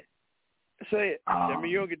say that. Say it. I mean,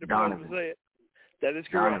 you don't get the problem to say it. That is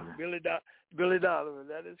correct. Donovan. Billy Donovan.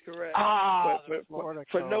 That is correct. But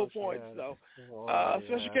for no points, though.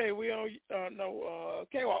 Special K, we on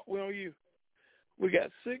K-Walk, we on you. We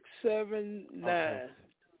got 6, 7, 9. Okay.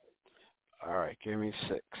 All right, give me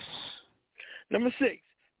 6. Number 6,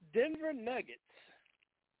 Denver Nuggets.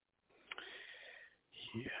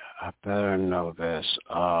 Yeah, I better know this.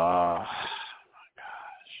 Oh my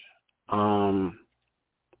gosh.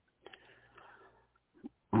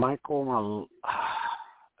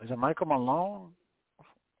 Is it Michael Malone?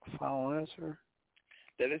 Final answer?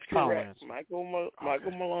 That is correct. Michael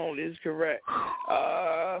Malone is correct.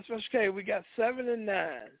 Special K, we got 7 and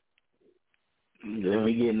 9. Let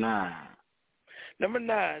me get 9. Number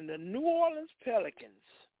 9, the New Orleans Pelicans.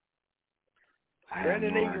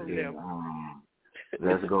 Brandon Ingram.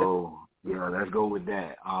 Let's go. Yeah, let's go with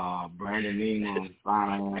that. Brandon Ingram,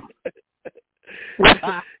 final answer.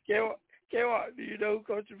 K-Walk, do you know who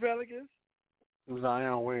coached the Pelicans?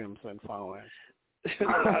 Zion Williamson, final answer.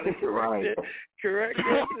 Right. Correct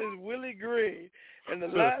answer is Willie Green. And the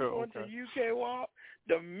last one to you, K-Walk,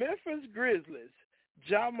 the Memphis Grizzlies,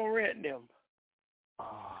 Ja Morant them.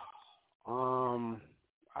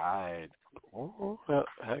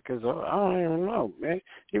 Heck is up? I don't even know, man.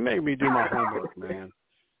 You make me do my homework, man.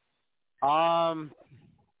 I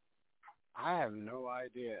have no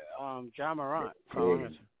idea. Ja Morant, final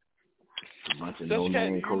answer. A bunch of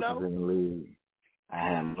no-name coaches in the league. I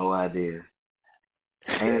have no idea.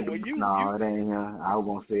 And it ain't him. I was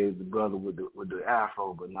gonna say it's the brother with the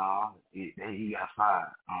afro, but he got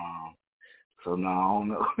fired. So no, I don't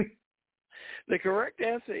know. The correct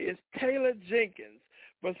answer is Taylor Jenkins.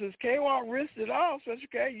 But since K-Walk risked it off, Special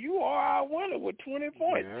K, you are our winner with 20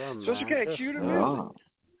 points. Yeah, Special K, cue the music.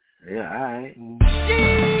 Yeah, all right.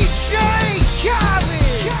 DJ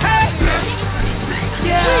Khaled.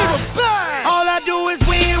 Yeah. All I do is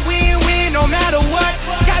win, no matter what.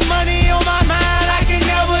 Got money on my mind, I can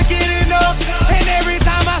never get enough. And every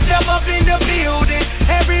time I step up in the building,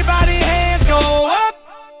 everybody hands go up.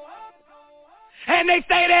 And they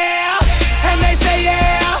stay there, and they say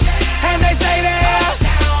yeah, and they say there.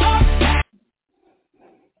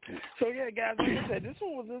 So yeah, guys, like I said, this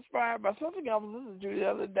one was inspired by something I was listening to the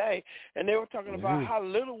other day, and they were talking about how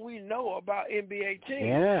little we know about NBA teams.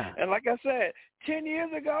 Yeah. And like I said, 10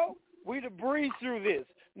 years ago, we'd have breezed through this,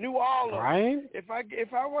 knew all of them. If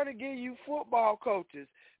I were to give you football coaches,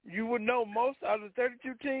 you would know most of the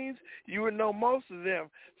 32 teams. You would know most of them.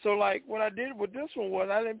 So like what I did with this one was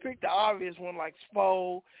I didn't pick the obvious one like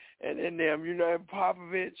Spo and them, and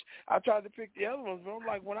Popovich. I tried to pick the other ones, but I'm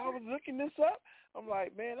like, when I was looking this up, I'm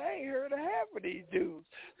like, man, I ain't heard of half of these dudes.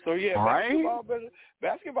 So, yeah,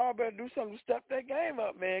 basketball better do something to step that game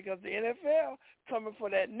up, man, because the NFL coming for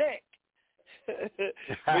that neck. But,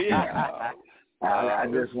 yeah. I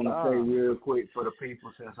just want to say real quick for the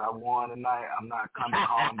people, since I won tonight, I'm not coming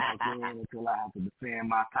home back in until I have to defend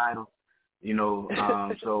my title.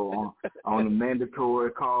 So on the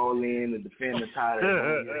mandatory call in to defend the title,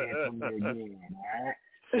 you'll hear from me again, all right?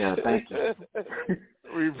 Yeah, thank you.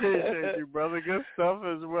 We appreciate you, brother. Good stuff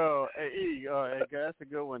as well. Hey, E, that's a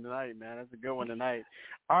good one tonight, man. That's a good one tonight.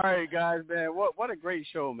 All right, guys, man. What a great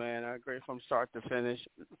show, man. Great from start to finish,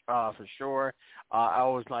 for sure. I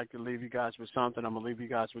always like to leave you guys with something. I'm gonna leave you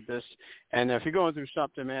guys with this. And if you're going through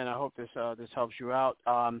something, man, I hope this helps you out.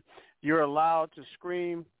 You're allowed to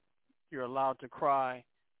scream, you're allowed to cry,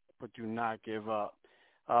 but do not give up.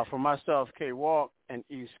 For myself, K Walk and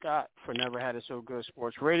E Scott for Never Had It So Good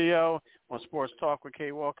Sports Radio on Sports Talk with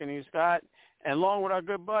K Walk and E Scott, and along with our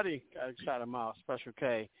good buddy, got excited Miles, Special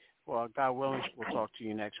K. Well, God willing, we'll talk to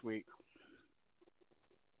you next week.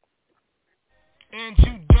 And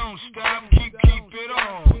you don't stop, keep it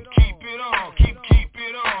on, keep it on, keep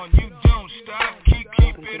it on. You don't stop, keep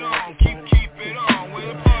it on, keep it on.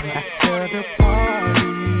 Where the party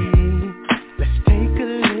at?